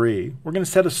AN3, we're going to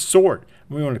set a sort.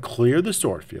 We want to clear the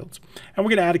sort fields. And we're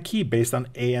going to add a key based on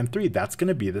AN3. That's going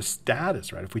to be the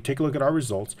status, right? If we take a look at our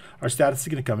results, our status is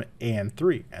going to come in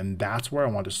AN3. And that's where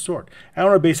I want to sort. And I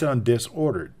want to base it on this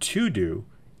order: to do,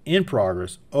 in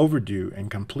progress, overdue, and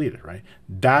completed, right?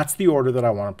 That's the order that I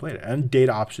want to play it. And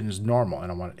data option is normal,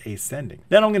 and I want it ascending.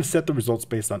 Then I'm going to set the results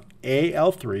based on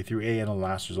AL3 through AN in the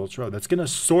last results row. That's going to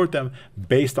sort them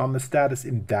based on the status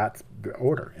in that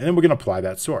order. And then we're going to apply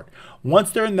that sort.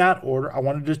 Once they're in that order, I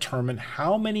want to determine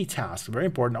how many tasks. Very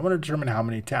important. I want to determine how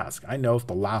many tasks. I know if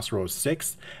the last row is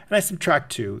 6 and I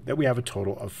subtract 2, that we have a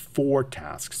total of 4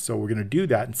 tasks. So we're going to do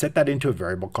that and set that into a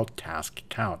variable called task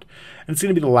count. And it's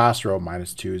going to be the last row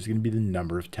minus 2 is going to be the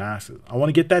number of tasks. I want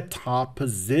to get that top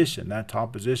position,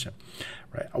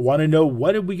 right? I want to know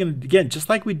what are we going to, again, just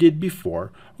like we did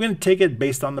before, we're going to take it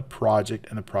based on the project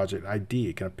and the project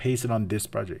ID. Going to paste it on this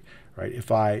project, right?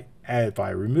 If I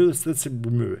remove this, let's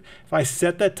remove it. If I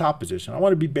set that top position, I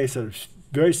want to be based on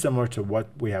very similar to what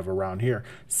we have around here,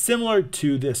 similar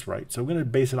to this, right? So I'm going to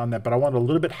base it on that, but I want it a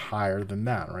little bit higher than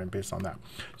that, right? Based on that.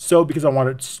 So because I want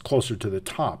it closer to the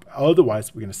top.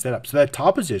 Otherwise, we're going to set up. So that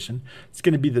top position, it's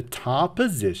going to be the top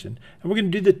position, and we're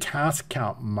going to do the task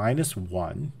count minus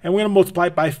 1, and we're going to multiply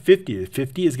it by 50.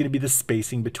 50 is going to be the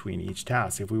spacing between each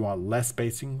task. If we want less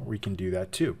spacing, we can do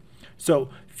that too. So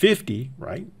 50,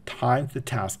 right, times the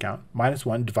task count minus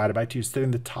 1 divided by 2,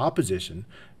 setting the top position,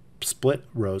 split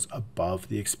rows above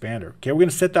the expander. Okay, we're going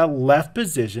to set that left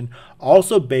position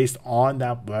also based on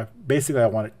that. Basically, I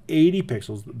wanted 80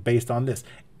 pixels based on this.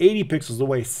 80 pixels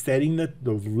away, setting the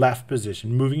left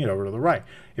position, moving it over to the right.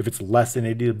 If it's less than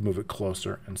 80, move it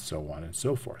closer, and so on and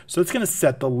so forth. So it's going to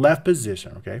set the left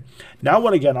position, okay? Now,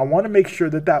 again, I want to make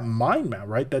sure that that mind map,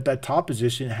 right, that top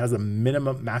position has a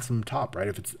minimum, maximum top, right?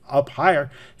 If it's up higher,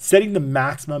 setting the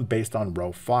maximum based on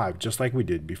row 5, just like we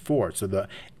did before. So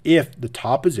if the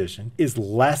top position is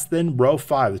less than row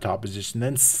 5, the top position,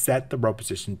 then set the row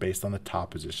position based on the top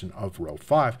position of row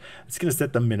 5. It's going to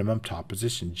set the minimum top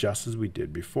position, just as we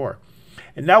did before.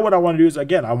 And now what I want to do is,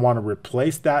 again, I want to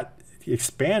replace that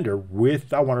expander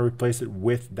with, I want to replace it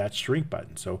with that shrink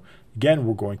button. So again,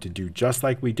 we're going to do just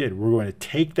like we did. We're going to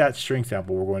take that shrink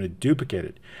sample, we're going to duplicate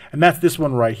it. And that's this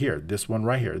one right here, this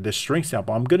shrink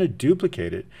sample. I'm going to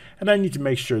duplicate it, and I need to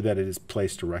make sure that it is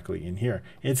placed directly in here.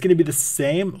 And it's going to be the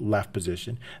same left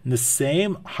position and the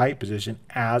same height position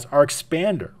as our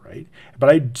expander, right? But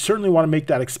I certainly want to make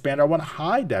that expander, I want to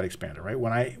hide that expander, right?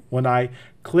 When I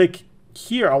click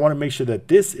here, I want to make sure that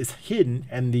this is hidden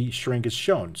and the shrink is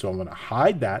shown. So I'm going to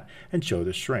hide that and show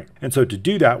the shrink. And so to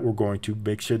do that, we're going to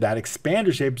make sure that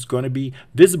expander shape is going to be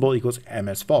visible equals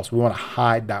MS false. We want to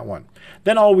hide that one.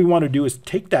 Then all we want to do is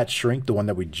take that shrink, the one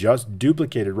that we just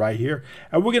duplicated right here,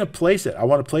 and we're going to place it. I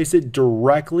want to place it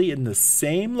directly in the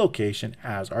same location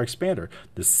as our expander,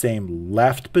 the same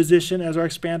left position as our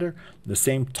expander, the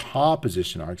same top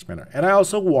position our expander. And I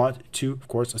also want to, of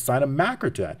course, assign a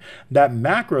macro to that. That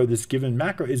macro, this given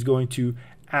macro, is going to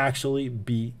actually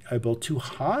be able to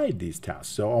hide these tasks.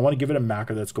 So I want to give it a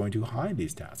macro that's going to hide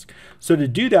these tasks. So to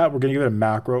do that, we're going to give it a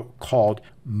macro called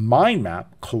mind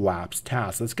map collapse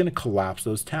tasks. That's going to collapse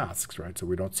those tasks, right? So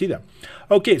we don't see them.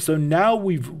 Okay, so now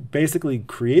we've basically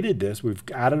created this. We've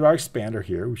added our expander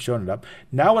here. We've shown it up.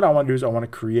 Now what I want to do is I want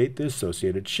to create the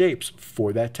associated shapes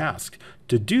for that task.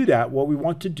 To do that, what we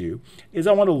want to do is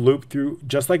I want to loop through,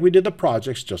 just like we did the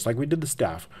projects, just like we did the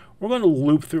staff, we're going to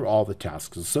loop through all the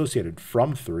tasks associated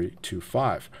from 3 to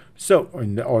 5. So,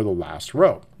 or the last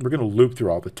row. We're going to loop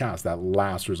through all the tasks, that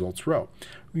last results row.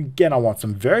 Again, I want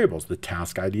some variables. The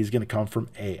task ID is going to come from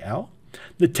AL.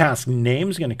 The task name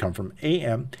is going to come from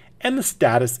AM. And the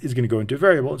status is going to go into a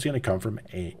variable. It's going to come from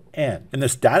AN. And the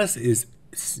status is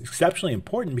exceptionally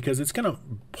important because it's going to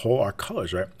pull our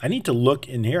colors, right? I need to look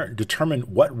in here and determine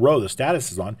what row the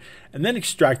status is on and then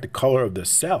extract the color of the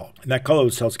cell. And that color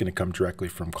of the cell is going to come directly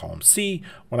from column C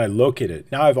when I locate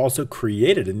it. Now I've also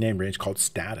created a name range called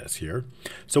status here.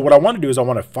 So what I want to do is I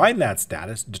want to find that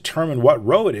status, determine what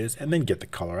row it is, and then get the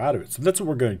color out of it. So that's what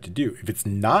we're going to do. If it's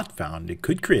not found, it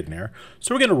could create an error.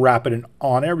 So we're going to wrap it in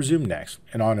on error, resume next,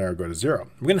 and on error go to 0.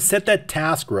 We're going to set that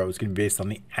task row. It's going to be based on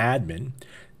the admin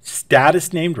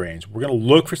status named range. We're going to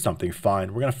look for something,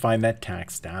 find. We're going to find that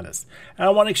task status. And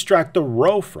I want to extract the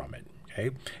row from it.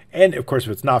 Okay. And of course,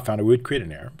 if it's not found, it would create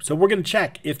an error. So we're going to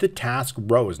check if the task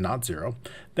row is not 0,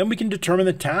 then we can determine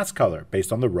the task color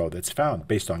based on the row that's found.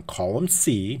 Based on column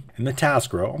C in the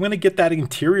task row, I'm going to get that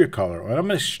interior color, and I'm going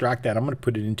to extract that. I'm going to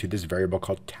put it into this variable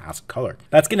called task color.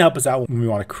 That's going to help us out when we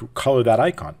want to color that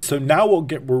icon. So now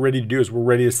what we're ready to do is we're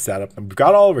ready to set up, and we've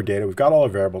got all of our data, we've got all our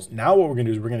variables. Now what we're going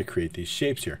to do is we're going to create these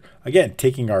shapes here. Again,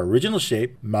 taking our original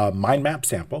shape, mind map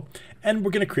sample, and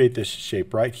we're going to create this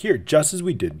shape right here, just as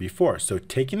we did before. So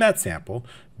taking that sample,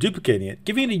 duplicating it,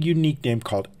 giving it a unique name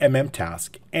called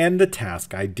task, and the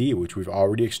task ID, which we've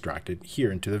already extracted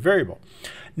here into the variable.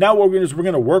 Now what we're going to do is we're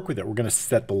going to work with it. We're going to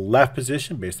set the left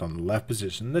position based on the left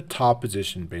position, the top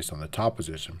position based on the top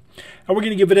position. And we're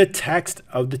going to give it a text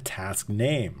of the task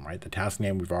name, right? The task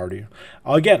name we've already,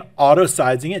 again,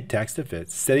 auto-sizing it, text if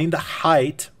it's, setting the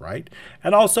height, right?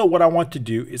 And also what I want to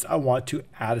do is I want to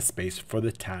add a space for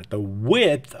the task. The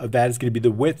width of that is going to be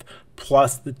the width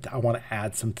plus I want to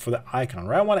add some for the icon,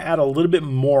 right? I want to add a little bit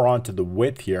more onto the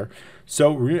width here.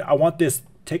 So I want this,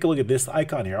 take a look at this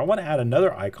icon here. I want to add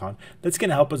another icon that's going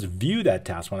to help us view that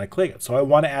task when I click it. So I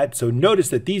want to add, so notice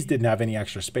that these didn't have any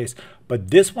extra space,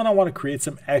 but this one I want to create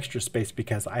some extra space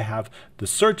because I have the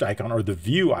search icon, or the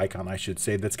view icon, I should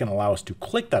say, that's going to allow us to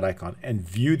click that icon and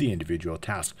view the individual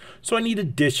task. So I need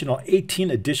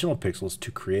 18 additional pixels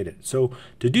to create it. So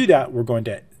to do that, we're going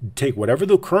to take whatever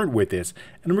the current width is,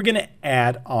 and we're going to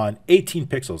add on 18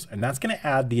 pixels, and that's going to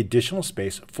add the additional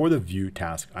space for the view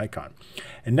task icon.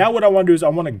 And now what I want to do is I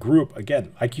want to group,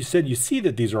 again, like you said, you see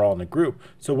that these are all in a group.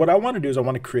 So what I want to do is I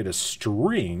want to create a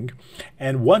string,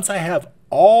 and once I have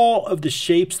all of the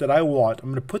shapes that I want, I'm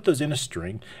going to put those in a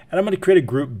string, and I'm going to create a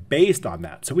group based on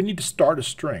that. So we need to start a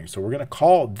string. So we're going to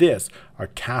call this our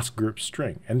task group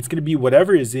string, and it's going to be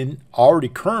whatever is already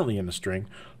currently in the string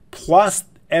plus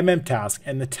task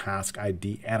and the task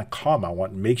ID and a comma. I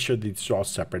want to make sure that these are all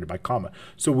separated by comma.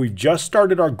 So we've just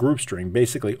started our group string.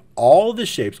 Basically, all the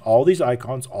shapes, all these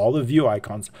icons, all the view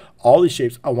icons, all these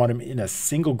shapes, I want them in a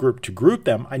single group. To group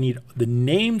them, I need the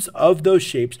names of those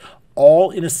shapes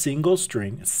all in a single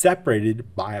string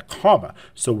separated by a comma.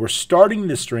 So we're starting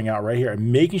this string out right here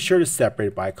and making sure to separate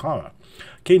it by a comma.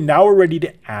 Okay, now we're ready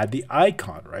to add the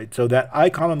icon, right? So that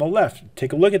icon on the left,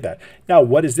 take a look at that. Now,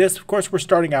 what is this? Of course, we're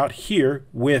starting out here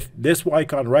with this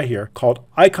icon right here called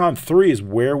icon 3 is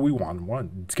where we want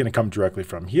one. It's going to come directly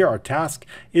from here. Our task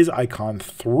is icon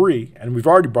 3, and we've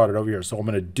already brought it over here. So I'm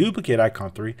going to duplicate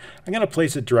icon 3. I'm going to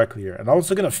place it directly here. And I'm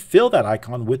also going to fill that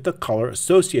icon with the color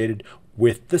associated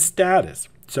with the status.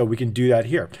 So we can do that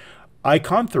here.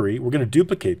 Icon 3, we're going to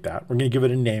duplicate that. We're going to give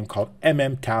it a name called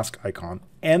task icon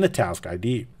and the task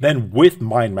ID. Then with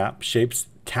mind map shapes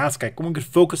task icon, we can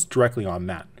focus directly on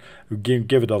that. We're going to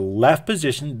give it a left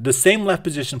position, the same left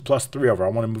position plus 3 over. I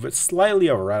want to move it slightly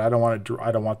over, right? I don't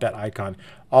want that icon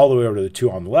all the way over to the 2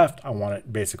 on the left. I want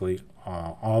it basically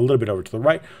a little bit over to the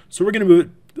right. So we're going to move it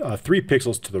 3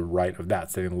 pixels to the right of that,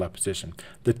 setting the left position.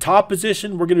 The top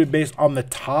position, we're going to be based on the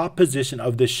top position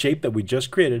of the shape that we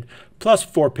just created, plus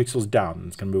 4 pixels down.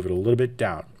 It's going to move it a little bit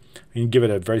down. You can give it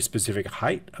a very specific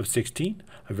height of 16,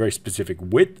 a very specific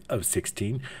width of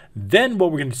 16. Then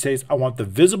what we're going to say is I want the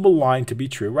visible line to be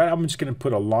true, right? I'm just going to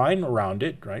put a line around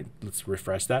it, right? Let's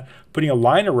refresh that. Putting a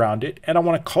line around it, and I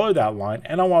want to color that line,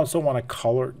 and I also want to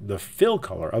color the fill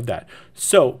color of that.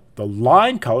 So the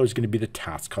line color is going to be the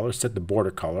task color, set the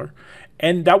border color.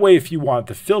 And that way, if you want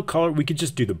the fill color, we could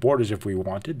just do the borders if we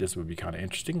wanted. This would be kind of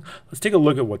interesting. Let's take a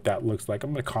look at what that looks like.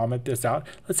 I'm going to comment this out.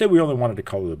 Let's say we only wanted to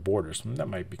color the borders. That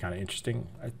might be kind of interesting,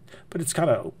 but it's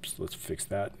kind of, oops, let's fix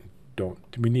that.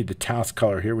 We need the task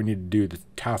color here. We need to do the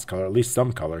task color, at least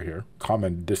some color here.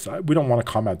 Comment this. We don't want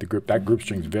to comment the group. That group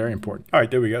string is very important. All right,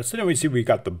 there we go. So then we see we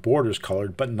got the borders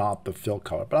colored, but not the fill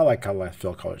color. But I like how that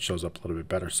fill color shows up a little bit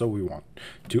better. So we want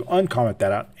to uncomment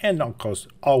that out. And of course,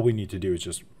 all we need to do is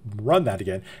just run that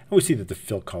again. And we see that the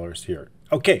fill color is here.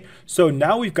 Okay, so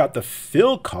now we've got the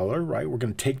fill color, right? We're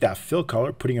going to take that fill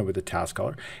color, putting it with the task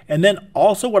color. And then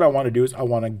also what I want to do is I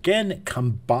want to again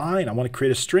combine, I want to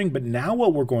create a string, but now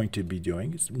what we're going to be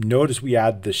doing is, notice we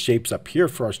add the shapes up here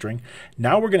for our string.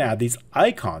 Now we're going to add these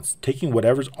icons, taking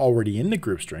whatever's already in the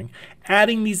group string,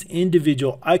 adding these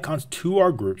individual icons to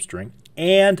our group string,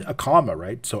 and a comma,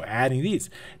 right? So adding these.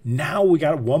 Now we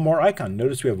got one more icon.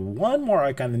 Notice we have one more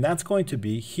icon, and that's going to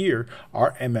be here,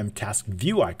 our task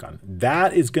view icon.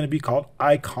 That is going to be called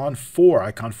icon 4.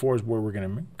 Icon 4 is where we're going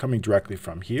to be coming directly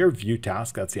from here. View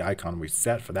task, that's the icon we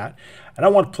set for that. And I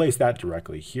want to place that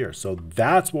directly here. So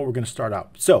that's what we're going to start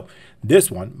out. So this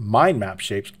one, mind map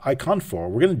shapes icon 4,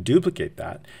 we're going to duplicate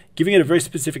that, giving it a very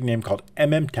specific name called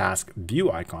task view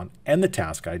icon and the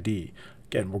task ID.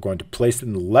 Again, we're going to place it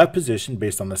in the left position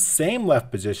based on the same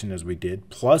left position as we did,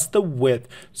 plus the width.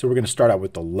 So we're going to start out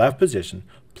with the left position,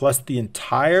 plus the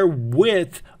entire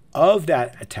width of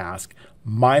that task,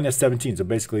 minus 17. So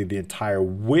basically the entire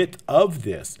width of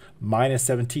this, minus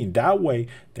 17. That way,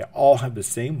 they all have the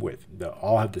same width. They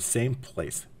all have the same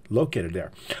place located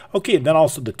there. Okay, and then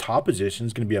also the top position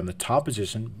is going to be on the top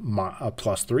position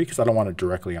plus 3, because I don't want it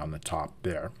directly on the top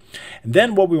there. And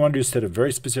then what we want to do is set a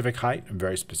very specific height and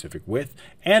very specific width.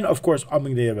 And of course, I'm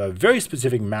going to have a very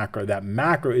specific macro. That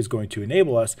macro is going to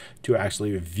enable us to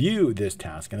actually view this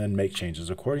task and then make changes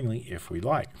accordingly if we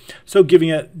like. So giving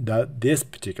it this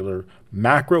particular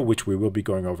macro, which we will be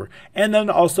going over. And then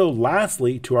also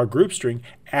lastly, to our group string,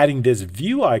 adding this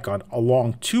view icon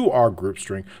along to our group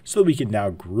string so we can now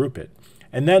group it.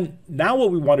 And then now what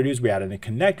we want to do is we add in a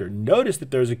connector. Notice that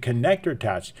there's a connector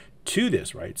attached to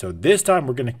this, right? So this time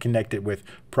we're going to connect it with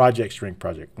project string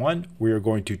project 1. We are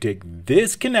going to take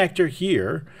this connector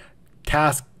here,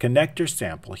 task connector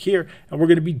sample here, and we're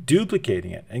going to be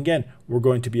duplicating it. And again, we're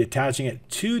going to be attaching it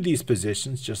to these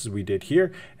positions just as we did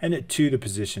here, and it to the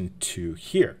position 2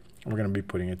 here. And we're going to be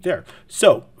putting it there.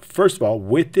 So first of all,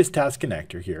 with this task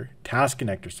connector here, task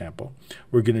connector sample,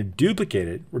 we're going to duplicate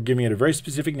it. We're giving it a very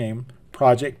specific name,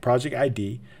 project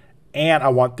ID, and I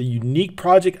want the unique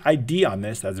project ID on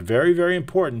this. That's very, very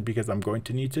important because I'm going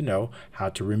to need to know how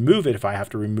to remove it if I have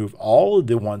to remove all of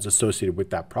the ones associated with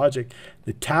that project,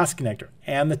 the task connector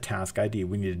and the task ID.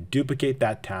 We need to duplicate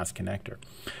that task connector.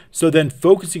 So then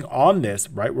focusing on this,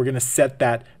 right, we're going to set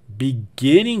that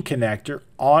beginning connector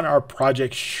on our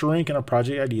project shrink and our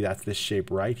project ID. That's this shape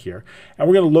right here. And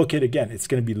we're going to locate again. It's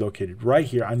going to be located right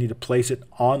here. I need to place it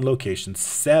on location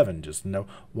 7. Just know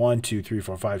 1, 2, 3,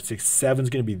 4, 5, 6, 7 is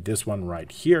going to be this one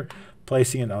right here.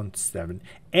 Placing it on 7.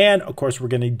 And of course, we're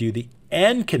going to do the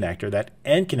end connector, that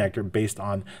end connector based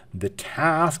on the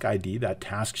task ID, that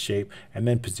task shape, and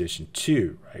then position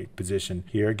 2, right? Position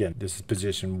here again, this is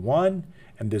position 1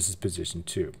 and this is position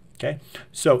 2. Okay,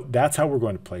 so that's how we're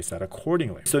going to place that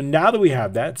accordingly. So now that we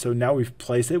have that, so now we've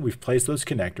placed it, we've placed those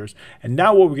connectors, and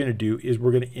now what we're going to do is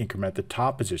we're going to increment the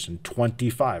top position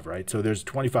 25, right? So there's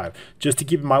 25. Just to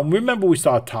keep in mind, remember we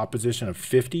saw a top position of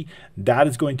 50. That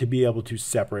is going to be able to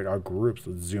separate our groups.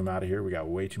 Let's zoom out of here. We got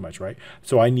way too much, right?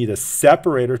 So I need a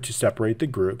separator to separate the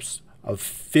groups of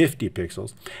 50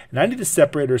 pixels, and I need the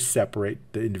separator to separate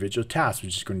the individual tasks,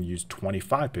 which is going to use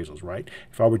 25 pixels, right?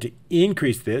 If I were to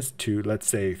increase this to, let's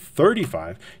say,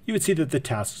 35, you would see that the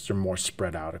tasks are more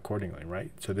spread out accordingly,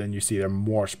 right? So then you see they're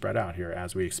more spread out here.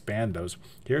 As we expand those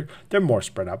here, they're more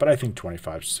spread out, but I think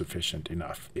 25 is sufficient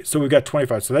enough. So we've got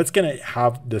 25, so that's going to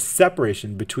have the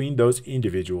separation between those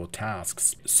individual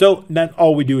tasks. So then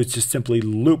all we do is just simply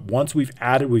loop. Once we've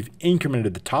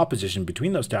incremented the top position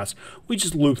between those tasks, we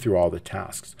just loop through all the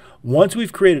tasks. Once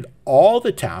we've created all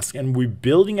the tasks and we're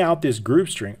building out this group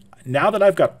string, now that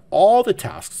I've got all the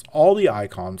tasks, all the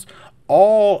icons,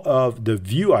 all of the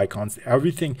view icons,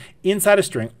 everything inside a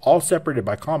string, all separated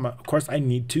by comma, of course, I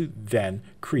need to then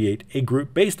create a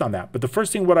group based on that. But the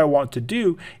first thing what I want to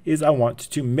do is I want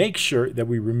to make sure that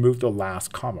we remove the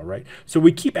last comma, right? So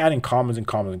we keep adding commas and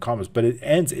commas and commas, but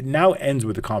it now ends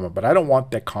with a comma, but I don't want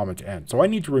that comma to end. So I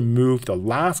need to remove the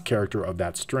last character of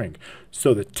that string.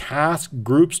 So the task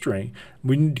group string,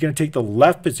 we're going to take the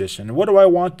left position. And what do I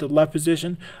want the left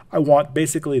position? I want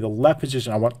basically the left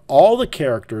position. I want all the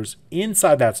characters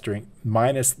inside that string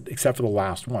minus except for the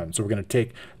last one. So we're going to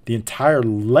take the entire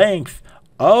length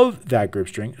of that group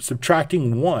string,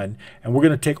 subtracting 1, and we're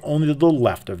going to take only the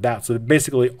left of that. So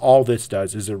basically all this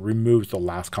does is it removes the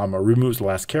last comma, removes the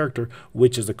last character,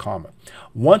 which is a comma.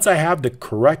 Once I have the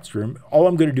correct string, all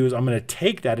I'm going to do is I'm going to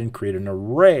take that and create an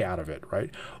array out of it, right?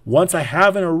 Once I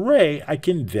have an array, I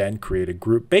can then create a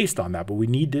group based on that, but we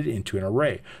need it into an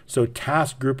array. So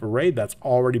task group array, that's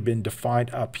already been defined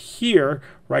up here,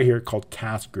 right here, called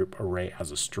task group array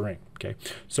as a string. Okay,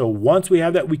 so once we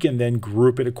have that, we can then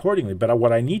group it accordingly. But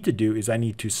what I need to do is I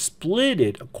need to split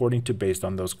it according to based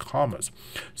on those commas.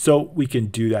 So we can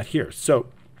do that here. So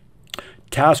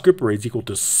task group array is equal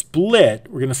to split.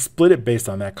 We're going to split it based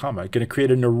on that comma. I'm going to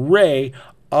create an array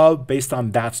of based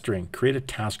on that string. Create a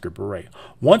task group array.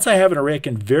 Once I have an array, I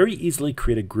can very easily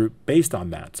create a group based on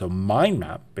that. So mind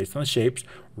map based on the shapes,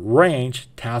 range,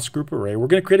 task group array. We're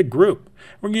going to create a group.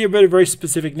 We're going to give it a very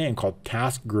specific name called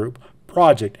task group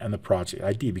project and the project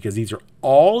ID, because these are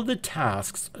all the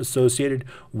tasks associated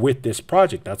with this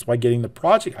project. That's why getting the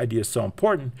project ID is so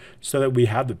important, so that we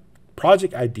have the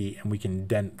project ID and we can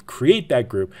then create that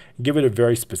group and give it a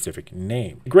very specific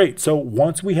name. Great. So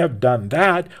once we have done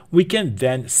that, we can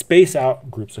then space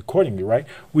out groups accordingly, right?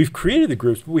 We've created the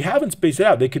groups, but we haven't spaced it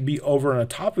out. They could be over and on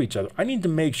top of each other. I need to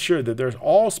make sure that they're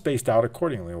all spaced out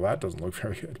accordingly. Well, that doesn't look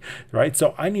very good, right?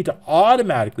 So I need to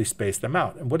automatically space them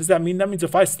out. And what does that mean? That means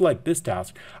if I select this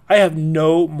task, I have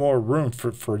no more room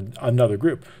for another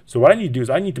group. So what I need to do is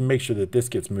I need to make sure that this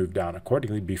gets moved down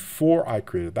accordingly before I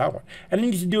created that one. And I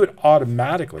need to do it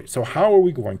automatically. So how are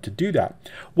we going to do that?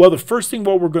 Well, the first thing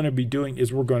what we're going to be doing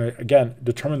is we're going to, again,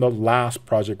 determine the last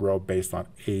project row based on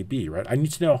AB, right? I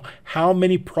need to know how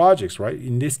many projects, right?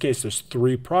 In this case, there's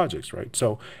 3 projects, right?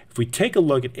 So if we take a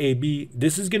look at AB,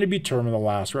 this is going to be determined the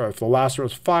last row. If the last row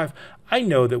is 5, I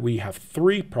know that we have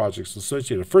 3 projects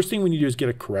associated. First thing we need to do is get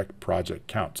a correct project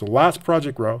count. So the last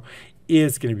project row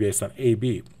is going to be based on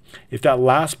AB. If that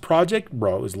last project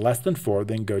row is less than 4,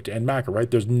 then go to end macro,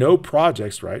 right? There's no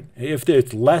projects, right? If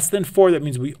it's less than 4, that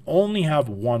means we only have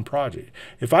 1 project.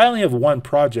 If I only have one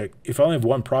project,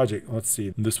 let's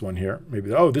see this one here,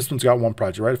 maybe, oh, this one's got 1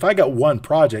 project, right? If I got 1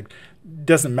 project,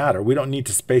 doesn't matter. We don't need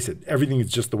to space it. Everything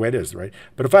is just the way it is, right?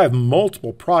 But if I have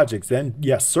multiple projects, then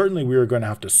yes, certainly we are going to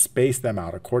have to space them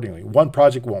out accordingly. 1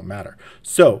 project won't matter.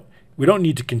 So we don't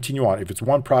need to continue on. If it's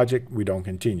 1 project, we don't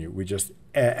continue. We just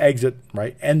exit,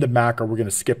 right? End the macro. We're going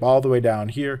to skip all the way down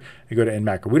here and go to end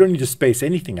macro. We don't need to space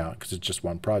anything out because it's just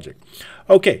 1 project.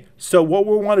 Okay, so what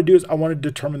we want to do is I want to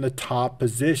determine the top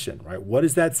position, right? What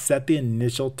is that? Set the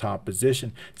initial top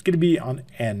position. It's going to be on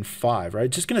N5, right?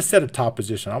 Just going to set a top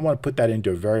position. I want to put that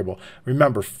into a variable.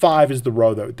 Remember, 5 is the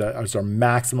row that is our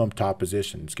maximum top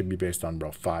position. It's going to be based on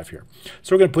row 5 here.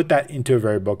 So we're going to put that into a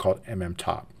variable called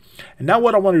mmTop. And now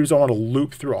what I want to do is I want to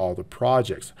loop through all the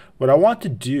projects. What I want to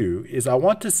do is I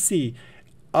want to see,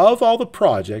 of all the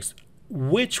projects,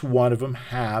 which one of them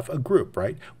have a group,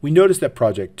 right? We notice that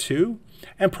project 2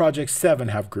 and project 7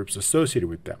 have groups associated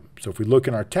with them. So if we look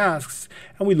in our tasks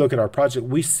and we look at our project,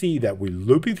 we see that we're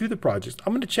looping through the projects.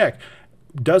 I'm going to check,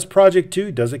 does project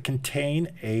 2, does it contain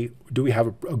do we have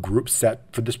a group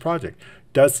set for this project?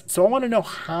 So I want to know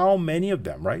how many of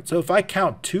them, right? So if I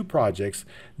count 2 projects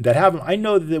that have them, I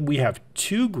know that we have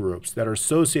 2 groups that are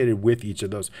associated with each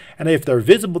of those. And if they're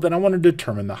visible, then I want to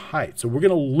determine the height. So we're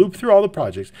going to loop through all the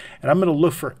projects, and I'm going to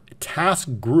look for task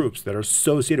groups that are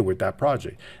associated with that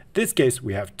project. In this case,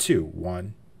 we have 2,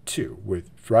 1, 2 with,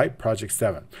 right, project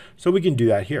 7. So we can do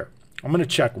that here. I'm going to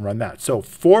check and run that. So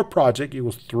 4 project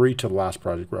equals 3 to the last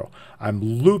project row. I'm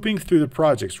looping through the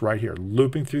projects right here,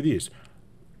 looping through these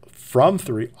from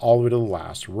 3 all the way to the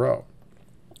last row.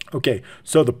 Okay,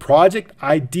 so the project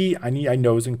ID I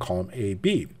know is in column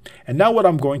AB. And now what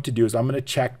I'm going to do is I'm going to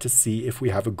check to see if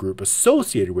we have a group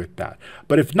associated with that.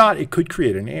 But if not, it could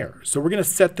create an error. So we're going to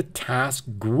set the task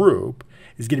group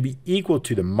is going to be equal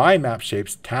to the MyMap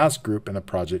shapes task group and the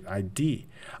project ID.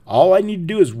 All I need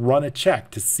to do is run a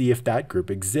check to see if that group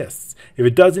exists. If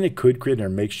it doesn't, it could create an error.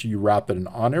 Make sure you wrap it in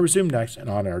on error resume next and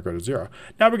on error go to 0.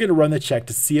 Now we're going to run the check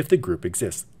to see if the group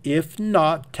exists. If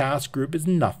not, task group is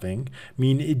nothing,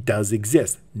 meaning it does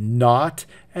exist. Not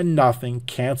and nothing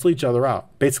cancel each other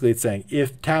out. Basically, it's saying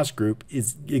if task group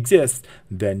exists,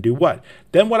 then do what?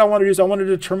 Then what I want to do is I want to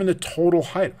determine the total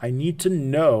height. I need to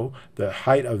know the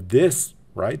height of this,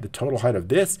 right? The total height of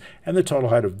this and the total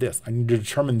height of this. I need to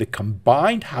determine the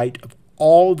combined height of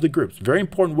all of the groups. Very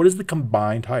important. What is the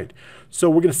combined height? So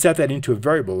we're going to set that into a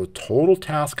variable, the total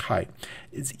task height.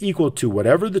 is equal to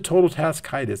whatever the total task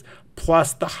height is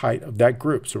plus the height of that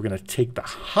group. So we're going to take the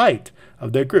height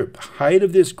of that group, the height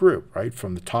of this group, right,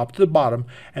 from the top to the bottom,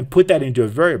 and put that into a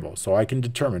variable. So I can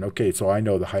determine, okay, so I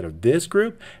know the height of this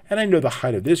group and I know the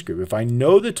height of this group. If I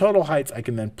know the total heights, I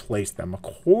can then place them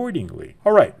accordingly.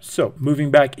 All right, so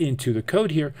moving back into the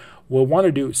code here, what I want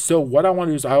to do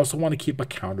is I also want to keep a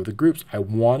count of the groups. I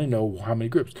want to know how many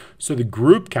groups. So the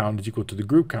group count is equal to the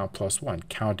group count plus 1,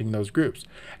 counting those groups.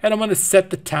 And I'm going to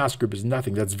set the task group as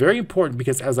nothing. That's very important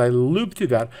because as I loop through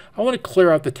that, I want to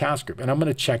clear out the task group and I'm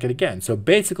going to check it again. So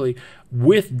basically,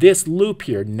 with this loop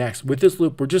here with this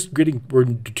loop, we're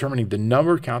determining the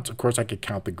number of counts. Of course, I could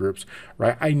count the groups,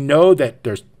 right? I know that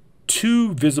there's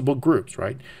 2 visible groups,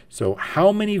 right? So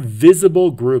how many visible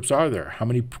groups are there? How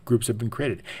many groups have been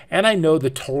created? And I know the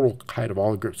total height of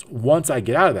all the groups. Once I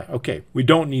get out of that, okay, we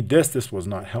don't need this. This was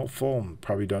not helpful.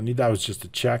 Probably don't need that. It was just a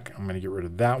check. I'm going to get rid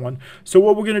of that one. So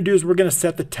what we're going to do is we're going to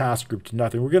set the task group to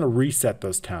nothing. We're going to reset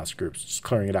those task groups, just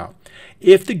clearing it out.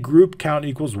 If the group count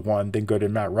equals 1, then go to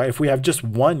mat, right? If we have just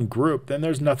one group, then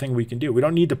there's nothing we can do. We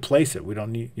don't need to place it. We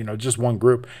don't need, just one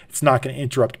group. It's not going to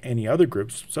interrupt any other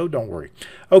groups, so don't worry.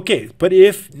 Okay, but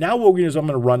now what we're going to do is I'm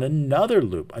going to run another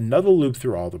loop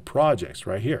through all the projects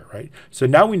right here, right? So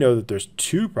now we know that there's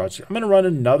 2 projects. I'm going to run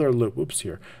another loop,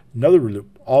 another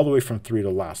loop all the way from 3 to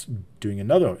last, doing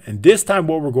another one. And this time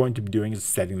what we're going to be doing is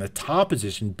setting the top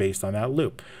position based on that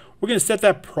loop. We're going to set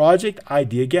that project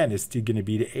ID again. It's going to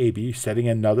be to AB, setting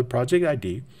another project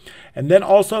ID. And then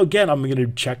also, again, I'm going to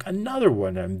check another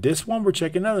one. And this one, we're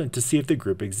checking another one to see if the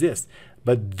group exists.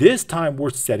 But this time,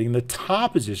 we're setting the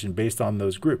top position based on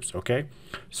those groups, okay?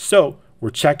 So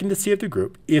we're checking to see if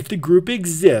the group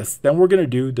exists, then we're going to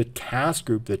do the task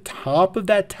group, the top of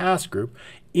that task group,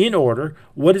 in order.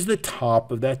 What is the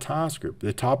top of that task group?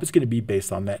 The top is going to be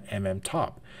based on that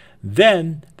top.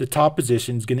 Then the top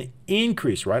position is going to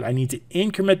increase, right? I need to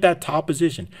increment that top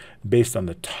position based on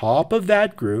the top of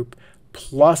that group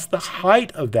plus the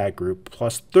height of that group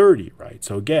plus 30, right?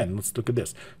 So again, let's look at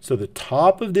this. So the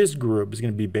top of this group is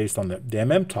going to be based on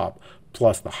the top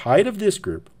plus the height of this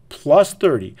group plus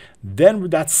 30. Then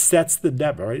that sets the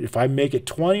depth, right? If I make it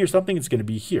 20 or something, it's going to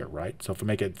be here, right? So if I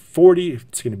make it 40,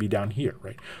 it's going to be down here,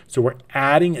 right? So we're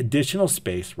adding additional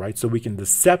space, right? So we can the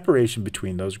separation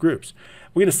between those groups.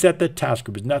 We're going to set that task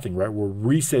group as nothing, right? We're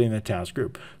resetting the task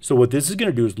group. So what this is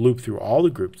going to do is loop through all the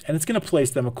groups, and it's going to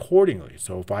place them accordingly.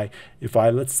 So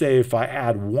let's say if I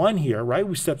add 1 here, right?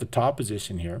 We set the top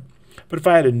position here. But if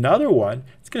I add another one,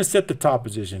 it's going to set the top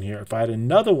position here. If I add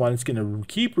another one, it's going to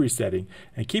keep resetting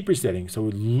and keep resetting. So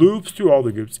it loops through all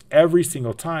the groups every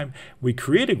single time we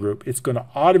create a group. It's going to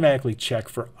automatically check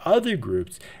for other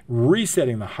groups,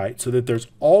 resetting the height so that there's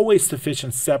always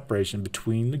sufficient separation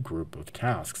between the group of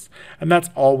tasks. And that's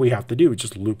all we have to do. We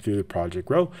just loop through the project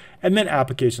row and then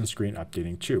application screen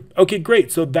updating true. Okay, great.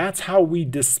 So that's how we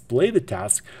display the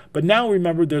task. But now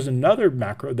remember, there's another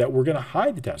macro that we're going to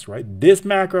hide the task, right? This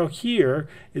macro here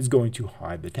is going to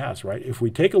hide the task, right? If we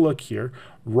take a look here,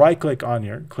 right click on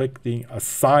here, click the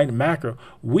assign macro,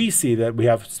 we see that we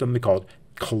have something called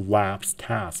collapse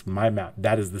task, my map.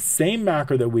 That is the same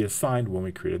macro that we assigned when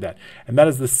we created that. And that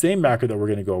is the same macro that we're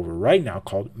going to go over right now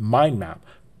called mind map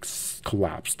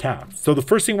collapse task. So the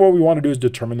first thing what we want to do is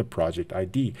determine the project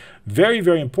ID. Very,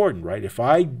 very important, right? If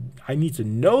I need to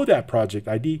know that project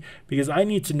ID because I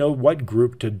need to know what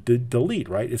group to delete,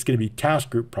 right? It's going to be task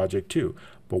group project 2.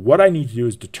 But what I need to do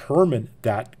is determine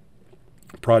that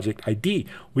project ID.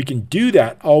 We can do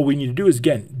that. All we need to do is,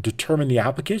 again, determine the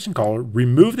application caller,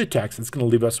 remove the text. It's going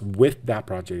to leave us with that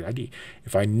project ID.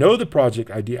 If I know the project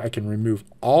ID, I can remove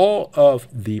all of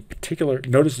the particular,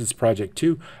 notice it's project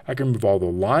 2. I can remove all the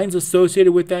lines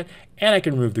associated with that, and I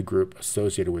can remove the group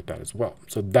associated with that as well.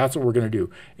 So that's what we're going to do.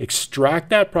 Extract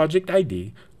that project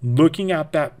ID, looking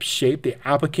at that shape, the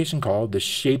application call, the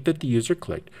shape that the user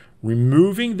clicked,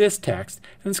 removing this text,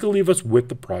 and it's going to leave us with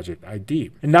the project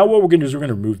ID. And now what we're going to do is we're going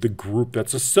to remove the group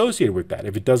that's associated with that.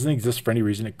 If it doesn't exist for any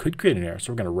reason, it could create an error.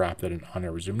 So we're going to wrap that in on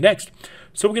our resume next.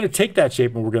 So we're going to take that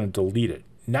shape and we're going to delete it.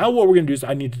 Now what we're going to do is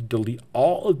I need to delete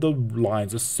all of the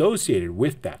lines associated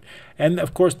with that. And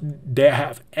of course, they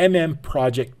have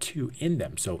project 2 in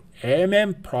them. So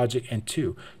project and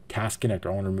 2, task connector. I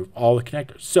want to remove all the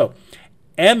connectors. So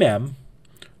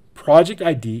project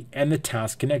ID and the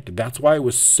task connector. That's why it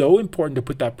was so important to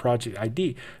put that project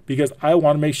ID, because I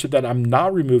want to make sure that I'm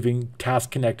not removing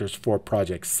task connectors for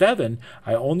project 7.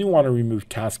 I only want to remove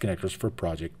task connectors for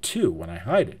project 2 when I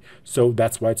hide it. So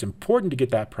that's why it's important to get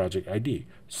that project ID.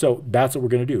 So that's what we're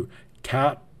going to do.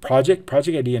 project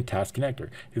ID, and task connector.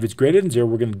 If it's greater than 0,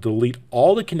 we're going to delete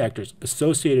all the connectors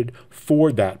associated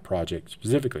for that project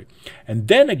specifically. And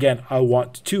then again, I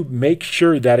want to make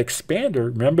sure that expander,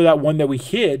 remember that one that we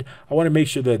hid, I want to make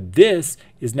sure that this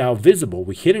is now visible.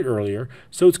 We hid it earlier,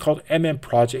 so it's called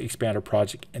project expander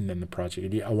project and then the project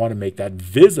ID. I want to make that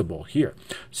visible here.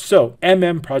 So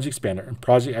project expander and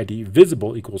project ID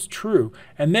visible equals true.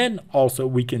 And then also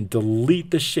we can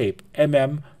delete the shape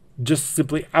just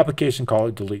simply application call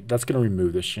it delete. That's going to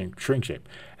remove the shrink shape.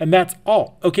 And that's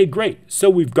all. Okay, great. So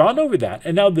we've gone over that.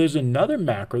 And now there's another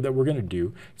macro that we're going to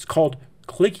do. It's called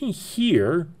clicking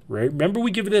here, right? Remember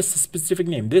we give this a specific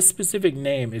name. This specific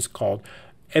name is called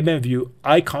view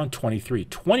icon 23.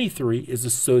 23 is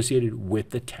associated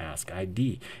with the task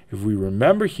ID. If we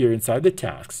remember here inside the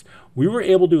tasks, we were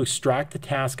able to extract the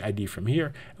task ID from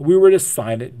here, and we were to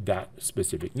assign it that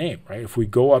specific name, right? If we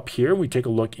go up here and we take a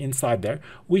look inside there,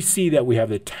 we see that we have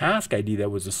the task ID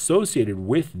that was associated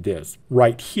with this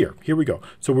right here. Here we go.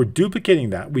 So we're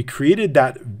duplicating that. We created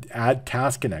that add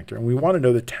task connector, and we want to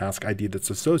know the task ID that's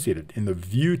associated in the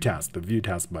view task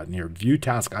button here, view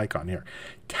task icon here.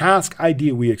 Task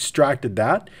ID, we extracted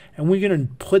that, and we're going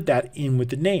to put that in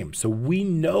with the name. So we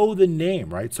know the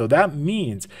name, right? So that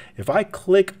means if I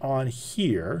click on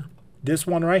here, this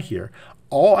one right here,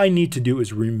 all I need to do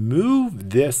is remove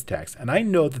this text, and I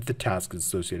know that the task is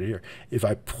associated here. If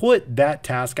I put that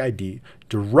task ID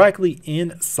directly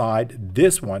inside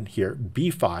this one here,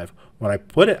 B5, when I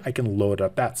put it, I can load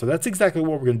up that. So that's exactly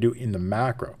what we're going to do in the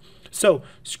macro. So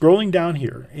scrolling down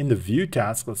here in the view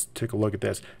task, let's take a look at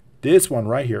this. This one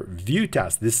right here, view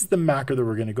task, this is the macro that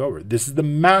we're going to go over. This is the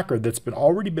macro that's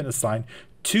already been assigned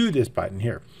to this button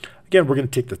here. Again, we're going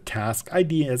to take the task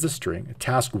ID as a string, a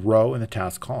task row, and the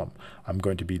task column. I'm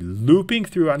going to be looping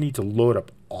through. I need to load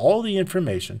up all the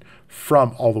information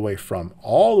from all the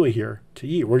way here to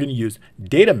E. We're going to use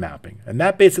data mapping, and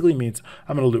that basically means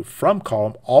I'm going to loop from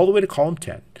column all the way to column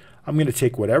 10. I'm going to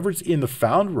take whatever's in the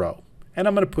found row, and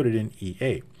I'm going to put it in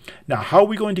E8. Now, how are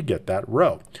we going to get that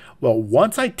row? Well,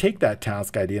 once I take that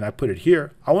task ID and I put it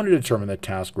here, I want to determine the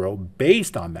task row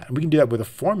based on that. And we can do that with a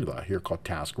formula here called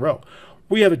task row.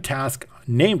 We have a task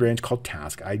named range called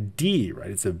task ID,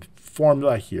 right? It's a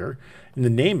formula here in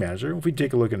the name manager. If we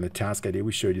take a look in the task ID,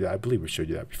 we showed you that. I believe we showed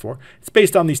you that before. It's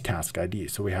based on these task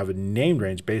IDs. So we have a named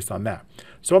range based on that.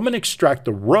 So I'm going to extract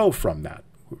the row from that.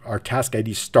 Our task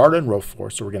ID started in row 4,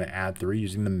 so we're going to add 3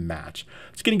 using the match.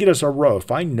 It's going to get us our row.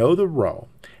 If I know the row,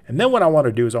 and then what I want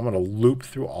to do is I'm going to loop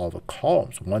through all the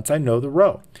columns once I know the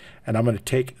row. And I'm going to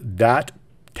take that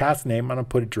task name and I'm going to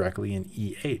put it directly in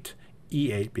E8.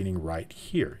 E8 being right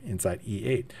here inside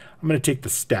E8. I'm going to take the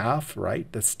staff, right?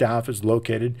 The staff is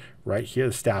located right here,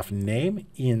 the staff name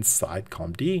inside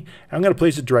column D. And I'm going to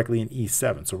place it directly in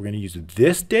E7. So we're going to use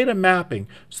this data mapping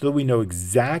so that we know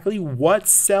exactly what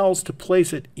cells to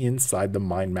place it inside the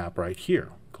mind map right here.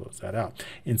 Close that out.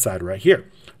 Inside right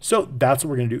here. So that's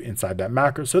what we're going to do inside that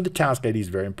macro. So the task ID is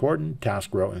very important, task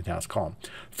row and the task column.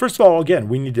 First of all, again,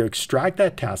 we need to extract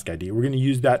that task ID. We're going to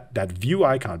use that view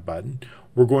icon button.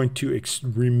 We're going to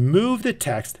remove the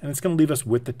text, and it's going to leave us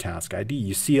with the task ID.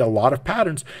 You see a lot of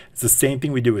patterns. It's the same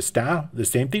thing we do with staff, the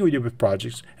same thing we do with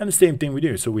projects, and the same thing we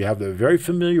do. So we have the very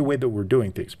familiar way that we're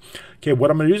doing things. Okay,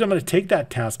 what I'm going to do is I'm going to take that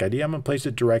task ID, I'm going to place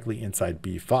it directly inside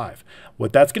B5.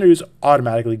 What that's going to do is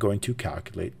automatically going to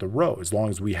calculate the row. As long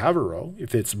as we have a row,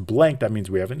 if it's blank, that means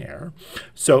we have an error.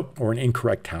 So, or an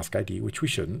incorrect task ID, which we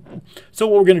shouldn't. So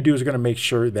what we're going to do is we're going to make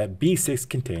sure that B6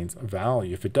 contains a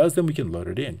value. If it does, then we can load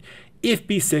it in. If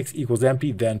B6 equals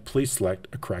empty, then please select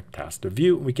a correct task to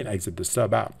view, and we can exit the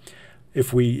sub out.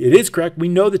 If it is correct, we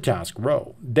know the task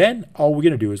row. Then all we're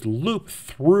going to do is loop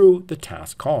through the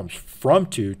task columns from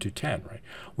 2 to 10, right?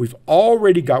 We've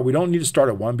already got, we don't need to start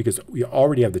at 1 because we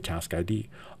already have the task ID.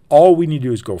 All we need to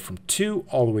do is go from 2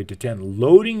 all the way to 10,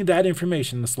 loading that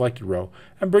information in the selected row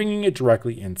and bringing it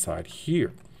directly inside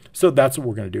here. So that's what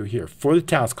we're going to do here for the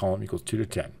task column equals 2 to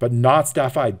 10, but not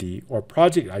staff ID or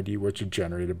project ID, which are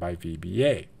generated by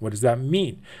VBA. What does that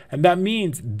mean? And that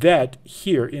means that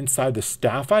here inside the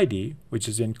staff ID, which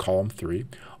is in column 3,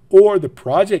 or the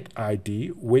project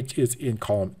ID, which is in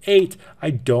column 8,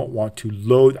 I don't want to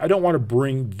load, I don't want to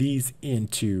bring these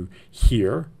into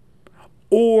here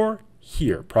or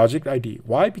here, project ID.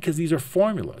 Why? Because these are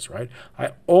formulas, right?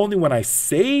 When I'm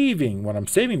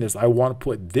saving this, I want to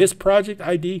put this project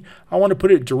ID, I want to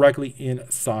put it directly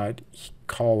inside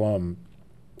column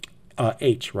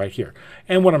H right here.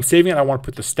 And when I'm saving it, I want to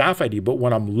put the staff ID, but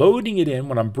when I'm loading it in,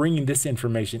 when I'm bringing this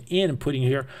information in and putting it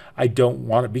here, I don't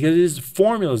want it because it is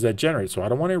formulas that generate. So I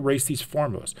don't want to erase these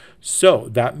formulas. So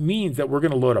that means that we're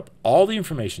going to load up all the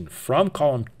information from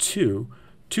column 2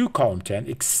 to column 10,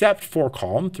 except for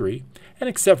column 3, and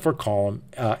except for column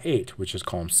 8, which is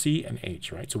column C and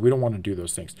H, right? So we don't want to do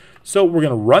those things. So we're going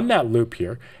to run that loop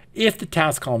here. If the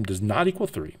task column does not equal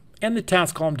 3, and the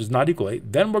task column does not equal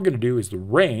 8, then what we're going to do is the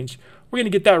range. We're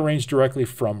going to get that range directly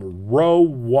from row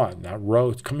 1. That row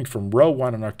is coming from row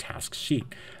 1 on our task sheet.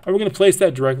 And we're going to place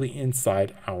that directly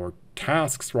inside our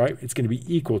tasks, right? It's going to be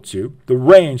equal to the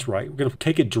range, right? We're going to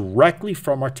take it directly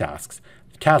from our tasks,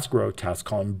 task row, task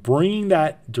column, bringing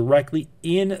that directly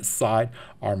inside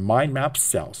our mind map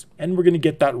cells. And we're going to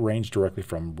get that range directly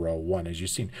from row 1, as you've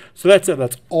seen. So that's it.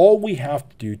 That's all we have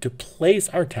to do to place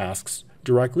our tasks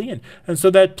directly in. And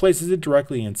so that places it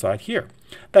directly inside here.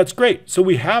 That's great. So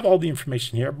we have all the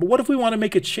information here, but what if we want to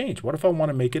make a change? What if I want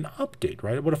to make an update,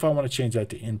 right? What if I want to change that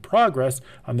to in progress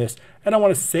on this and I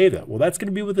want to save that? Well, that's going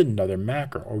to be with another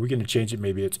macro, or we're going to change it.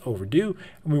 Maybe it's overdue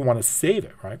and we want to save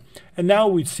it, right? And now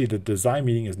we see the design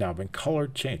meeting has now been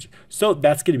colored changed. So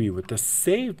that's going to be with the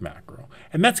save macro,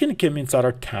 and that's going to come inside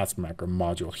our task macro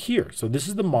module here. So this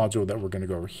is the module that we're going to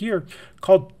go over here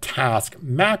called task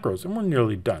macros, and we're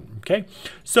nearly done, okay?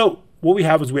 So what we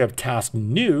have is we have task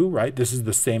new, right? This is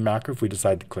the same macro. If we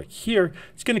decide to click here,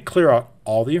 it's going to clear out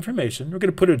all the information. We're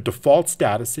going to put a default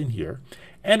status in here.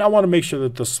 And I want to make sure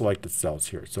that the selected cells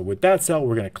here. So with that cell,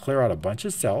 we're going to clear out a bunch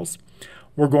of cells.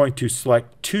 We're going to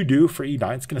select to do for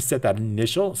E9. It's going to set that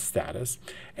initial status.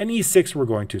 And E6 we're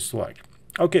going to select.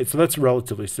 Okay, so that's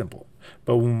relatively simple.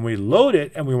 But when we load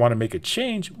it and we want to make a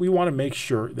change, we want to make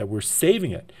sure that we're saving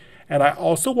it. And I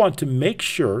also want to make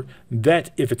sure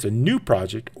that if it's a new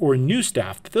project or a new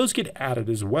staff, that those get added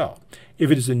as well.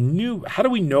 If it is a new, how do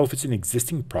we know if it's an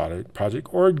existing project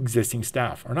or existing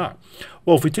staff or not?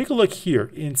 Well, if we take a look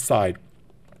here inside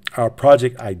our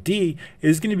project ID, it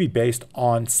is going to be based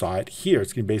on side here.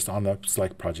 It's going to be based on the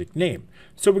select project name.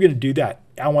 So we're going to do that.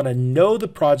 I want to know the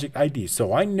project ID.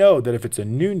 So I know that if it's a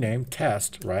new name,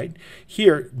 test, right,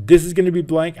 here, this is going to be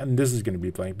blank and this is going to be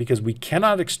blank because we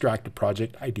cannot extract a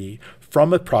project ID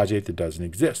from a project that doesn't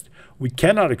exist. We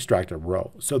cannot extract a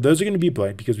row. So those are going to be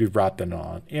blank because we've wrapped them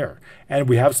on error. And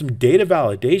we have some data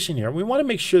validation here. We want to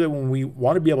make sure that when we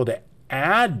want to be able to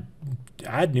add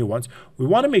new ones, we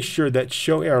want to make sure that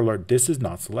show error alert, this is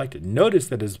not selected. Notice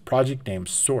that as project name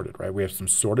sorted, right? We have some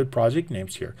sorted project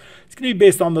names here. It's going to be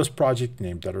based on those project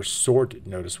names that are sorted.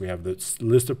 Notice we have this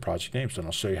list of project names, and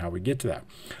I'll show you how we get to that.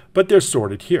 But they're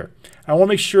sorted here. I want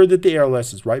to make sure that the error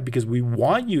list is right because we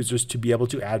want users to be able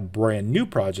to add brand new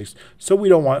projects. So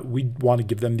we want to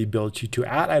give them the ability to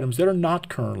add items that are not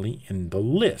currently in the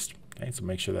list. Okay, so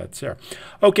make sure that's there.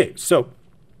 Okay, so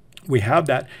we have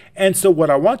that. And so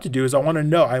what I want to do is I want to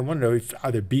know if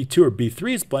either B2 or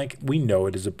B3 is blank. We know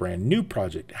it is a brand new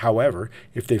project. However,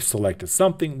 if they've selected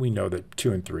something, we know that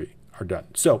 2 and 3 are done.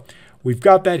 So we've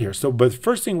got that here. So, but the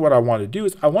first thing what I want to do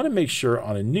is I want to make sure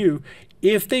on a new,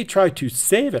 if they try to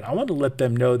save it, I want to let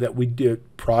them know that we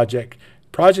did project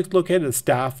located, the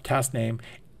staff, task name,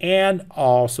 and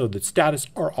also the status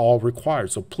are all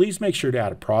required. So please make sure to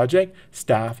add a project,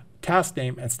 staff, task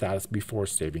name, and status before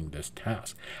saving this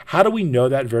task. How do we know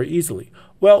that? Very easily.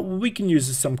 Well, we can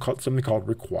use something called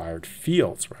required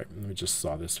fields, right? Let me just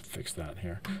saw this, fix that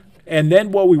here. And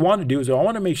then what we want to do is I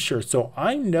want to make sure, so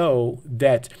I know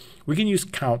that we can use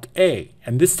count A,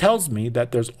 and this tells me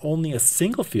that there's only a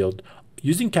single field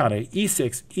using count A,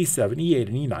 E6, E7, E8,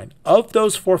 and E9. Of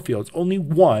those 4 fields, only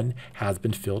 1 has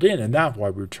been filled in, and that's why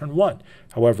we return 1.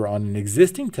 However, on an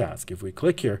existing task, if we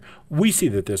click here, we see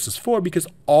that this is 4 because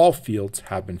all fields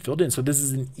have been filled in. So this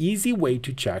is an easy way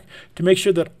to check to make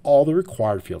sure that all the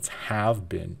required fields have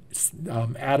been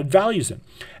added values in.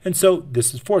 And so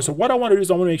this is 4. So what I want to do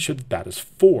is I want to make sure that that is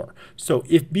 4. So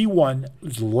if B1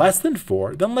 is less than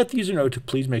 4, then let the user know to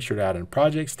please make sure to add in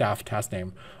project, staff, task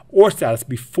name, or status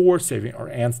before saving, or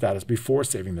and status before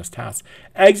saving this task.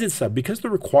 Exit sub because the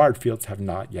required fields have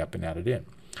not yet been added in.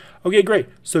 Okay, great.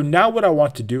 So now what I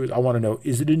want to do is I want to know,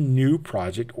 is it a new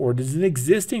project or is it an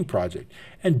existing project?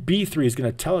 And B3 is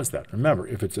going to tell us that. Remember,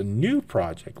 if it's a new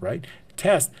project, right,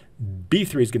 test,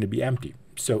 B3 is going to be empty.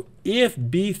 So if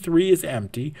B3 is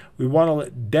empty, we want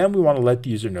to let the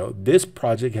user know this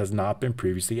project has not been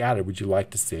previously added. Would you like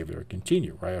to save it or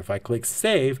continue? Right? If I click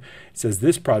save, it says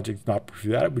this project is not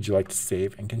previously added. Would you like to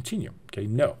save and continue? Okay,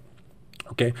 no.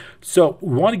 Okay, so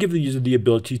we want to give the user the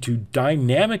ability to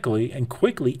dynamically and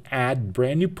quickly add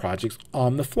brand new projects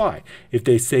on the fly. If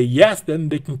they say yes, then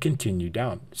they can continue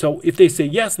down. So if they say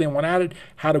yes, they want to add it,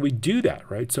 how do we do that,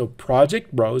 right? So project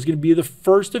row is going to be the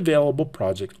first available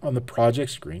project on the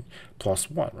project screen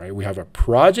 +1, right? We have our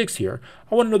projects here.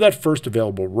 I want to know that first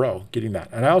available row, getting that.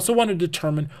 And I also want to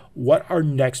determine what our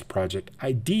next project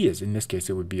ID is. In this case,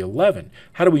 it would be 11.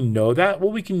 How do we know that?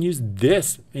 Well, we can use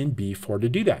this in B4 to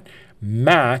do that.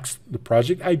 Max the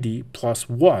project ID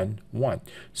 +1, 1.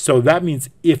 So that means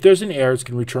if there's an error, it's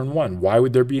going to return 1. Why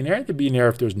would there be an error? There'd be an error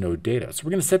if there's no data. So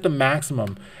we're going to set the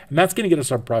maximum, and that's going to get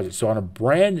us our project. So on a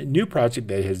brand new project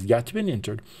that has yet to be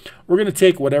entered, we're going to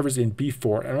take whatever's in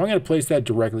B4, and I'm going to place that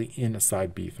directly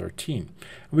inside B13. And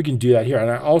we can do that here. And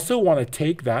I also want to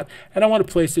take that, and I want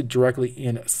to place it directly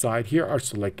inside here, our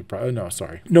selected project. Oh, no,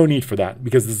 sorry. No need for that,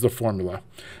 because this is a formula.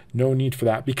 No need for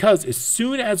that, because as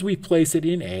soon as we place it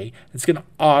in A, it's going to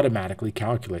automatically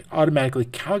calculate. Automatically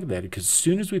calculated, because as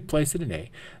soon as we place it in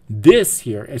A, this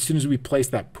here, as soon as we place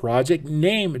that project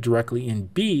name directly in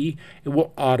B, it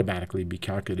will automatically be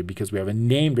calculated because we have a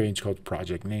named range called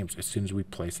project names as soon as we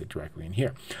place it directly in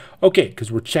here. Okay, because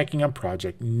we're checking on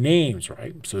project names,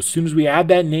 right? So as soon as we add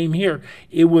that name here,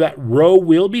 that row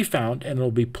will be found and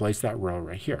it'll be placed that row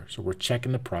right here. So we're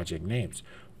checking the project names,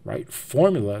 right?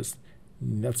 Formulas.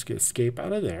 Let's get escape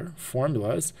out of there.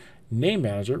 Formulas, name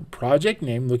manager, project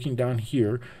name, looking down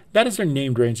here, that is our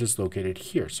named range that's located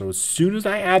here. So as soon as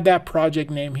I add that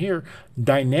project name here,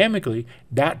 dynamically,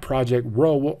 that project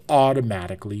row will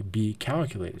automatically be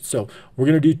calculated. So we're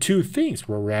going to do two things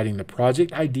where we're adding the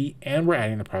project ID and we're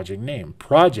adding the project name.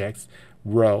 Projects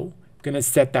row, going to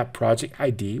set that project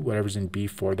ID, whatever's in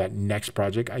B4, that next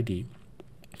project ID.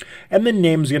 And the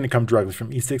name is going to come directly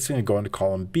from E6 and going to go into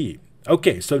column B.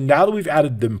 Okay, so now that we've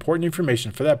added the important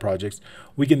information for that project,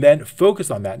 we can then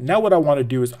focus on that. Now what I want to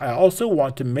do is I also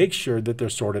want to make sure that they're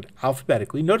sorted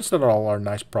alphabetically. Notice that all our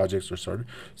nice projects are sorted.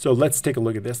 So let's take a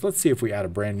look at this. Let's see if we add a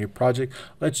brand new project.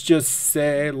 Let's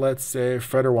say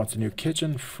Fredder wants a new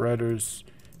kitchen. Fredder's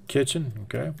kitchen,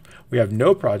 okay. We have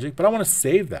no project, but I want to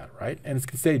save that, right? And it's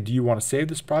going to say, do you want to save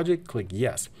this project? Click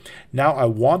yes. Now I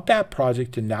want that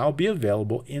project to now be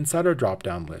available inside our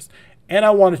drop-down list. And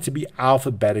I want it to be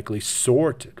alphabetically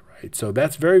sorted, right? So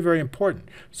that's very, very important.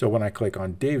 So when I click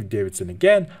on David Davidson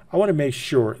again, I want to make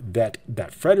sure that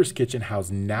that Fredder's Kitchen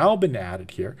has now been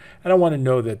added here. And I want to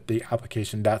know that the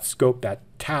application, that scope, that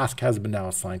task has been now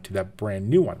assigned to that brand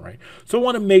new one, right? So I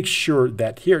want to make sure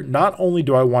that here, not only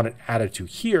do I want it added to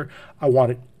here, I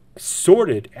want it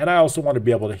sorted, and I also want to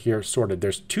be able to hear sorted.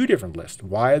 There's two different lists.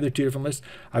 Why are there two different lists?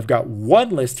 I've got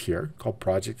one list here called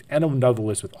project and another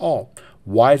list with all.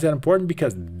 Why is that important?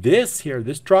 Because this here,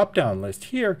 this drop-down list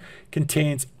here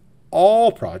contains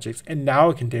all projects, and now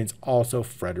it contains also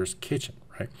Fredder's Kitchen,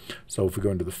 right? So if we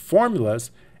go into the formulas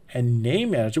and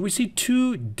name manager, we see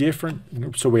two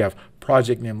different, so we have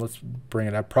project name, let's bring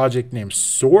it up, project name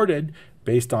sorted.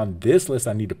 Based on this list,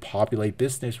 I need to populate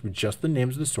this list with just the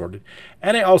names of the sorted.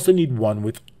 And I also need one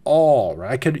with all,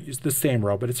 right? I could use the same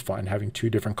row, but it's fine. Having two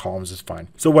different columns is fine.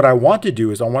 So what I want to do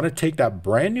is I want to take that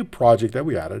brand new project that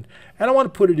we added, and I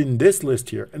want to put it in this list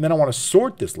here, and then I want to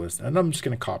sort this list, and I'm just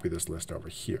going to copy this list over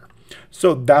here.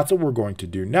 So that's what we're going to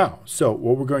do now. So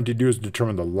what we're going to do is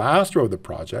determine the last row of the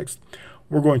projects.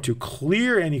 We're going to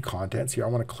clear any contents here. I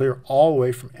want to clear all the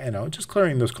way from NO, just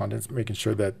clearing those contents, making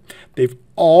sure that they've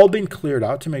all been cleared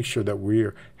out to make sure that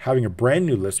we're having a brand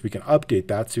new list. We can update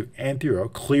that to N3 row,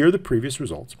 clear the previous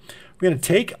results. We're going to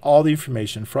take all the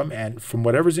information from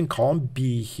whatever's in column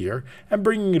B here and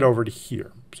bringing it over to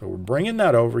here. So we're bringing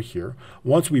that over here.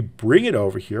 Once we bring it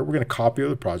over here, we're going to copy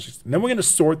the projects, and then we're going to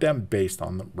sort them based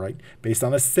on them, right? Based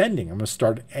on ascending. I'm going to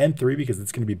start at N3 because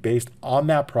it's going to be based on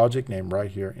that project name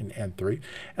right here in N3.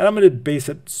 And I'm going to base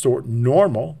it sort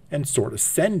normal and sort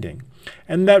ascending.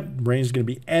 And that range is going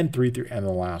to be N3 through N in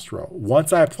the last row.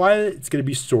 Once I apply it, it's going to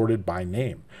be sorted by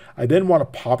name. I then want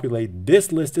to populate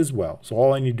this list as well. So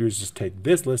all I need to do is just take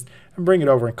this list and bring it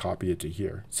over and copy it to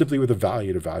here. Simply with a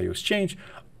value to value exchange.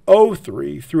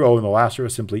 O3 through O in the last row,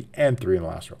 simply N3 in the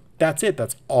last row. That's it.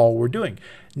 That's all we're doing.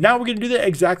 Now we're going to do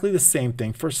exactly the same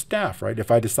thing for staff, right? If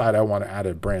I decide I want to add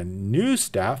a brand new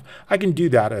staff, I can do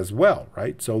that as well,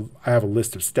 right? So I have a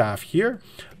list of staff here,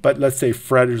 but let's say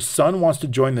Fred's son wants to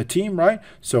join the team, right?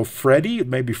 So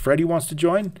maybe Freddie wants to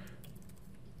join.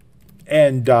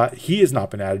 And he has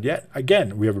not been added yet.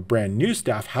 Again, we have a brand new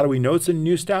staff. How do we know it's a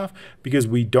new staff? Because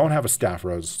we don't have a staff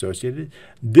rows associated.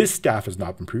 This staff has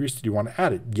not been previous. Do you want to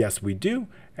add it? Yes, we do.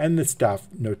 And the staff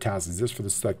no task exists for the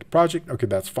selected project. Okay,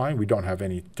 that's fine. We don't have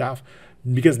any staff.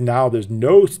 because now there's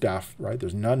no staff, right?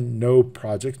 There's no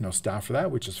projects, no staff for that,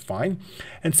 which is fine.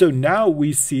 And so now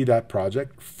we see that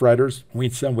project, Fretters.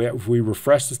 If we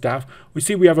refresh the staff, we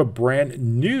see we have a brand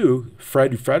new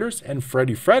Freddie Fretters, and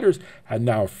Freddie Fretters had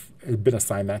now been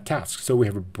assigned that task. So we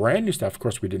have a brand new staff. Of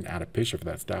course, we didn't add a picture for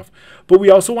that staff, but we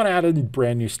also want to add a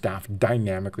brand new staff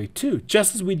dynamically too,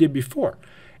 just as we did before.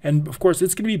 And of course,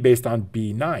 it's going to be based on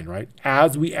B9, right?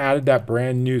 As we added that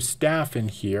brand new staff in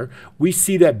here, we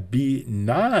see that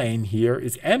B9 here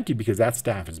is empty because that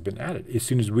staff has been added. As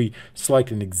soon as we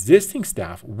select an existing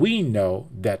staff, we know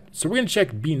that. So we're going to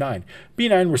check B9.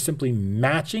 B9, we're simply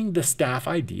matching the staff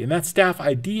ID, and that staff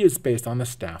ID is based on the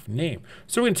staff name.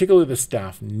 So we're going to take a look at the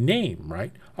staff name,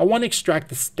 right? I want to extract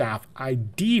the staff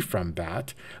ID from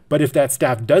that, but if that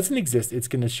staff doesn't exist, it's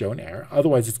going to show an error.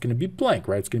 Otherwise, it's going to be blank,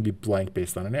 right? It's going to be blank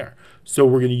based on an error. So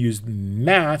we're going to use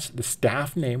match the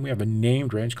staff name. We have a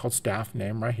named range called staff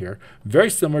name right here, very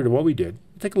similar to what we did.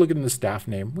 Take a look at the staff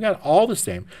name. We got all the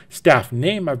same. Staff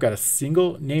name, I've got a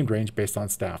single named range based on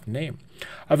staff name.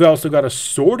 I've also got a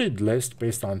sorted list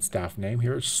based on staff name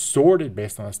here, sorted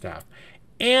based on the staff,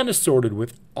 and a sorted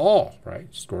with all, right?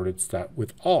 Sorted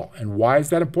with all. And why is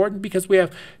that important? Because we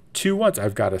have two ones.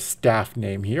 I've got a staff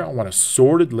name here. I want a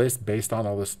sorted list based on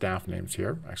all the staff names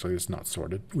here. Actually, it's not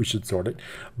sorted. We should sort it.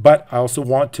 But I also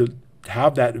want to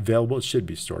have that available. It should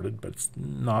be sorted, but it's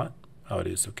not. Oh, it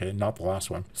is. Okay, not the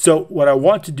last one. So what I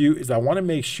want to do is I want to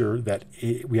make sure that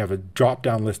we have a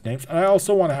drop-down list names. And I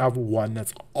also want to have one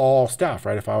that's all staff,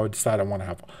 right? If I would decide I want to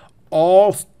have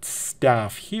all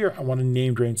staff here, I want a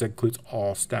named range that includes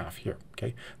all staff here.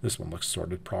 Okay, this one looks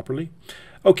sorted properly.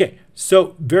 Okay,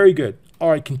 so very good.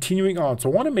 All right, continuing on.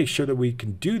 So I want to make sure that we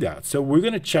can do that. So we're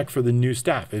going to check for the new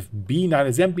staff. If B9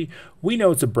 is empty, we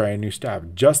know it's a brand new staff.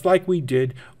 Just like we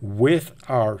did with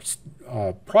our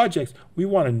projects, we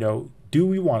want to know, do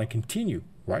we want to continue?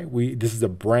 Right? This is a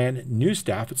brand new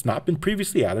staff. It's not been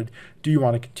previously added. Do you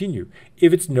want to continue?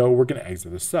 If it's no, we're going to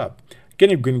exit the sub. Again,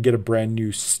 you're going to get a brand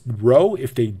new row.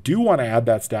 If they do want to add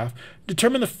that staff,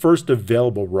 determine the first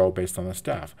available row based on the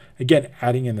staff. Again,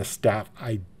 adding in the staff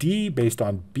ID based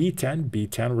on B10.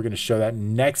 B10, we're going to show that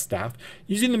next staff.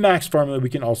 Using the max formula,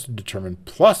 we can also determine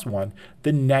 +1,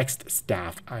 the next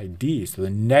staff ID. So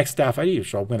the next staff ID.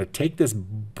 So I'm going to take this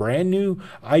brand new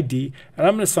ID and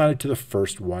I'm going to assign it to the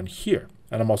first one here.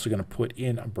 And I'm also going to put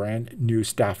in a brand new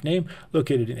staff name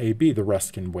located in AB. The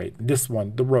rest can wait. This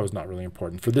one, the row is not really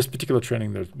important. For this particular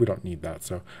training, we don't need that.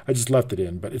 So I just left it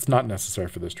in, but it's not necessary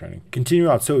for this training. Continuing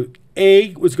on. So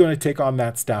A was going to take on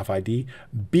that staff ID.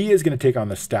 B is going to take on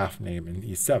the staff name in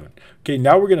E7. Okay,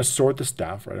 now we're going to sort the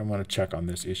staff, right? I'm going to check on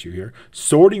this issue here.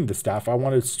 Sorting the staff, I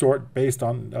want to sort based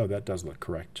on, oh, that does look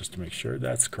correct, just to make sure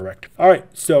that's correct. All right,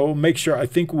 so make sure, I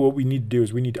think what we need to do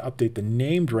is we need to update the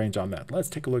named range on that. Let's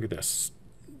take a look at this.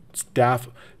 Staff.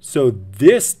 So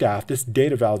this staff, this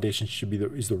data validation should be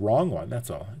is the wrong one. That's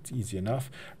all. It's easy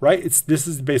enough, right? This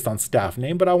is based on staff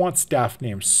name, but I want staff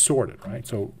name sorted, right?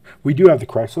 So we do have the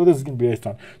correct. So this is going to be based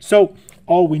on. So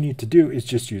all we need to do is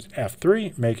just use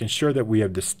F3, making sure that we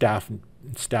have the staff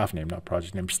name, not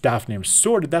project name, staff name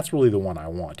sorted. That's really the one I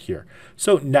want here.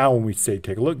 So now when we say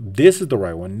take a look, this is the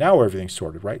right one. Now everything's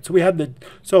sorted, right? So we had the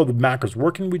macro's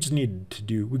working. We just needed to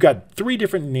do, we've got 3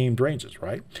 different named ranges,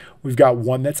 right? We've got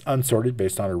one that's unsorted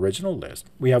based on original list.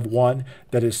 We have one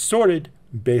that is sorted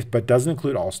but doesn't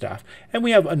include all staff, and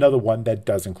we have another one that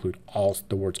does include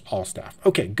the words all staff.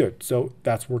 Okay, good. So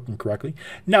that's working correctly.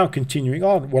 Now continuing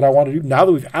on, what I want to do now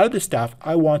that we've added the staff,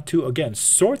 I want to again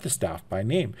sort the staff by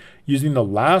name using the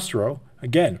last row.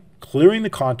 Again, clearing the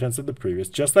contents of the previous,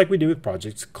 just like we did with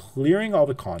projects, clearing all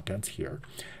the contents here.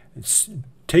 It's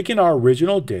taking our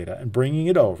original data and bringing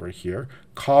it over here,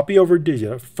 copy over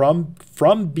data from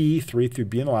B3 through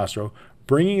B in the last row,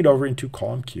 bringing it over into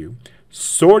column Q,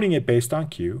 sorting it based on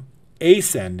Q,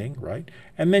 ascending, right,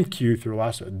 and then Q through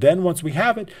last row. Then once we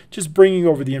have it, just bringing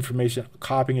over the information,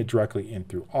 copying it directly in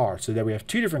through R, so that we have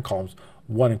 2 different columns,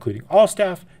 one including all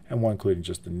staff and one including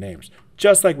just the names,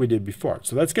 just like we did before.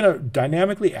 So that's going to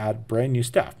dynamically add brand new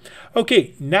staff.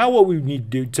 Okay, now what we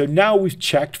need to do, so now we've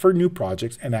checked for new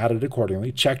projects and added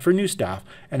accordingly, checked for new staff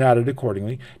and added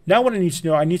accordingly. Now what I need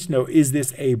to know, is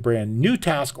this a brand new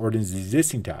task or is it an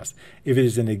existing task? If it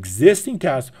is an existing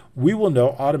task, we will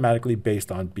know automatically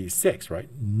based on B6, right?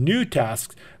 New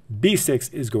tasks,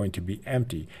 B6 is going to be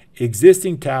empty.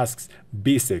 Existing tasks,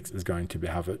 B6 is going to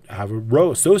have a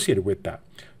row associated with that.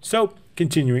 So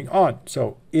continuing on,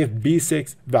 so if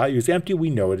B6 value is empty, we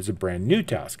know it is a brand new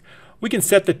task. We can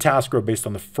set the task row based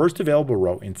on the first available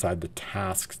row inside the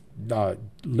tasks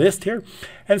list here,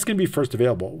 and it's going to be first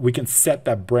available. We can set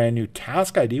that brand new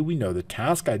task ID. We know the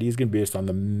task ID is going to be based on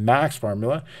the max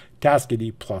formula, task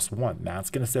ID plus 1. That's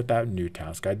going to set that new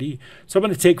task ID. So I'm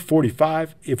going to take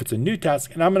 45 if it's a new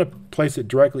task, and I'm going to place it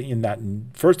directly in that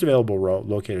first available row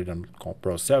located in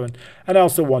row 7. And I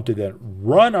also want to then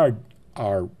run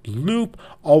our loop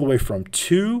all the way from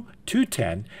 2 to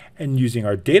 10 and using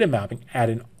our data mapping, add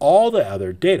in all the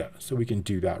other data. So we can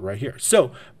do that right here.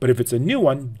 So, but if it's a new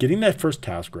one, getting that first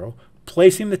task row,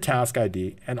 placing the task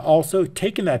ID, and also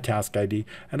taking that task ID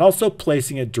and also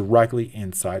placing it directly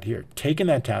inside here. Taking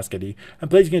that task ID and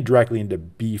placing it directly into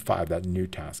B5, that new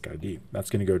task ID. That's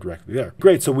going to go directly there.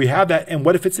 Great, so we have that. And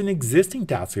what if it's an existing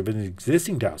task? If it's an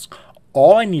existing task,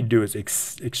 all I need to do is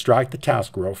extract the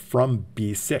task row from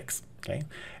B6. Okay,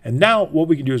 and now what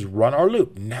we can do is run our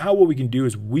loop. Now what we can do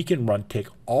is we can take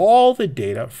all the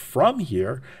data from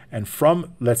here and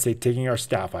from, let's say, taking our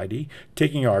staff ID,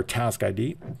 taking our task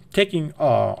ID, taking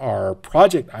our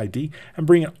project ID, and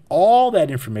bringing all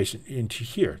that information into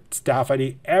here, staff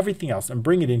ID, everything else, and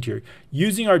bring it into here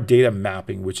using our data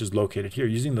mapping, which is located here,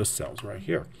 using those cells right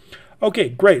here. Okay,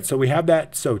 great. So we have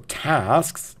that. So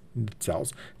tasks,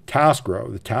 cells, task row,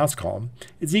 the task column,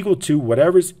 is equal to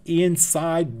whatever's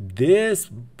inside this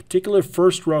particular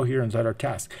first row here inside our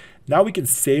task. Now we can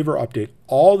save or update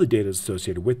all the data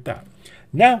associated with that.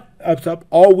 Now, up top,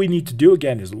 all we need to do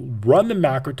again is run the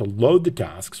macro to load the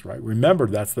tasks, right? Remember,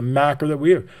 that's the macro that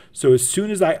we have. So as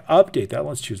soon as I update that,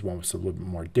 let's choose one with a little bit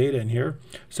more data in here.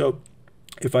 So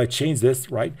if I change this,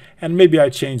 right, and maybe I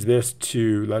change this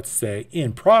to, let's say,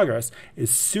 in progress, as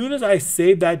soon as I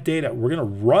save that data, we're going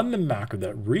to run the macro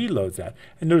that reloads that,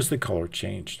 and notice the color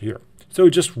changed here. So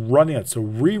just running it. So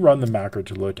rerun the macro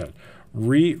to load that.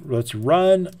 Let's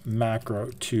run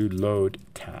macro to load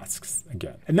tasks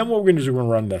again. And then what we're going to do is we're going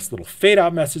to run this little fade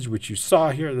out message, which you saw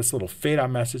here, this little fade out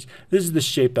message. This is the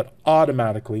shape that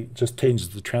automatically just changes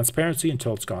the transparency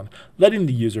until it's gone, letting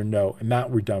the user know. And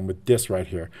that we're done with this right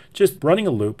here. Just running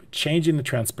a loop, changing the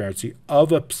transparency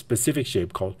of a specific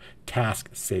shape called task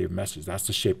save message. That's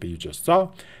the shape that you just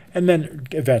saw. And then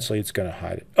eventually it's going to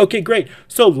hide it. Okay, great.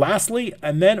 So lastly,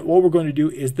 and then what we're going to do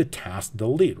is the task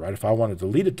delete, right? If I want to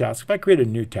delete a task, if I create a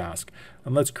new task,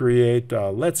 and let's create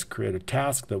a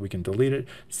task that we can delete it,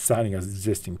 assigning an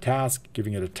existing task,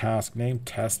 giving it a task name,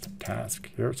 test task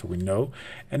here, so we know.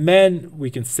 And then we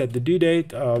can set the due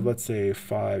date, let's say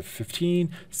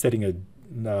 5/15, setting a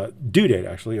due date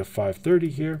actually of 5:30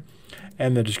 here.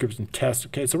 And the description test.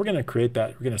 Okay, so we're going to create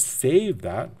that. We're going to save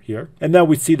that here. And now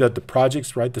we see that the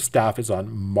projects, right, the staff is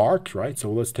on marked, right? So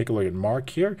let's take a look at mark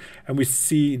here. And we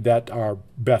see that our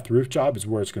Beth roof job is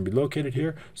where it's going to be located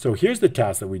here. So here's the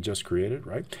task that we just created,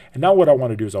 right? And now what I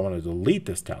want to do is I want to delete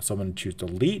this task. So I'm going to choose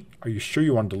delete. Are you sure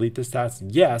you want to delete this task?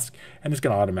 Yes. And it's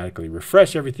going to automatically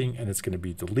refresh everything and it's going to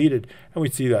be deleted. And we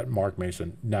see that Mark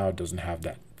Mason now doesn't have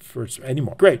that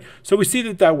anymore. Great. So we see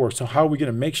that that works. So how are we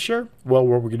going to make sure? Well,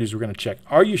 what we're going to do is we're going to check,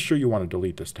 are you sure you want to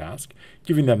delete this task?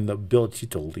 Giving them the ability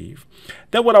to leave.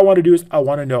 Then what I want to do is I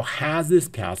want to know, has this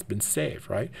task been saved,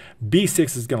 right?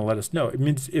 B6 is going to let us know. It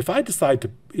means if I decide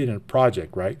to, in a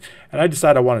project, right, and I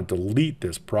decide I want to delete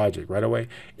this project right away,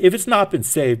 if it's not been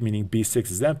saved, meaning B6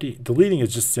 is empty, deleting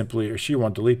is just simply, or she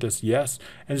want to delete this, yes,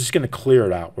 and it's just going to clear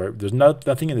it out, where there's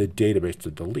nothing in the database to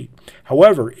delete.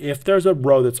 However, if there's a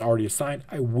row that's already assigned,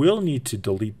 I will need to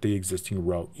delete the existing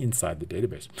row inside the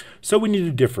database. So we need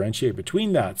to differentiate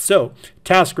between that. So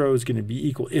task row is going to be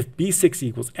equal, if B6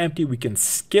 equals empty, we can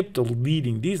skip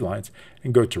deleting these lines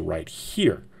and go to right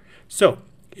here. So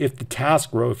if the task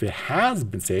row, if it has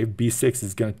been saved, B6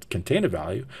 is going to contain a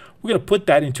value, we're going to put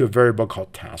that into a variable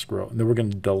called task row, and then we're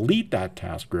going to delete that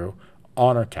task row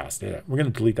on our task data. We're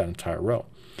going to delete that entire row.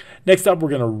 Next up, we're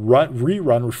going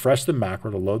to refresh the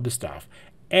macro to load the stuff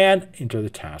and enter the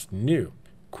task new.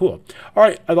 Cool. All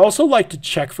right, I'd also like to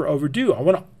check for overdue. I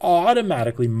want to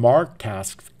automatically mark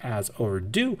tasks as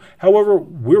overdue. However,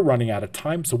 we're running out of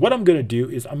time. So what I'm going to do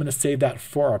is I'm going to save that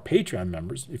for our Patreon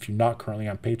members. If you're not currently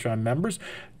on Patreon members,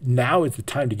 now is the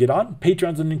time to get on.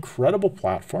 Patreon's an incredible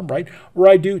platform, right? Where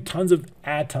I do tons of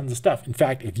stuff. In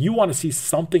fact, if you want to see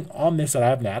something on this that I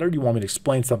haven't added, you want me to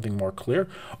explain something more clear,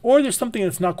 or there's something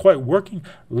that's not quite working,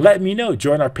 let me know.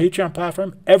 Join our Patreon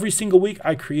platform. Every single week,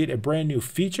 I create a brand new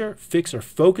feature, fix or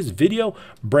focus video,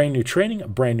 brand new training, a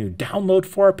brand new download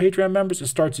for our Patreon members. It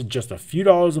starts at just a few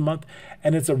dollars a month,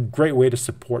 and it's a great way to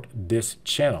support this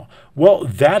channel. Well,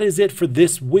 that is it for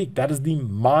this week. That is the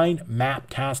Mind Map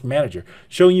Task Manager,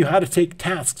 showing showing you how to take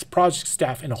tasks, projects,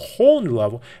 staff in a whole new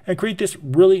level and create this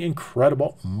really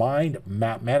incredible mind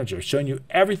map manager, showing you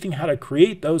everything, how to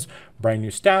create those brand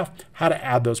new staff, how to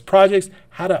add those projects,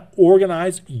 how to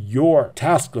organize your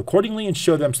tasks accordingly and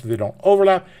show them so they don't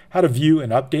overlap, how to view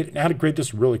and update, and how to create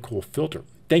this really cool filter.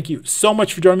 Thank you so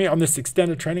much for joining me on this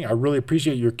extended training. I really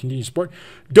appreciate your continued support.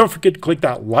 Don't forget to click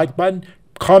that like button,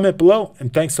 comment below,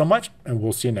 and thanks so much, and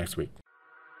we'll see you next week.